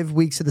 5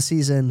 weeks of the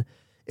season,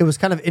 it was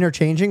kind of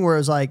interchanging where it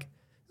was like,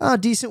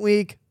 decent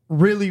week,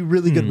 really,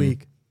 really good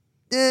week.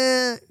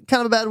 Kind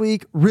of a bad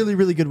week, really,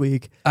 really good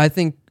week. I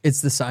think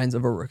it's the signs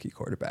of a rookie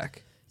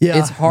quarterback. Yeah.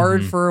 It's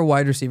hard for a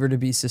wide receiver to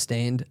be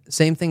sustained.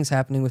 Same thing's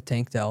happening with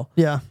Tank Dell.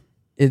 Yeah.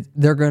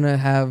 They're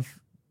gonna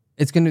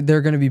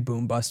be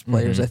boom bust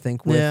players, I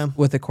think,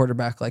 with a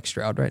quarterback like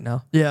Stroud right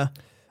now. Yeah.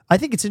 I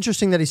think it's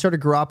interesting that he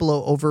started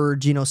Garoppolo over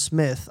Geno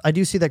Smith. I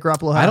do see that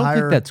Garoppolo had I don't a higher,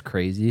 think that's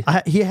crazy.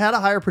 he had a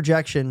higher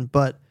projection,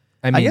 but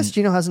I, mean, guess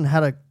Geno hasn't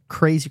had a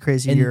crazy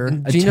year.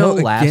 Geno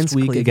until last against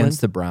week Cleveland.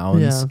 against the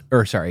Browns, Yeah.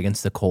 or sorry,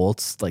 against the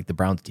Colts, like the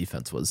Browns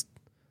defense was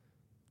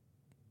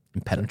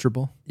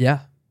impenetrable. Yeah.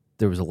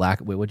 There was a lack.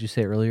 Wait, what'd you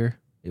say earlier?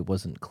 It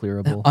wasn't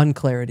clearable.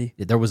 Unclarity.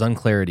 There was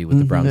unclarity with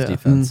the Browns Yeah.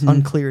 defense.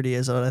 Unclarity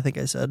is what I think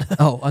I said.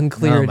 Oh,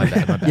 unclarity. No, my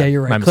bad, my bad. Yeah,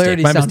 you're right. My mistake,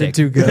 Clarity my sounded mistake.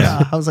 too good.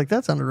 Yeah, I was like,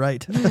 that sounded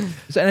right.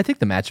 So, and I think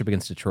the matchup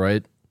against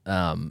Detroit,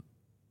 again,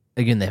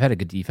 they've had a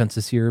good defense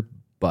this year,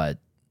 but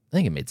I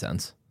think it made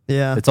sense.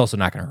 Yeah. It's also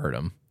not going to hurt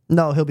him.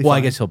 No, he'll be Well,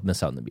 fine. I guess he'll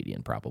miss out in the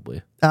median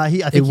probably. I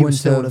think It he wouldn't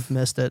still would have- have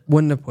missed it.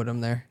 Wouldn't have put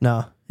him there.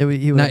 No, he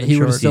would Not- have he been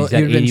would've short. still- He's at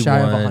He would've been shy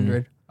of 81.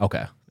 100.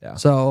 Okay, yeah.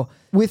 So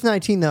With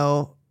 19,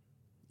 though,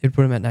 it'd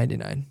put him at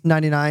 99.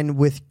 99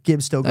 with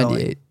Gibbs still going.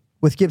 98.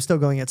 With Gibbs still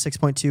going at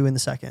 6.2 in the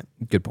second.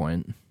 Good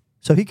point.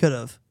 So he could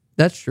have.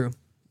 That's true.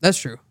 That's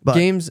true. But-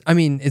 Games, I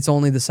mean, it's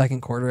only the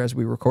second quarter as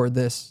we record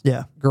this.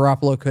 Yeah.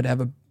 Garoppolo could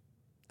have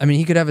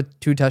he could have a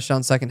 2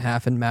 touchdown second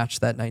half and match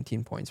that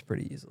 19 points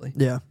pretty easily.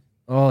 Yeah.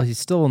 Oh, he's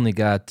still only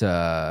got.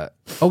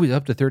 He's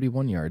up to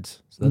 31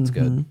 yards, so that's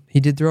good. He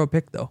did throw a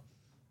pick though.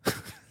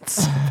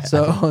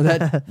 So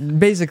that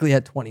basically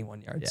at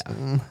 21 yards.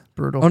 Yeah.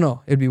 Brutal. Oh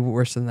no, it'd be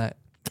worse than that.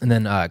 And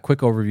then quick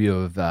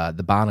overview of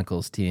the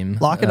Barnacles team.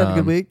 Lockett had a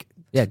good week.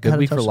 Yeah, good Had a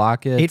week for touchdown.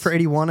 Lockett. 8 for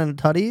 81 and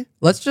a tutty.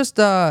 Let's just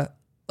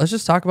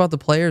talk about the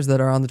players that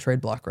are on the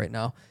trade block right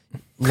now.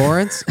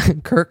 Lawrence,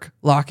 Kirk,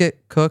 Lockett,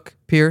 Cook,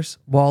 Pierce,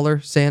 Waller,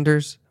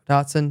 Sanders,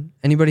 Dotson.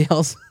 Anybody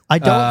else? I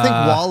don't think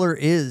Waller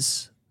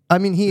is. I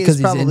mean, he Because is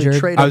he's probably injured.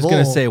 tradable. I was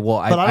going to say, well,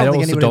 but I don't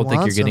also anybody don't think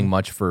you're wants getting him.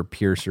 much for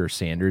Pierce or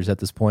Sanders at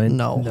this point.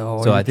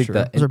 No. So I think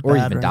that, Those are or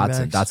bad even running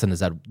Dotson. backs. Dotson has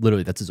had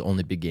literally that's his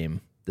only big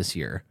game this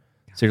year.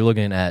 So you're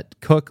looking at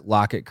Cook,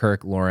 Lockett,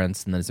 Kirk,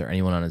 Lawrence, and then is there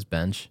anyone on his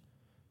bench?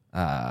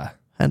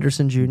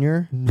 Henderson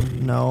Jr.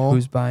 No.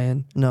 Who's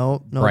buying?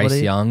 No. Nobody.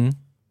 Bryce Young.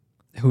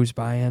 Who's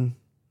buying?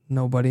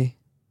 Nobody.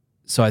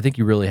 So I think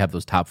you really have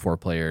those top 4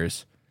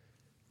 players,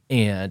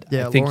 and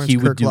Yeah, I think Lawrence, he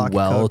would Kirk, do Lockett,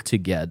 well Cook. to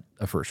get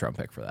a first round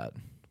pick for that.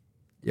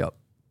 Yep.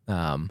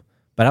 But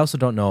I also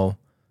don't know.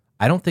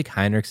 I don't think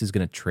Heinrichs is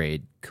going to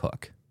trade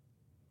Cook.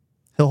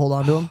 He'll hold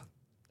on to him.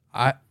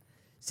 I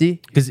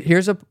see.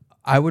 Because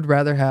I would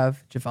rather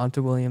have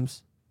Javonte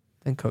Williams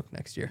than Cook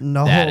next year.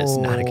 No. That is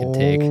not a good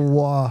take.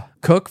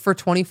 Cook for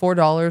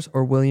 $24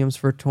 or Williams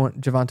for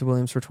Javonte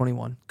Williams for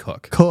 21.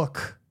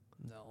 Cook.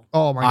 No.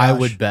 Oh my gosh. I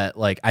would bet.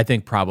 I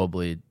think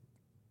probably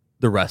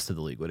the rest of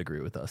the league would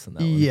agree with us on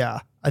that one. Yeah.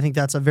 I think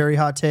that's a very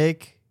hot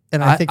take.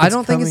 And I think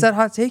don't think it's that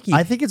hot takey.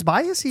 I think it's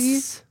biasy.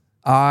 It's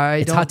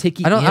hot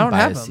takey. I don't and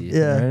have biasy, him.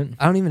 Yeah. right?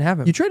 I don't even have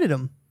him. You traded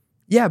him.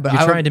 Yeah, but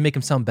You're trying to make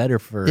him sound better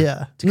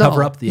Yeah. to cover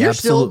No, up the You're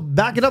still absolute.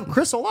 backing up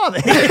Chris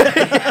Olave.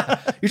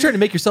 You're trying to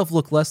make yourself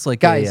look less like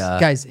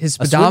guys, his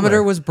a speedometer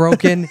swimmer. was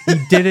broken. He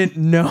didn't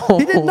know.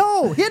 He didn't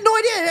know. He had no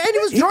idea. And he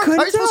was drunk. How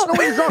are you supposed to know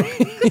when you're drunk?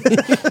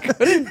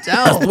 couldn't That's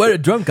tell. what a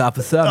drunk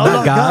officer. Oh,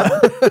 my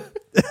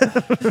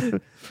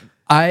God.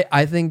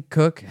 I think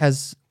Cook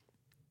has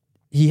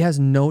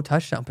no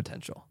touchdown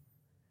potential.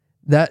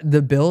 That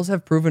the Bills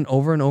have proven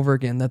over and over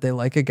again that they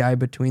like a guy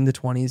between the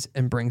 20s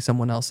and bring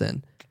someone else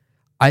in.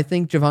 I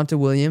think Javonte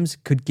Williams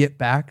could get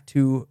back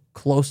to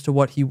close to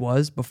what he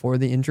was before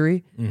the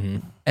injury,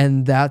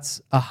 and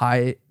that's a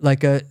high,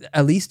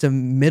 at least a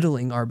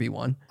middling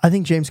RB1. I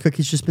think James Cook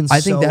has just been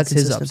I think that's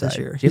his consistent this upside.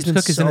 year. James He's been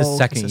Cook is in his so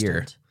second year.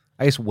 consistent.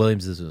 I guess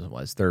Williams is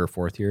his third or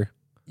fourth year.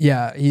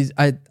 Yeah,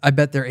 I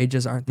bet their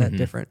ages aren't that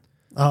different.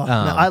 Oh, no,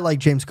 I like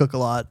James Cook a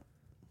lot.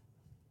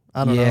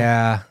 I don't know.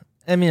 Yeah.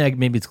 I mean,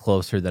 maybe it's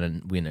closer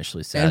than we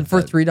initially said. And for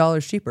but-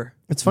 $3 cheaper.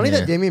 It's funny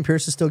that Yeah. Dameon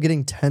Pierce is still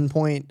getting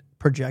 10-point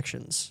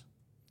projections.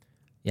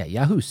 Yeah,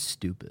 Yahoo's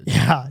stupid.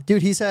 Yeah,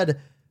 dude, he's had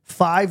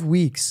 5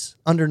 weeks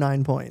under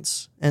 9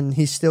 points, and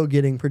he's still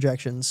getting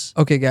projections.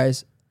 Okay,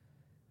 guys.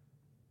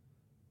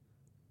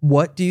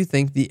 What do you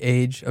think the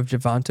age of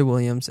Javonte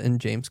Williams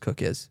and James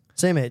Cook is?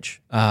 Same age.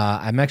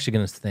 I'm actually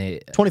going to say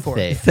 24.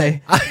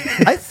 Say,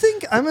 I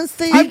think I'm going to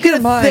say... I'm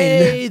gonna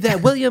say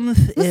that Williams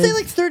Let's say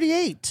like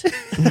 38.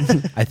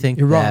 I think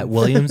You're that wrong.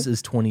 Williams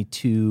is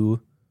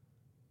 22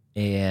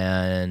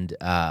 and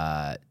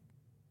who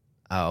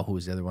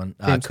was the other one?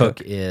 James Cook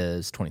Cook.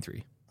 is 23.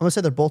 I'm going to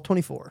say they're both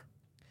 24.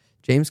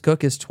 James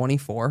Cook is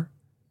 24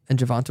 and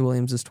Javonte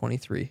Williams is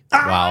 23.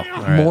 Wow.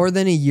 All right. More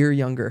than a year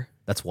younger.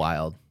 That's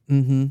wild.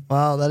 Mm-hmm.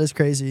 Wow, that is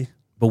crazy.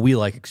 But we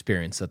like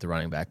experience at the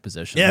running back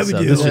position. Yeah, we so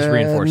do. This just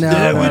reinforces no.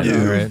 that. Yeah, we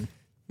do. Right?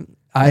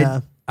 Yeah.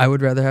 I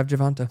would rather have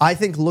Javonte. I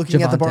think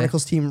looking at the Javonte.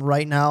 Barnacles team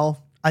right now,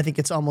 I think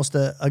it's almost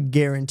a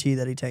guarantee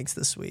that he tanks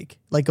this week,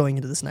 like going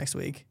into this next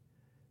week.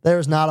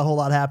 There's not a whole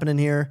lot happening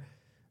here.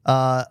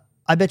 I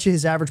bet you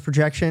his average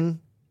projection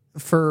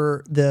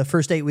for the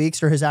first 8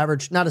 weeks, or his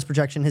average, not his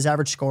projection, his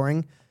average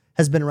scoring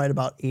has been right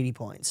about 80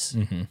 points.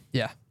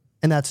 Yeah.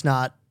 And that's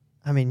not,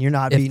 I mean, you're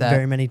not If beating that.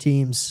 very many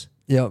teams.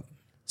 Yep.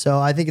 So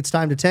I think it's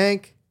time to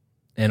tank.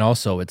 And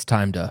also, it's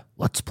time to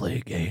let's play a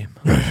game.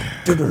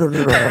 I've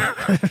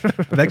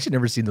actually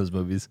never seen those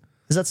movies.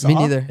 Is that Saw? Me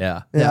neither.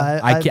 Yeah. Yeah,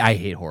 I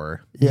hate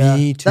horror. Yeah.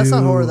 Me That's not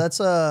too. horror. That's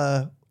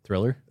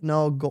Thriller?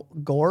 no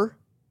gore.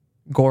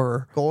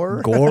 Gorer.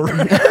 Gore. Gore.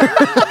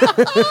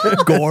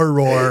 Gore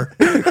roar.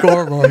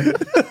 Gore.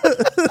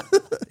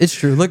 It's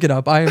true. Look it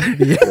up.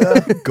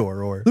 IMDb. Gore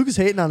roar. Luke is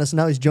hating on us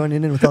now. He's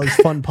joining in with all these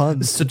fun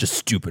puns. Such a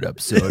stupid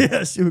episode.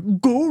 Yes,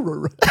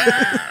 gore.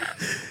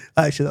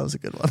 Actually, that was a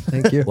good one.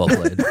 Thank you. Well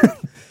played.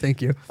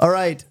 Thank you. All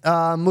right,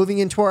 moving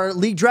into our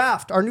league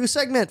draft, our new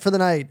segment for the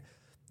night.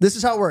 This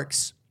is how it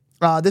works.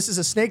 This is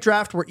a snake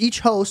draft where each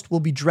host will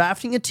be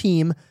drafting a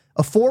team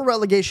of 4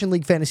 relegation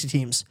league fantasy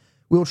teams.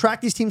 We will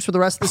track these teams for the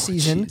rest of the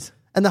season, jeez.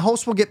 and the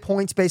host will get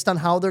points based on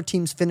how their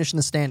teams finish in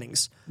the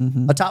standings.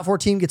 A top 4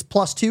 team gets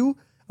 +2,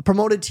 a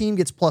promoted team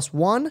gets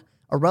 +1,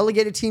 a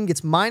relegated team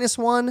gets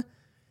 -1,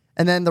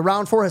 and then the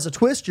round 4 has a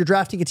twist. You're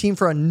drafting a team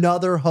for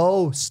another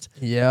host.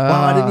 Yeah.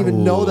 Wow, I didn't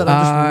even know that.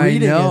 I'm just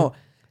reading it.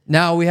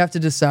 Now we have to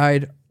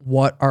decide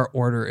what our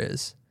order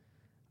is.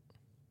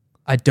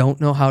 I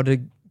don't know how to,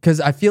 because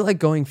I feel like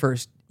going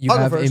first, you I'll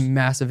go have a first.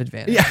 massive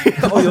advantage.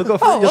 Oh, you'll go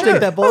first. You'll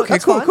take that bullet. Okay,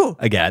 That's cool, fine. cool.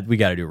 Again, we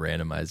got to do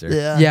randomizer.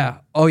 Yeah. Yeah.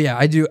 Oh, yeah.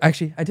 I do.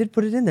 Actually, I did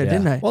put it in there,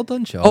 didn't I? Well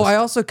done, Chelsea. Oh, I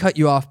also cut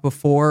you off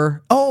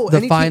before the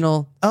any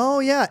final. Oh,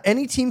 yeah.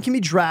 Any team can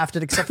be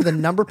drafted except for the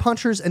number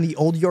punchers and the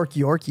old York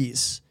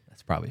Yorkies.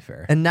 That's probably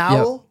fair. And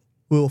now Yep.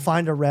 we will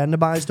find a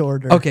randomized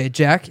order. Okay,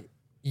 Jack,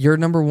 you're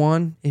number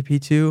 1,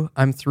 AP2.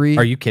 I'm 3.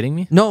 Are you kidding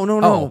me? No.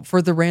 Oh.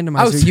 For the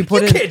randomizer, you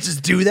put in. can't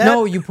just do that.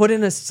 No, you put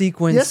in a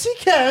sequence. Yes, he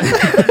can.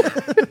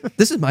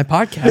 This is my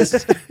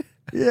podcast.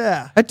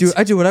 Yeah. I do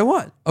what I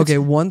want. Okay,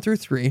 1 through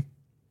 3.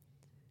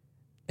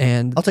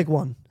 And I'll take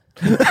one.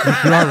 you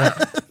are right.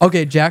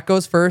 Okay, Jack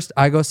goes first.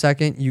 I go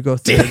second. You go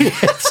third.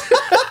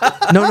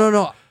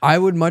 No. I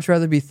would much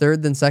rather be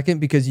third than second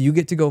because you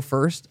get to go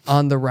first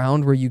on the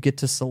round where you get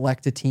to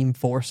select a team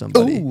for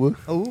somebody.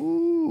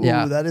 Ooh,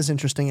 Yeah. that is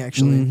interesting,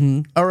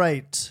 actually. All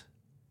right.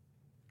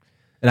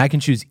 And I can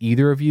choose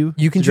either of you.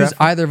 You can to choose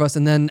draft? either of us,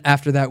 and then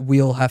after that,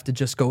 we'll have to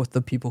just go with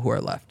the people who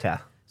are left. Yeah.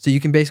 So you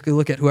can basically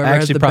look at whoever I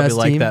has actually the probably best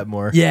like team. that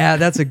more. Yeah,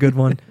 that's a good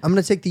one. I'm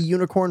going to take the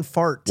unicorn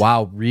fart.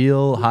 Wow,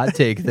 real hot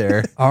take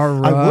there. All I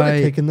would have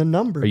right. taken the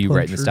number. Are you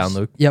writing this down, punchers.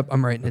 Luke? Yep,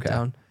 I'm writing it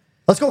down.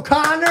 Let's go,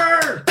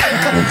 Connor!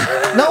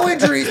 No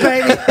injuries,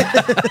 baby.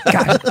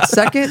 God,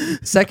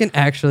 second,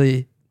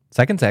 actually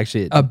Second's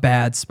actually. a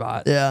bad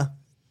spot. Yeah. Who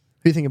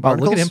do you think Oh, about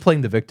look at him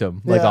playing the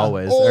victim, like Yeah.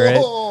 always. Oh. All right.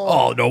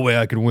 Oh, no way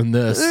I can win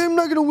this. I'm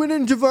not going to win it,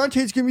 and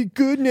Devontae's going to be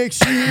good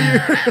next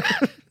year.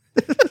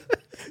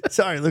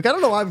 Sorry, Luke. I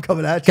don't know why I'm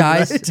coming at you.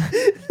 Guys,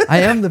 right? I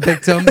am the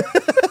victim.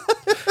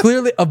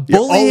 Clearly, a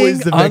bullying always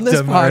the on this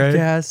victim, all right?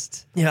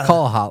 podcast. Yeah.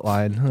 Call a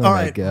hotline. Oh, All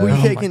my right. God. Who are you Oh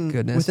my taking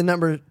goodness. with the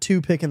number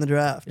 2 pick in the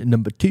draft?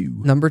 Number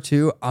 2. Number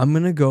 2, I'm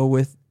gonna go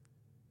with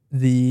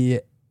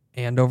the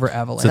Andover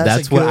Avalanche. So That's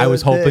that's a what I good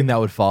was hoping pick. that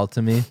would fall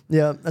to me.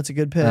 Yeah, that's a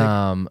good pick.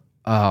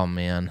 Oh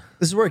man.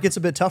 This is where it gets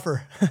a bit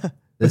tougher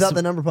without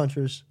the number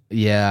punchers.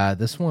 Yeah,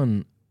 this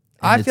one.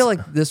 I feel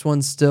like this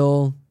one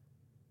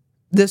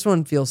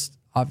feels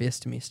obvious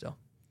to me still.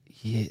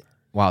 Yeah.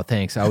 Wow,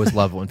 thanks. I always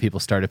love when people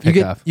start to You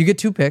pick get off. you get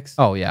 2 picks,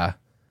 Oh yeah.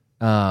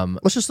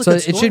 Let's just look so at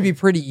it should scoring. be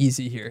pretty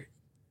easy here,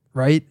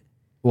 right?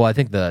 Well, I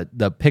think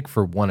the pick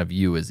for one of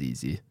you is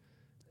easy,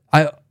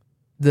 But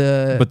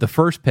but the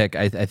first pick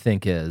I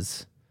think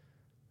is.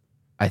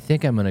 I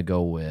think I'm gonna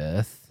go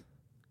with.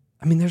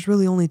 I mean, there's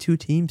really only 2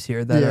 teams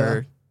here that Yeah.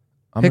 are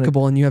I'm gonna-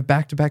 pickable, and you have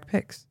back-to-back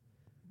picks.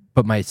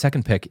 but my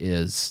second pick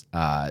is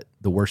the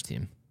worst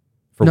team.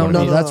 For No, one no,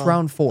 of you. that's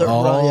round 4. They're-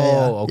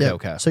 Oh, yeah.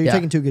 okay. So you're Yeah.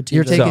 taking 2 good teams.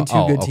 You're then. taking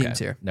two good teams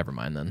here. Never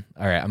mind then.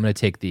 All right, I'm gonna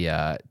take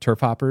the Turf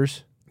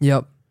Hoppers.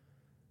 Yep.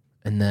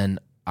 And then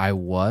I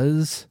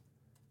don't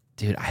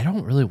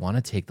really want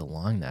to take the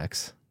long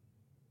necks.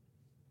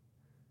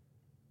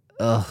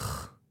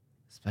 Ugh.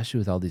 Especially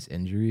with all these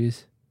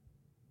injuries.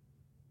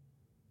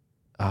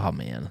 Oh,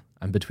 man.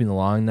 I'm between the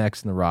long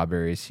necks and the raw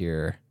berries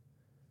here.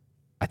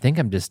 I think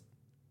I'm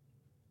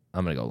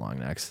going to go long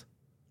necks.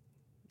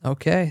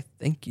 Okay,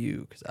 thank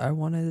you, because I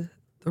wanted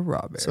the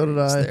raw berries So did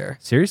I. there.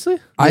 Seriously?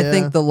 I Yeah.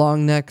 think the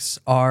long necks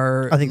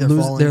are. I think they're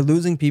falling. they're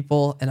losing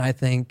people, and I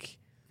think.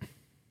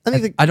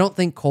 I don't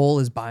think Cole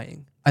is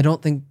buying. I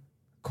don't think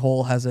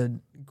Cole has a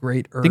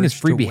great urge. I think his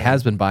to freebie win.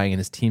 has been buying, and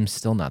his team's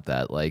still not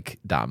that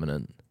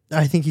dominant.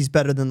 I think he's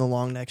better than the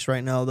long necks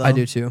right now, though. I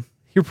do too.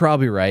 You're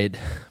probably right,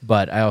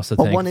 but I also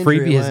But think one injury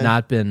freebie has away.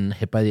 not been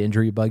hit by the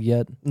injury bug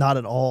yet. Not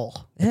at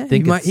all. Yeah,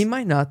 think he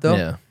might not though.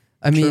 Yeah.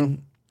 I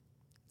mean,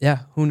 yeah,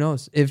 who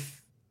knows?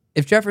 If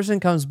Jefferson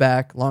comes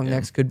back, long Yeah.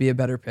 necks could be a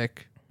better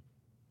pick.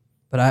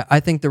 But I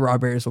think the raw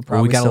berries will Well,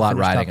 probably. we got a still lot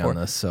finish top riding 4. on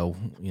this, so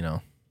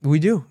We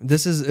do.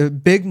 This is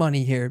big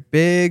money here.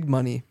 Big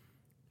money.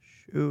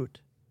 Shoot.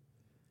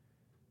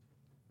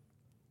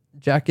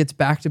 Jack gets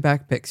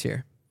back-to-back picks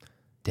here.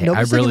 Dang,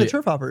 Nobody's taking really the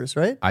turf hoppers,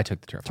 right? I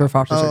took the turf. Turf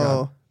Hoppers. hoppers are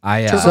Oh. gone.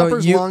 I Turf So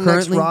hoppers, you long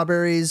necks, currently- raw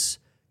berries,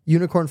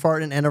 unicorn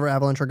fart, and Andover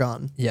Avalanche are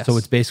gone. Yes. so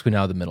it's basically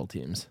now the middle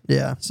teams.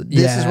 Yeah. So this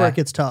is Yeah. where it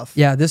gets tough.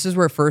 Yeah, this is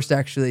where first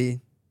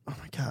actually Oh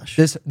my gosh.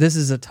 this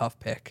is a tough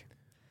pick.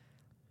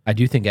 I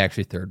do think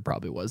actually third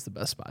probably was the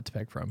best spot to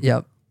pick from.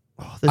 Yep.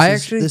 This I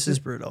is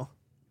brutal.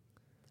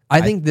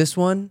 I think this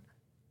one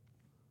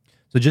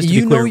So just to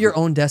you be clear, know your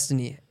own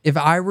destiny. If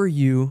I were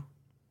you,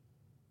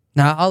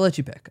 now I'll let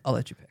you pick. you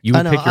I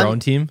would know, pick your I'm- own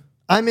team.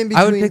 I'm in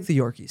between. I would pick the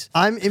Yorkies.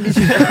 I'm in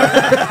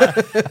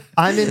between.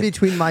 I'm in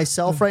between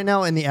myself right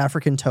now and the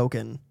African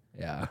token.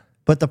 Yeah.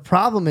 But the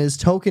problem is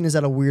token is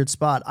at a weird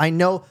spot. I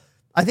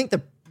think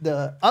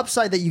the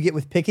upside that you get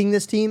with picking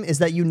this team is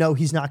that you know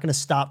he's not going to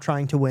stop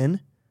trying to win,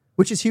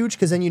 which is huge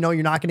because then you know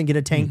you're not going to get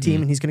a tank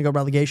team and he's going to go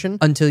relegation.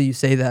 Until you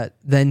say that,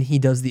 then he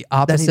does the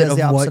opposite, does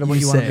the of, opposite what of what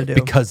you you want him said. to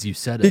do. Because you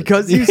said it.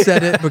 Because you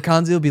said it,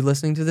 Bakanzi will be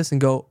listening to this and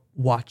go,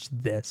 watch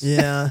this.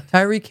 Yeah.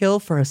 Tyreek Hill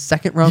for a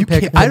second round You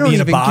pick. can't put I don't me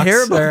in a even box,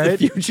 care about alright?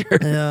 the future.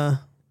 Yeah.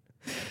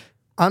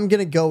 I'm going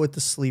to go with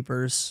the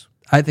sleepers.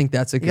 I think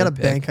that's a You good got to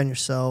pick. bank on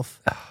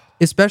yourself.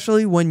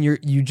 Especially when you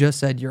just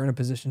said you're in a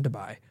position to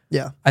buy.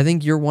 Yeah. I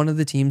think you're one of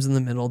the teams in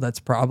the middle that's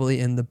probably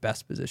in the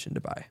best position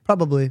to buy.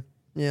 Probably.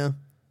 Yeah.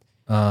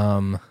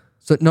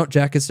 So no,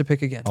 Jack gets to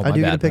pick again. Oh, I my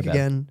do bad, get to pick my bad.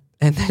 again.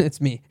 and then it's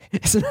me.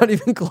 It's not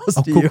even close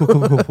to Cool,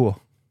 you.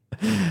 cool.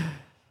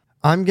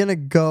 I'm gonna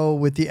go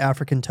with the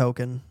African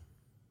token.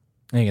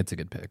 I think it's a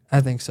good pick.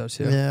 I think so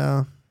too.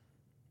 Yeah.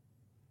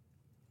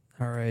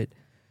 All right.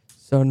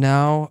 So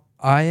now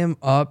I am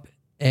up,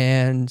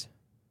 and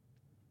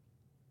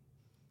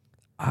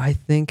I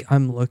think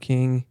I'm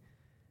looking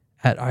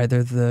at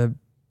either the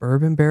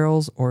Bourbon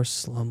Barrels or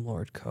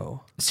Slumlord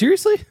Co.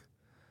 Seriously?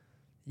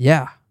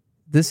 Yeah.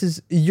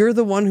 You're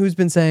the one who's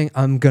been saying,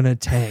 I'm going to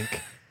tank.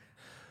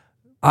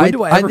 When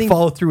do I ever think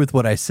follow through with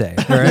what I say?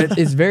 All right.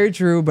 it's very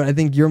true, but I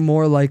think you're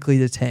more likely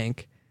to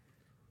tank.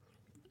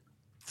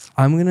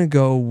 I'm going to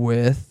go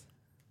with.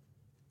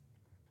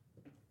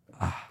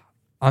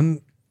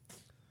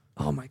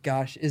 Oh my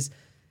gosh.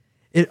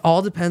 It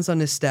all depends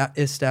on if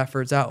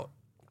Stafford's out,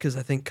 because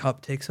I think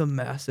Cup takes a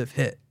massive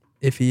hit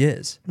if he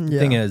is. The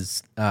thing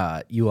is,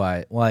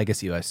 UI. Well, I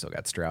guess UI still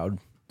got Stroud.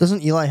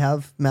 Doesn't Eli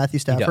have Matthew He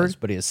Stafford? does,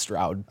 but he has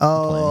Stroud.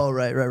 Oh,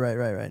 right.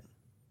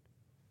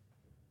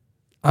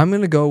 I'm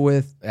going to go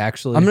with.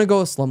 Actually, I'm going to go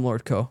with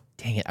Slumlord Co.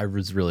 dang it! I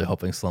was really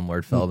hoping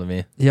Slumlord fell to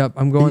me. Yep,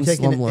 I'm Are you going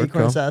taking Slumlord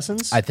Acorn Co.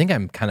 Assassins? I think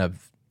I'm kind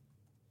of.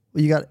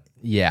 You got.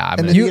 Yeah, I'm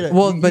And gonna, then you get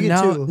Well, you but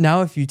get two.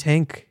 now if you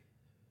tank,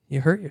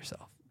 you hurt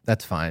yourself.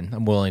 that's fine.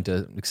 I'm willing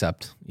to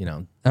accept.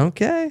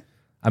 Okay.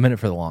 I'm in it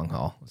for the long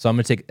haul. So I'm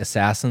gonna take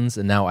Assassins,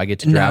 and now I get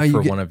to Now draft you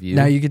for get- one of you.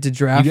 Now you get to You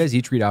draft. guys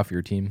each read off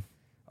your team.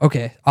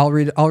 Okay, I'll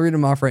read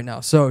them off right now.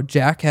 So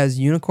Jack has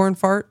Unicorn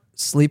Fart,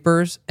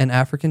 Sleepers, and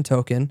African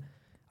Token.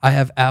 I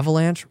have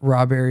Avalanche,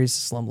 Rawberries,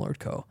 Slumlord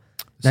Co.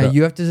 Now So-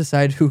 you have to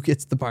decide who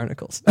gets the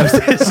barnacles. I was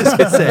just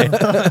gonna say,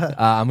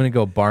 I'm gonna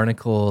go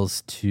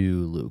Barnacles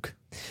to Luke.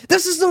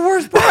 This is the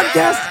worst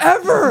podcast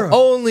ever.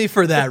 Only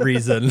for that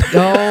reason.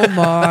 Oh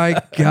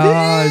my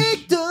gosh.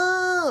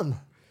 Victim.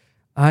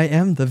 I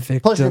am the Pleasure,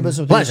 victim.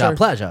 business with you, sir.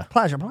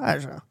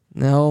 Pleasure.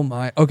 No,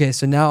 my. Okay,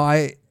 so now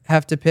I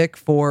have to pick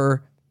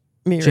for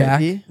Me or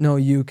Jack. AP? No,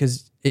 you,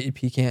 because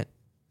AP can't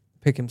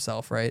pick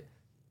himself, right?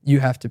 You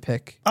have to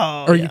pick.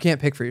 Oh, or yeah. you can't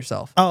pick for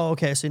yourself. Oh,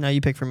 okay. So now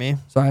you pick for me.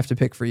 So I have to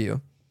pick for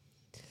you.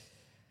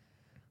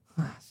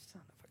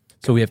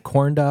 So we have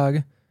Corn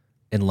Dog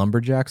and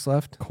Lumberjacks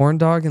left. Corn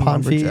Dog and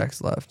Pond feet.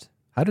 Lumberjacks left.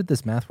 How did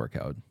this math work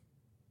out?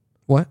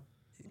 What?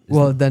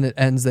 Well, then it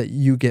ends that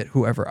you get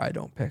whoever I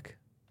don't pick.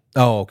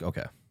 Oh,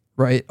 okay.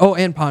 Right? Oh,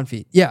 and Pond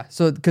feet. Yeah.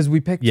 So because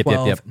we picked Yep,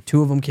 12,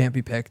 2 of them can't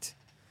be picked.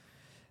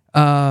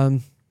 I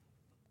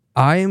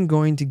am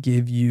going to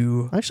give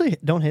you. I actually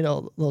don't hate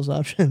all those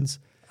options.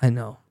 I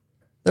know.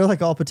 They're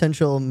like all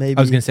potential maybe.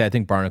 I was gonna say I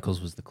think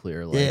Barnacles was the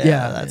clear. Like,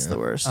 yeah, that's the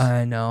worst.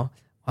 I know.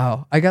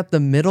 Wow. I got the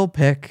middle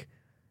pick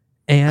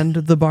and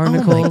the Oh my,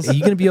 barnacles. are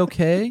you gonna be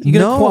okay? You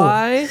gonna No.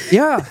 cry?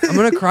 Yeah. I'm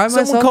going to cry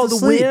myself Someone call to the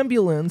sleep.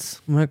 ambulance.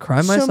 I'm going to cry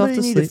myself Somebody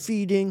to need a sleep.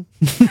 feeding.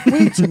 We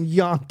need some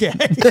young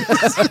daddy.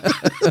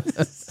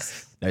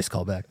 Nice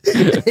callback.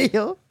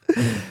 Yo.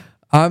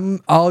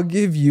 I'll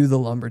give you the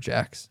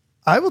Lumberjacks.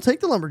 I will take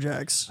the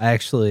Lumberjacks. I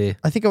actually,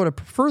 I think I would have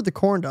preferred the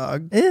Corn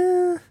Dog,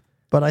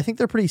 but I think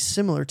they're pretty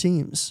similar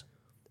teams.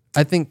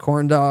 I think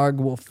Corn Dog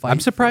will fight. I'm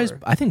surprised. for-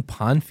 I think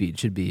Pond Feed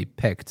should be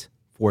picked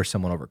for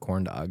someone over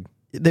Corn Dog.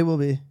 They will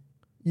be.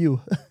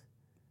 You.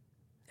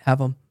 Have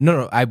them.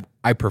 No,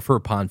 I prefer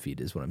Pond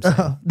Feed is what I'm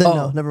saying. Then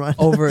no, never mind.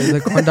 Over the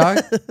Corn Dog?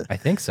 I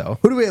think so.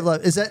 Who do we have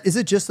left? Is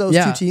it just those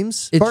Yeah, two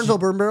teams? it's- Barnesville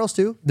Bourbon Barrels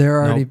too?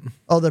 They're already. Nope.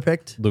 Oh, they're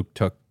picked? Luke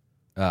took.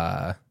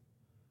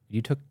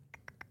 You took.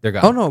 They're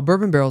gone. Oh, no.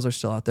 Bourbon Barrels are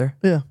still out there.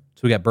 Yeah.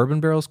 So we got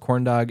Bourbon Barrels,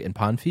 Corn Dog, and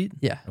Pond Feed.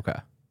 Yeah. Okay.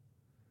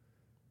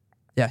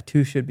 Yeah.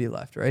 2 should be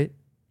left, right?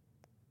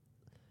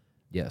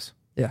 Yes.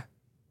 Yeah.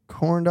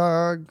 Corn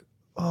Dog.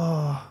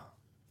 Oh.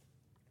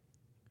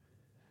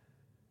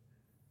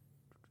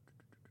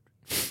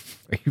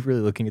 Are you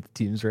really looking at the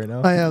teams right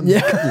now? I am.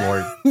 Yeah.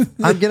 Lord,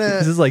 I'm this gonna.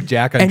 is like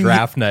Jack on And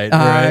draft night.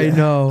 I Right?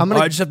 know. I'm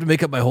gonna. I just have to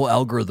make up my whole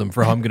algorithm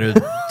for how I'm going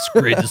to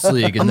grade this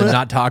league and then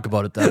not talk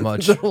about it that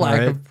much. the lack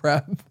right? of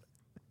prep.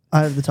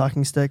 I have the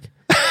talking stick.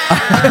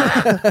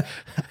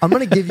 I'm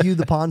gonna give you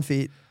the Pond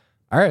Feet.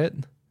 All right.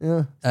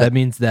 Yeah. That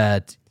means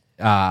that.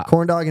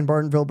 Corn Dog and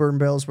Bartonville Bourbon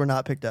Barrels were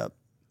not picked up.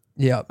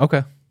 Yep.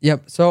 Okay.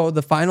 Yep. So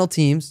the final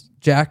teams,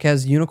 Jack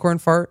has Unicorn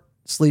Fart,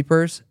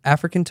 Sleepers,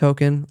 African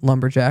Token,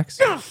 Lumberjacks.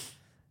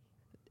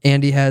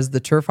 Andy has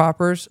the Turf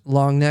Hoppers,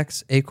 Long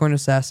Necks, Acorn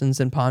Assassins,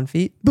 and Pond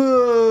Feet.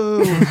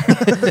 Boo!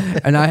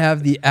 And I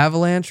have the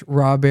Avalanche,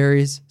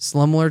 Rawberries,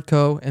 Slumlord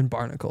Co., and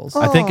Barnacles.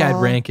 I think I'd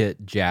rank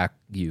it Jack,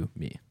 you,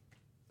 me.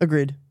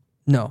 Agreed.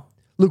 No.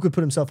 Luke would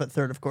put himself at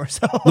third, of course.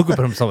 Luke would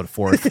put himself at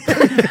fourth.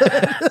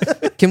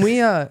 Can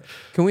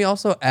we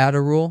also add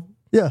a rule?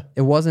 Yeah.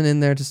 It wasn't in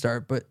there to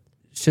start, but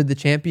should the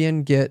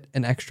champion get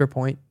an extra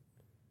point?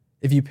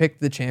 If you pick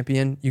the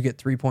champion, you get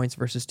 3 points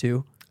versus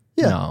 2.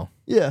 Yeah. No.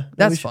 Yeah.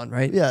 That's We should- fun,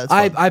 right? Yeah. It's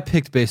fun. I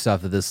picked based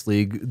off of this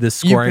league,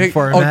 this You scoring pick-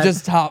 format. Oh,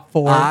 just top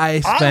 4. I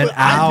spent I picked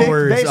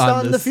hours based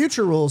on the this.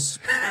 future rules.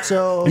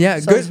 So Yeah,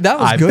 so- good. That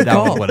was I- good that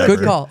was call. whatever.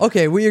 Good call.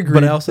 Okay, we agree.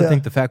 But I also Yeah.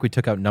 think the fact we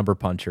took out number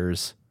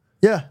punchers.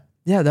 Yeah.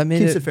 yeah, that made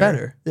Keeps it, it fair.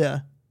 better. Yeah.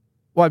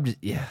 Well, I'm just,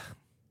 yeah,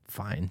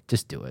 fine.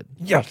 Just do it.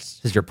 Yes.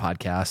 This is your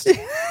podcast.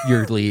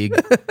 your league,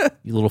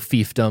 you little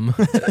fiefdom.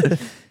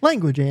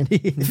 Language,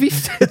 Andy.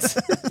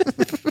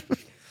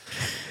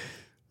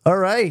 All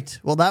right.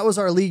 Well, that was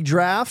our league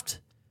draft.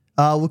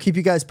 We'll keep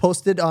you guys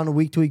posted on a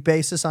week-to-week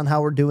basis on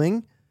how we're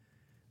doing.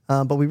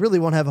 But we really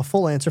won't have a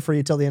full answer for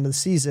you till the end of the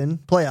season,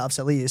 playoffs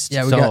at least.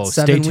 Yeah, we So got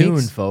 7 stay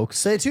weeks. tuned, folks.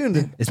 Stay tuned.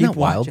 Isn't Keep that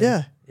wild? watching.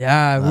 Yeah.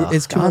 Yeah,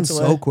 it's gone months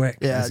so away. quick.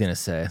 I Yeah. was gonna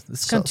say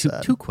this So got too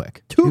sad. too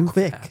quick. Too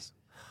quick. fast.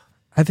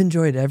 I've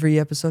enjoyed every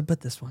episode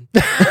but this one.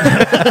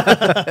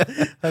 I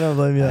don't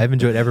blame you. I've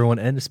enjoyed everyone,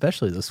 and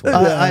especially this one.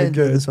 I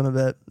enjoyed this one a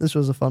bit. This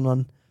was a fun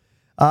one.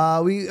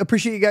 We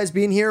appreciate you guys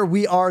being here.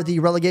 We are the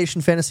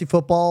Relegation Fantasy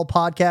Football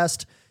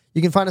Podcast.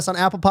 You can find us on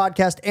Apple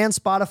Podcast and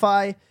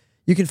Spotify.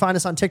 You can find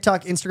us on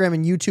TikTok, Instagram,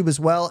 and YouTube as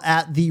well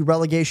at the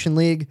Relegation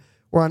League.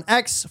 We're on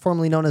X,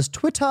 formerly known as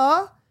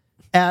Twitter,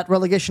 at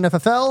Relegation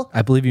FFL.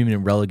 I believe you mean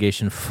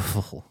relegation.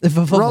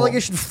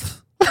 Relegation.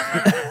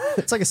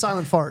 It's like a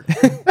silent fart.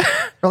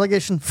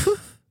 Relegation.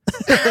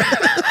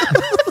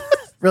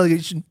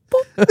 Relegation.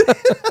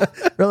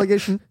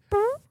 Relegation.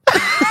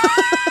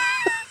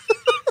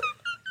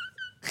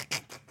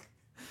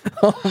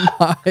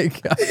 My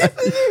God.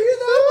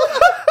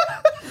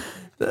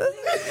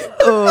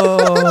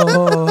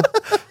 Oh.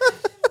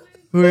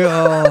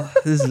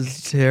 This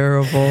is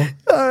terrible.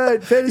 All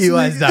right, fantasy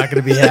Eli's league. not going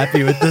to be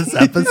happy with this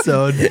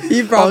episode.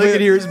 He All probably- he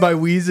can hear is my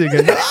wheezing.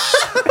 And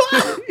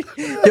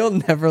He'll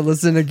never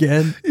listen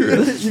again.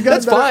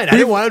 that's fine. I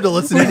didn't want him to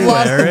listen We've anyway.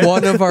 lost Right?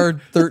 one of our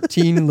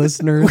 13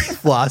 listeners.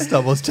 We've lost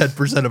almost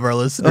 10% of our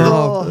listeners.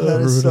 Oh,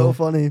 that is so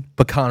funny.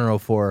 But Connor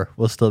 04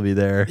 will still be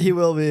there. He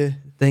will be.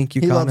 Thank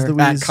you, He loves Connor.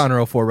 the At wheeze.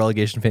 Connor 04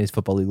 Relegation Fantasy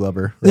Football League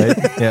Lover, right?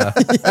 Yeah.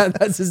 Yeah,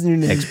 that's his new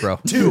name. Thanks, bro.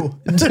 Two.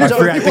 I forgot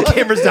the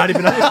camera's not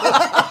even on.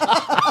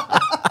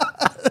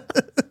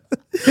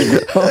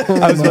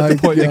 I was going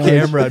to point the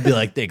camera and be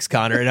like, thanks,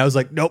 Connor. And I was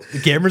like, nope, the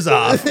camera's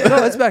off.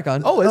 No, it's back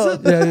on. Oh, is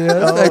it?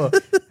 Yeah, it's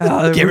back.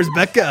 The camera's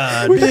back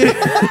on. We are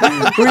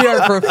We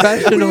even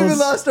professionals.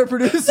 lost our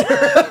producer.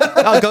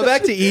 I'll go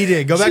back to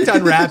eating. Go back to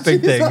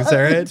unwrapping things, all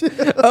right?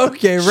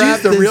 Okay,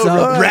 wrap the this real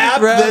up. wrap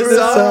this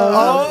up.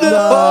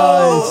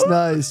 Oh,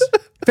 nice.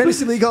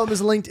 Fantasy League Home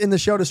is linked in the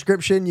show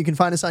description. You can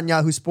find us on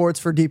Yahoo Sports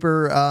for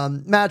deeper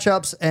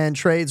matchups and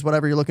trades,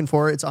 whatever you're looking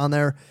for. It's on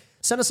there.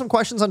 Send us some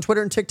questions on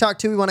Twitter and TikTok,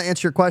 too. We want to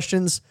answer your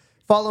questions.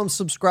 Follow and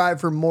subscribe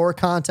for more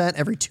content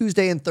every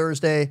Tuesday and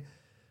Thursday.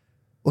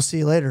 We'll see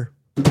you later.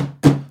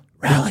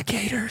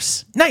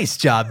 Relegators. Nice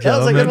job, That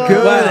was a gentlemen.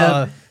 good one.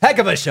 Wow. Heck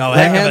of a show. My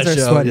Heck hands of a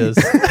are show. sweaty.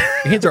 Yes.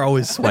 Your hands are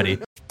always sweaty.